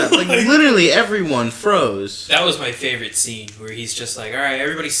 Yeah, like literally everyone froze. That was my favorite scene where he's just like, all right,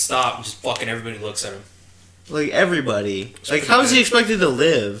 everybody stop, and just fucking everybody looks at him. Like everybody. Like how is he expected to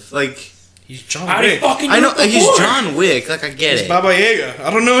live? Like He's John How did he Wick. fucking do I know it he's before? John Wick. Like I get He's it. Baba Yaga. I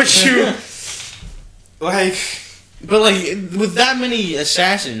don't know what you like. But like with that many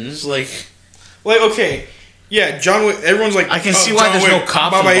assassins, like Like, okay, yeah, John Wick. Everyone's like, I can oh, see why John there's no Wick,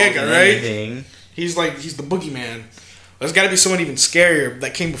 cops Baba involved Yaga, in right? anything. He's like, he's the boogeyman. There's got to be someone even scarier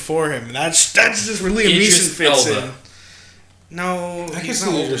that came before him, and that's just where Liam Idris Neeson fits Elba. in. No, I can he's see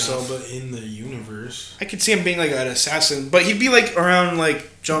not old Idris enough. Elba in the universe. I could see him being like an assassin, but he'd be like around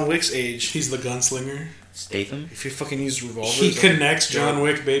like John Wick's age. He's the gunslinger. Statham. If he fucking used revolvers, He connects John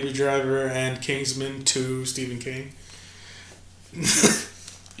Wick, Baby Driver, and Kingsman to Stephen King. You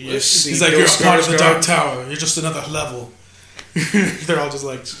just see He's like, those you're a part of the scars Dark Tower. You're just another level. They're all just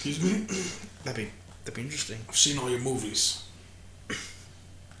like, excuse me? That'd be interesting. I've seen all your movies.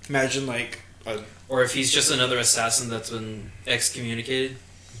 Imagine like Or if he's just another assassin that's been excommunicated.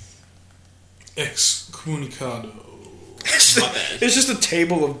 Excommunicado. My bad. it's just a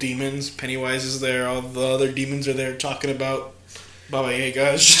table of demons. Pennywise is there. All the other demons are there talking about Baba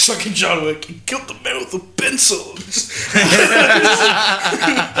Yaga. It's just like in John Wick. He killed the man with a pencil.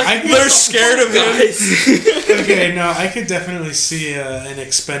 They're scared of him. Okay, no, I could definitely see an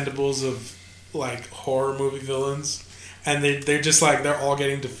Expendables of like horror movie villains, and they're just like they're all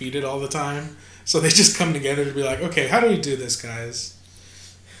getting defeated all the time, so they just come together to be like, okay, how do we do this, guys?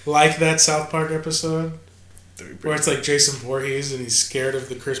 Like that South Park episode where it's like Jason Voorhees and he's scared of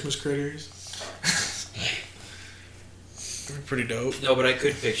the Christmas critters. That'd be pretty dope. No, but I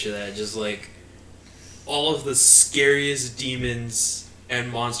could picture that. Just like all of the scariest demons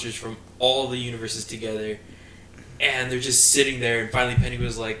and monsters from all of the universes together. And they're just sitting there, and finally Penny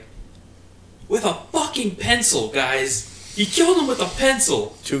was like, with a fucking pencil, guys. He killed him with a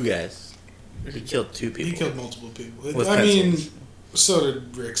pencil. 2 guys. He killed 2 people. He killed multiple people. With I mean, pencils. so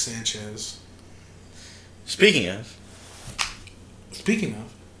did Rick Sanchez. Speaking of Speaking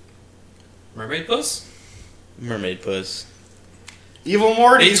of, Mermaid Puss? Mermaid Puss. Evil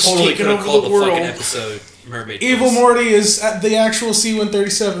Morty They is totally taking could have over called the the fucking world. episode Mermaid Evil Puss. Morty is at the actual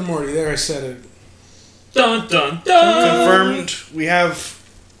C-137 Morty. There, I said it. Dun dun dun! Confirmed. We have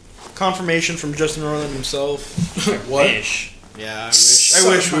confirmation from Justin Roiland himself. What? Ish. Yeah, I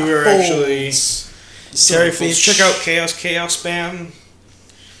wish we were actually Terry Folds. Check out Chaos Band.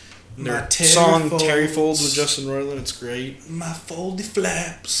 Their song Terry Folds with Justin Roiland. It's great. My foldy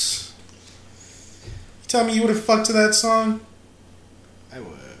flaps. Tell me you would have fucked to that song? I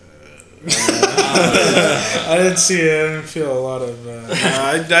would. I didn't see it. I didn't feel a lot of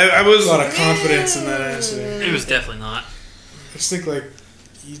I was a lot of confidence in that answer. It was definitely not. I just think like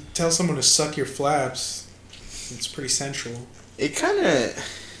you tell someone to suck your flaps. It's pretty sensual. It kind of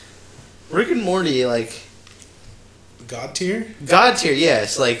Rick and Morty, like God tier? God tier,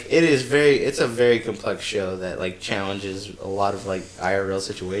 yes. Like it's a very complex show that like challenges a lot of like IRL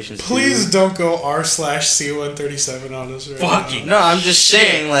situations. Please too. don't go r/C137 on us right Fucking now. No, I'm just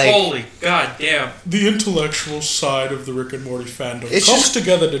saying, like holy goddamn. The intellectual side of the Rick and Morty fandom It's comes just-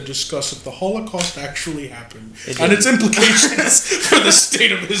 together to discuss if the Holocaust actually happened It and did. its implications for the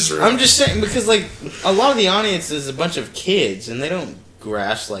state of Israel. I'm just saying because like a lot of the audience is a bunch of kids and they don't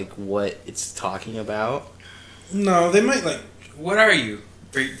grasp like what it's talking about. No, they might like. What are you?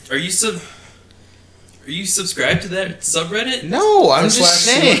 Are you subscribed to that subreddit? No, I'm just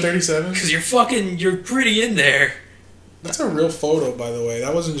saying. /C137. Because you're pretty in there. That's a real photo, by the way.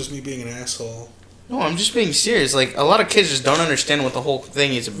 That wasn't just me being an asshole. No, I'm just being serious. Like a lot of kids just don't understand what the whole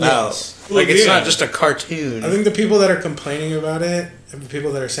thing is about. Yes. Like it's Yeah. not just a cartoon. I think the people that are complaining about it and the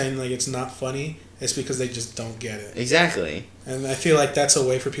people that are saying like it's not funny, it's because they just don't get it. Exactly. And I feel like that's a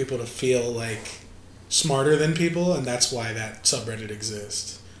way for people to feel like smarter than people, and that's why that subreddit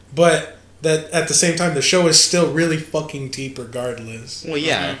exists. But that at the same time, the show is still really fucking deep regardless. Well,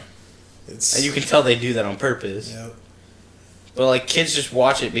 yeah, It's and you can tell they do that on purpose. yeah. But like kids just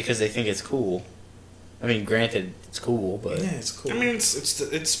watch it because they think it's cool. I mean, granted, it's cool, but Yeah, it's cool. I mean,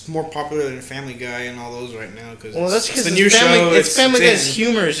 it's more popular than Family Guy and all those right now because well, that's because the new Family, show. it's Family Guy's in.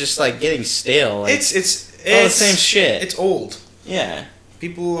 humor is just like getting stale. Like, It's all the same shit. It's old. yeah.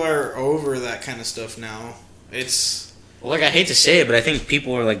 People are over that kind of stuff now. It's Well, like I hate to say it, but I think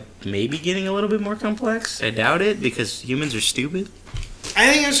people are like maybe getting a little bit more complex. I doubt it because humans are stupid.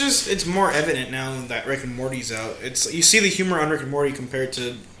 I think it's more evident now that Rick and Morty's out. It's you see the humor on Rick and Morty compared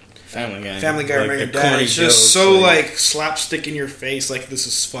to Family Guy. Family Guy or Like, American the Dad. corny It's just jokes, so like slapstick in your face. Like this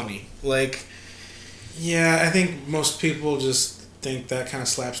is funny. Like Yeah, I think most people just think that kind of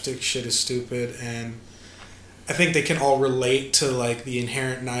slapstick shit is stupid, and I think they can all relate to like the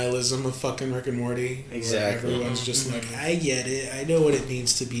inherent nihilism of fucking Rick and Morty. where Exactly. everyone's just like, I get it. I know what it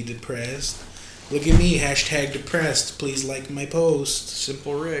means to be depressed. Look at me, #depressed. Please like my post.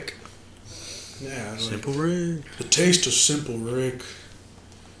 Simple Rick. Yeah, like, Rick. the taste of Simple Rick.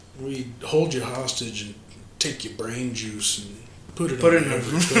 We hold you hostage and take your brain juice and put it in on a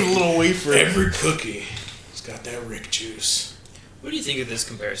every cookie. little wafer. Every cookie. It's got that Rick juice. What do you think of this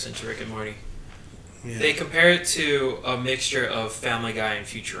comparison to Rick and Morty? Yeah. They compare it to a mixture of Family Guy and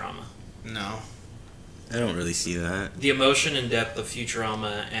Futurama. No. I don't really see that. The emotion and depth of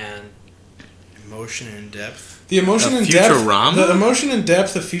Futurama and Emotion and depth. The emotion Of and depth. Futurama? The emotion and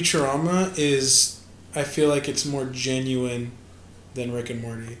depth of Futurama is, I feel like it's more genuine than Rick and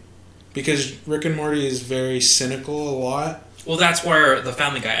Morty, because Rick and Morty is very cynical a lot. well, that's where the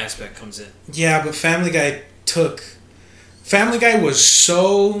Family Guy aspect comes in. Yeah, but Family Guy was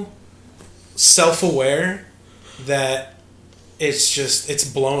so self-aware that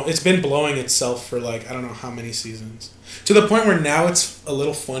it's been blowing itself for like I don't know how many seasons, to the point where now it's a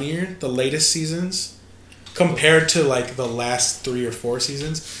little funnier, the latest seasons, compared to like the last 3 or 4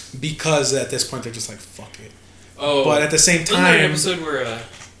 seasons, because at this point they're just like fuck it. Oh, But at the same isn't there an time, episode where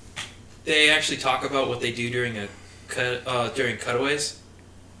they actually talk about what they do during during cutaways?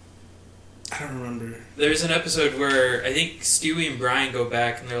 I don't remember. There's an episode where I think Stewie and Brian go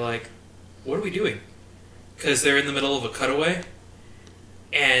back and they're like, "What are we doing?" Because they're in the middle of a cutaway,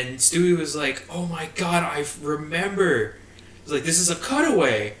 and Stewie was like, "Oh my god, I remember." He's like, "This is a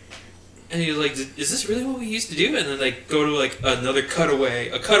cutaway," and he's like, "Is this really what we used to do?" And then like go to like another cutaway,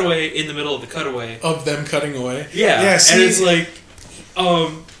 a cutaway in the middle of the cutaway. Of them cutting away. Yeah, Yeah, and see- it's like,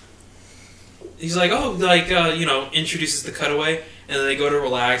 he's like, oh, like, introduces the cutaway, and then they go to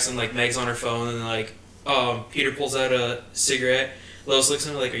relax, and like Meg's on her phone, and like, Peter pulls out a cigarette. Lois looks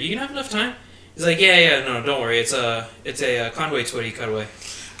at him like, "Are you gonna have enough time?" He's like, "Yeah, no, don't worry, it's a Conway Twitty cutaway."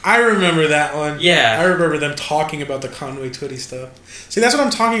 I remember that one. Yeah. I remember them talking about the Conway Twitty stuff. See, that's what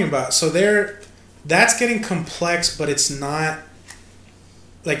I'm talking about. So that's getting complex, but it's not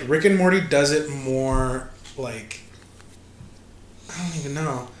like Rick and Morty does it more like I don't even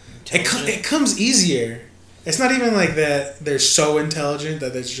know. It comes easier. It's not even like that they're so intelligent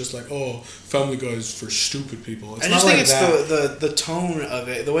that it's just like, oh, Family Guy is for stupid people. It's I not just like think it's that. the tone of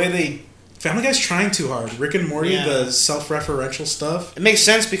it, the way they Family Guy's trying too hard. Rick and Morty, Yeah. the self-referential stuff. It makes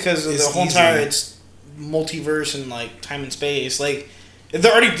sense because of It's the whole easy. entire it's multiverse and like time and space. Like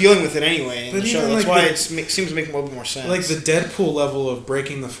they're already dealing with it anyway in But the show. even, That's like, why the- it seems to make a little bit more sense. Like the Deadpool level of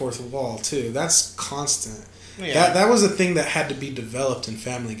breaking the fourth wall too. That's constant. yeah. That was a thing that had to be developed in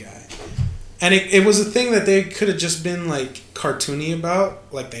Family Guy. And it was a thing that they could have just been like cartoony about,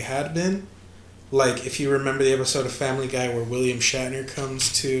 like they had been. Like if you remember the episode of Family Guy where William Shatner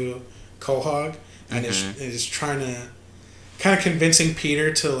comes to Quahog and is trying to kind of convincing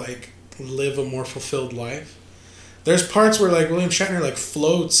Peter to like live a more fulfilled life. There's parts where like William Shatner like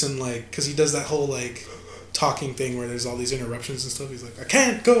floats and like because he does that whole like talking thing where there's all these interruptions and stuff. He's like, I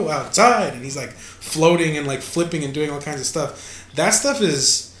can't go outside, and he's like floating and like flipping and doing all kinds of stuff. That stuff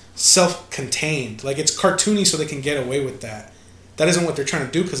is self-contained. Like it's cartoony, so they can get away with that. That isn't what they're trying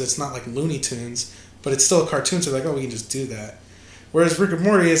to do because it's not like Looney Tunes, but it's still a cartoon. So they're like, oh, we can just do that. Whereas Rick and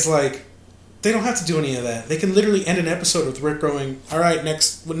Morty is like, they don't have to do any of that. They can literally end an episode with Rick going, all right,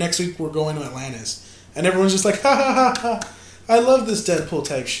 next week we're going to Atlantis. And everyone's just like, ha ha ha ha. I love this Deadpool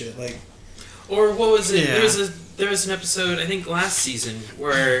type shit. Like, Or what was it? Yeah. There was an episode I think last season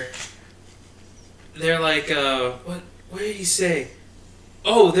where they're like, what did he say?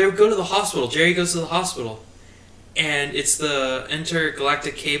 Oh, they go to the hospital. Jerry goes to the hospital, and it's the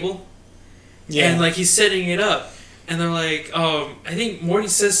intergalactic cable, and like he's setting it up, and they're like, I think Morty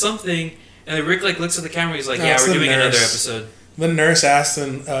says something, and then Rick like looks at the camera. He's like, No, yeah, it's we're the doing another nurse. episode. the nurse asked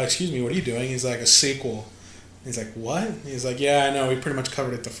him, excuse me, what are you doing? He's like, a sequel. He's like, what? He's like, yeah, I know. We pretty much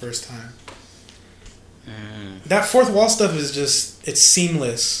covered it the first time. That fourth wall stuff is just, it's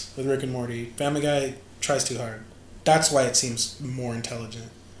seamless with Rick and Morty. Family Guy tries too hard. That's why it seems more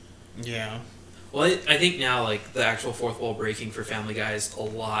intelligent. yeah. Well, I think now like the actual fourth wall breaking for Family Guy is a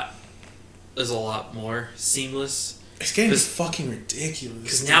lot more seamless. It's getting 'Cause- fucking ridiculous.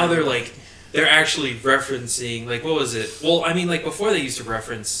 Because now they're actually referencing, like, what was it? Well, I mean, like, before they used to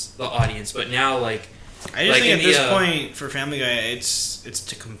reference the audience, but now, like, I just Like think in at this the, point for Family Guy, it's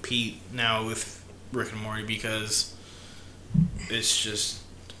to compete now with Rick and Morty because it's just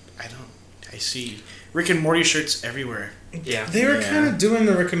I see Rick and Morty shirts everywhere. yeah. They were Yeah. kind of doing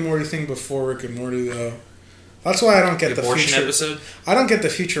the Rick and Morty thing before Rick and Morty, though. That's why I don't get The the abortion future. episode? I don't get the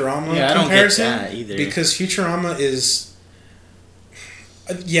Futurama Yeah, I don't get comparison that either. because Futurama is.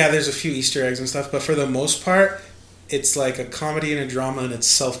 Yeah, there's a few Easter eggs and stuff, but for the most part, it's like a comedy and a drama, and it's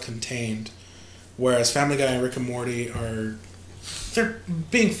self-contained. Whereas Family Guy and Rick and Morty they're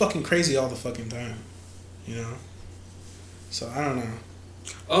being fucking crazy all the fucking time, you know. So I don't know.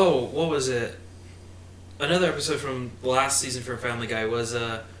 Oh, what was it? Another episode from the last season for Family Guy was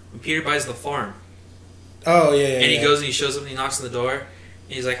when Peter buys the farm. Oh yeah, yeah. And he yeah. goes and he shows up and he knocks on the door. And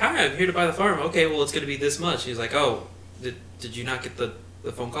he's like, hi, I'm here to buy the farm. Okay, well, it's going to be this much. He's like, oh, did you not get the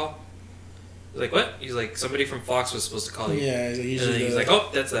phone call? He's like, what? He's like, somebody from Fox was supposed to call you. Yeah, And usually then he's like, oh,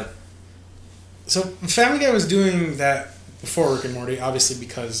 that's them. So Family Guy was doing that before Rick and Morty, obviously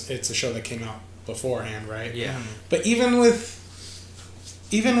because it's a show that came out beforehand, right? Yeah. But even with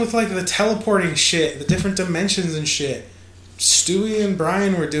like the teleporting shit, the different dimensions and shit, Stewie and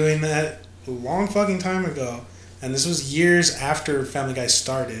Brian were doing that a long fucking time ago, and this was years after Family Guy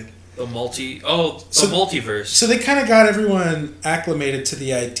started. The So- multiverse. So they kind of got everyone acclimated to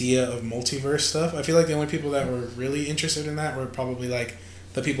the idea of multiverse stuff. I feel like the only people that were really interested in that were probably like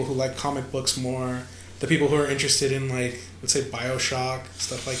the people who like comic books more, the people who are interested in like, let's say BioShock,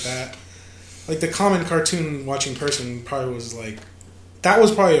 stuff like that. Like the common cartoon watching person probably was like, that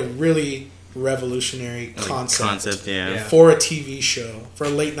was probably a really revolutionary concept Yeah. for a TV show, for a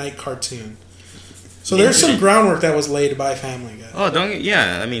late night cartoon. So there's some groundwork that was laid by Family Guy. Oh,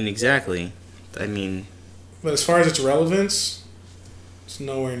 I mean, exactly. I mean, But as far as its relevance, it's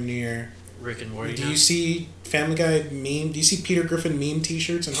nowhere near. Rick and Morty. Do now. you see Family Guy meme? Do you see Peter Griffin meme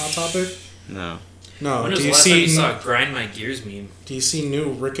T-shirts in Hot Topic? no. No. When was Do the you last time you see? saw a Grind My Gears meme? Do you see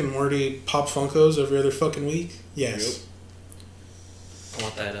new Rick and Morty Pop Funkos every other fucking week? Yes. I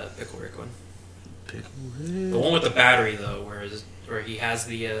want that Pickle Rick one. The one with the battery though, where he has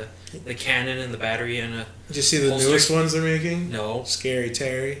the cannon and the battery and a Did you see the Holster? newest ones they're making? no. Scary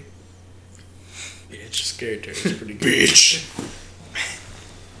Terry. Bitch. Scary Terry's pretty good. Bitch.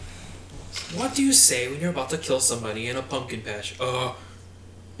 What do you say when you're about to kill somebody in a pumpkin patch?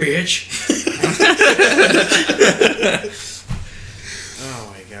 Bitch.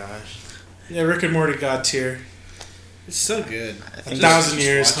 Oh my gosh, Yeah, Rick and Morty God tier. it's so good. 1,000 Just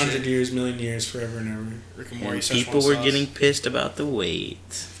years, watch 100 it. years, million years, forever and ever. Rick and Morty. And Szechuan people were sauce. getting pissed about the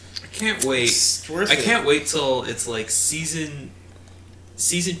wait. I can't wait. It's worth I it. can't wait till it's like season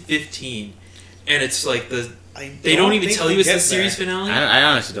 15, and it's like they They don't even tell you it's the series finale. I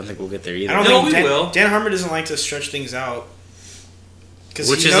honestly don't think we'll get there either. I don't No, think we will. Dan Harmon doesn't like to stretch things out because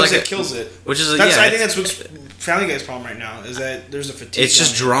Which he is knows like it kills it. Which is That's yeah, I think that's what's Family Guy's problem right now is that there's a fatigue. it's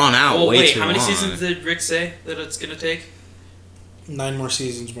just on it. drawn out Oh way wait, too how many long. seasons did Rick say that it's gonna take? 9 more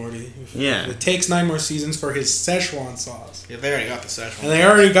seasons, Morty. Yeah. It takes 9 more seasons for his Szechuan sauce. Yeah, they already got the Szechuan. And they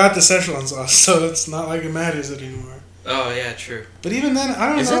already got the Szechuan sauce, so it's not like it matters anymore. Oh yeah, true. But even then, I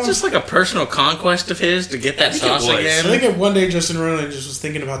don't Is know. that just like a personal conquest of his to get that I think it sauce was. again? I think if one day Justin Roiland just was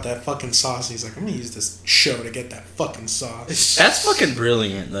thinking about that fucking sauce. He's like, I'm gonna use this show to get that fucking sauce. That's fucking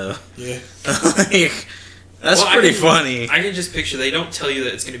brilliant, though. Yeah. Like, that's Well, pretty funny. I can just picture they don't tell you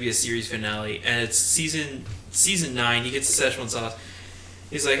that it's going to be a series finale, and it's season 9. He gets the Szechuan sauce.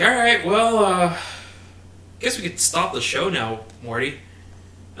 He's like, "All right, well, guess we could stop the show now, Morty."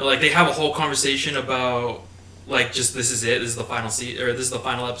 And, like they have a whole conversation about like just this is it. This is the final this is the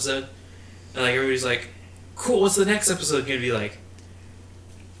final episode, and like everybody's like, "Cool, what's the next episode going to be like?"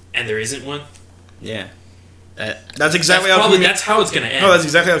 And there isn't one. Yeah. That's exactly That's how it's going to end. No, that's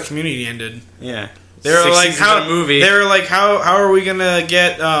exactly how Community ended. Yeah. They were 6 like, seasons how of a movie. They were like, how are we gonna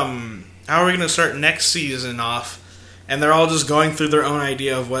get how are we gonna start next season off? And they're all just going through their own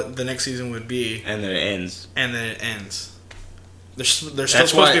idea of what the next season would be, And then it ends. and then it ends. They're still That's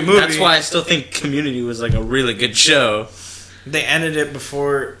supposed why, to be a movie. that's why I still think Community was like a really good show. They ended it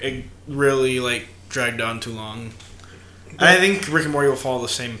before it really like dragged on too long. And I think Rick and Morty will follow the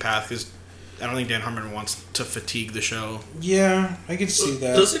same path because I don't think Dan Harmon wants to fatigue the show. Yeah, I can see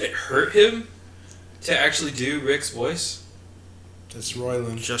that. Doesn't it hurt him to actually do Rick's voice? That's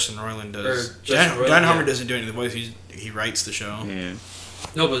Roiland. Justin Roiland does. Or Justin Roiland, Dan Harmon yeah. doesn't do any of the voice. He writes the show. Yeah.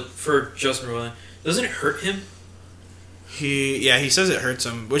 No, but for Justin Roiland, doesn't it hurt him? He says it hurts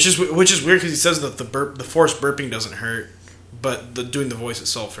him, which is weird because he says that the forced burping doesn't hurt, but doing the voice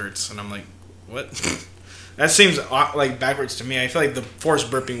itself hurts, and I'm like, what? That seems like backwards to me. I feel like the forced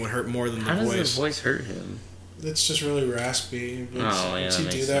burping would hurt more than How the does voice. the voice hurt him? It's just really raspy. Oh, yeah, Once that you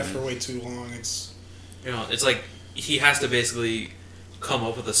do makes that sense. for way too long, it's... You know, it's like he has to basically come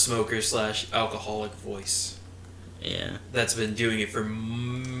up with a smoker / alcoholic voice Yeah. that's been doing it for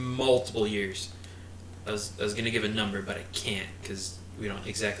multiple years. I was gonna give a number, but I can't because we don't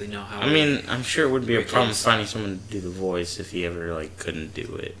exactly know how. I mean, I'm sure it would be a Rick problem is. finding someone to do the voice if he ever like couldn't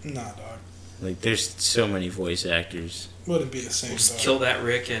do it. Nah, dog. Like, there's so many voice actors. Wouldn't be the same, we'll just dog. kill that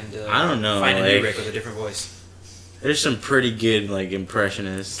Rick and I don't know, find a new like- Rick with a different voice. There's some pretty good like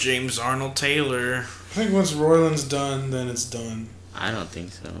impressionists. James Arnold Taylor. I think once Roiland's done, then it's done. I don't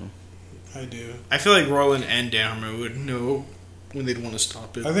think so. I do. I feel like Roland and Dan Harmon would know when they'd want to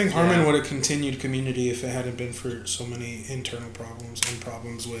stop it. I think Harmon Yeah. would have continued Community if it hadn't been for so many internal problems and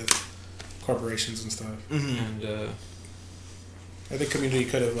problems with corporations and stuff. Mhm. And I think Community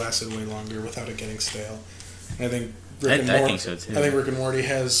could have lasted way longer without it getting stale. And I think I think so too. I think Rick and Morty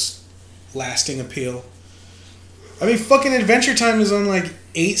has lasting appeal. I mean, fucking Adventure Time is on like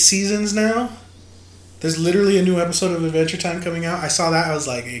 8 seasons now. There's literally a new episode of Adventure Time coming out. I saw that. I was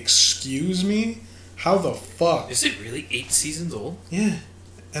like, excuse me? How the fuck? is it really 8 seasons old? Yeah.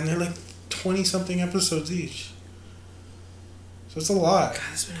 And they're like 20-something episodes each. So it's a lot. God,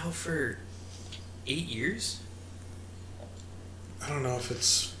 it's been out for 8 years. I don't know if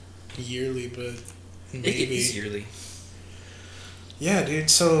it's yearly, but I think it maybe. is yearly. Yeah, dude.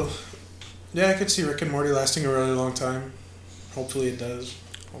 So, yeah, I could see Rick and Morty lasting a really long time. Hopefully it does.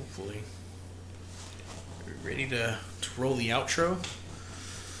 Hopefully. Ready to roll the outro?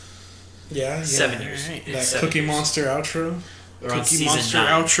 Yeah. 7 years. Alright. That 7 Cookie years. Monster outro. We're on Cookie season Monster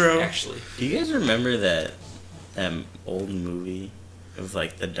 9, outro. Actually, Do you guys remember that old movie of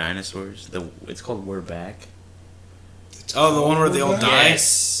like the dinosaurs? It's called We're Back. Oh, the one where they all die?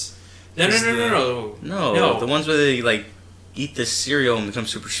 yes. No, Is no. No, the ones where they like eat the cereal and become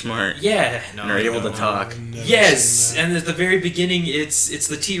super smart Yeah. No, and are I able don't to know. talk. Never Yes, seen that. and at the very beginning, it's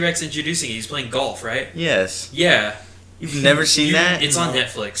the T-Rex introducing it. He's playing golf, right? Yes. Yeah. You've never seen that? It's on No.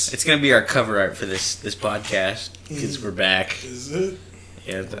 Netflix. It's gonna be our cover art for this podcast because we're back. Is it?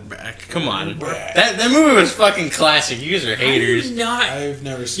 Yeah, Back. come on, We're back. that movie was fucking classic. You guys are I haters. did not. I've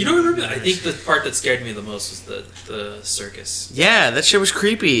never seen You don't it. remember that? I think the part that scared me the most was the circus. Yeah, that shit was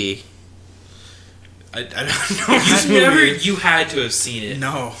creepy. I don't know. You never. You had to have seen it.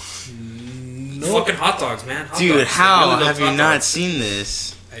 No. Nope. Fucking hot dogs, man. Hot Dude, dogs. how I really love have you hot not dogs. seen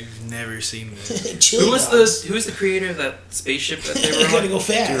this? I've never seen this. Chili Who was dogs. the creator of that spaceship that they You were gotta on? go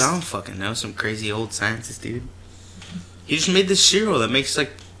fast. Dude, I don't fucking know. Some crazy old scientist, dude. He just made this cereal that makes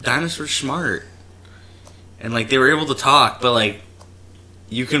like dinosaurs smart, and like they were able to talk, but like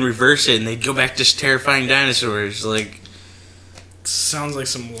you can reverse it and they'd go back to just terrifying dinosaurs. Like, Sounds like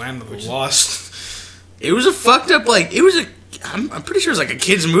some Land of the Lost. It was a fucked up I'm pretty sure it was like a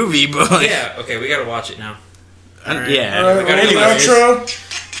kids movie, but like, Yeah, okay, we gotta watch it now. yeah. All right, gotta ready, do it. outro.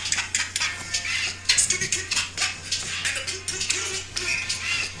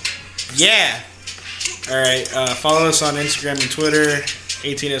 Yeah. All right. Follow us on Instagram and Twitter,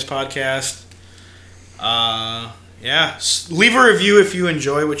 18S Podcast. Yeah. Leave a review if you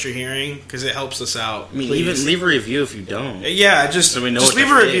enjoy what you're hearing, because it helps us out. I mean, please. even leave a review if you don't. Yeah, just, So we know just what leave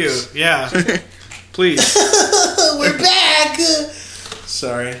to a review. fix. Yeah. Please. We're back.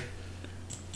 Sorry.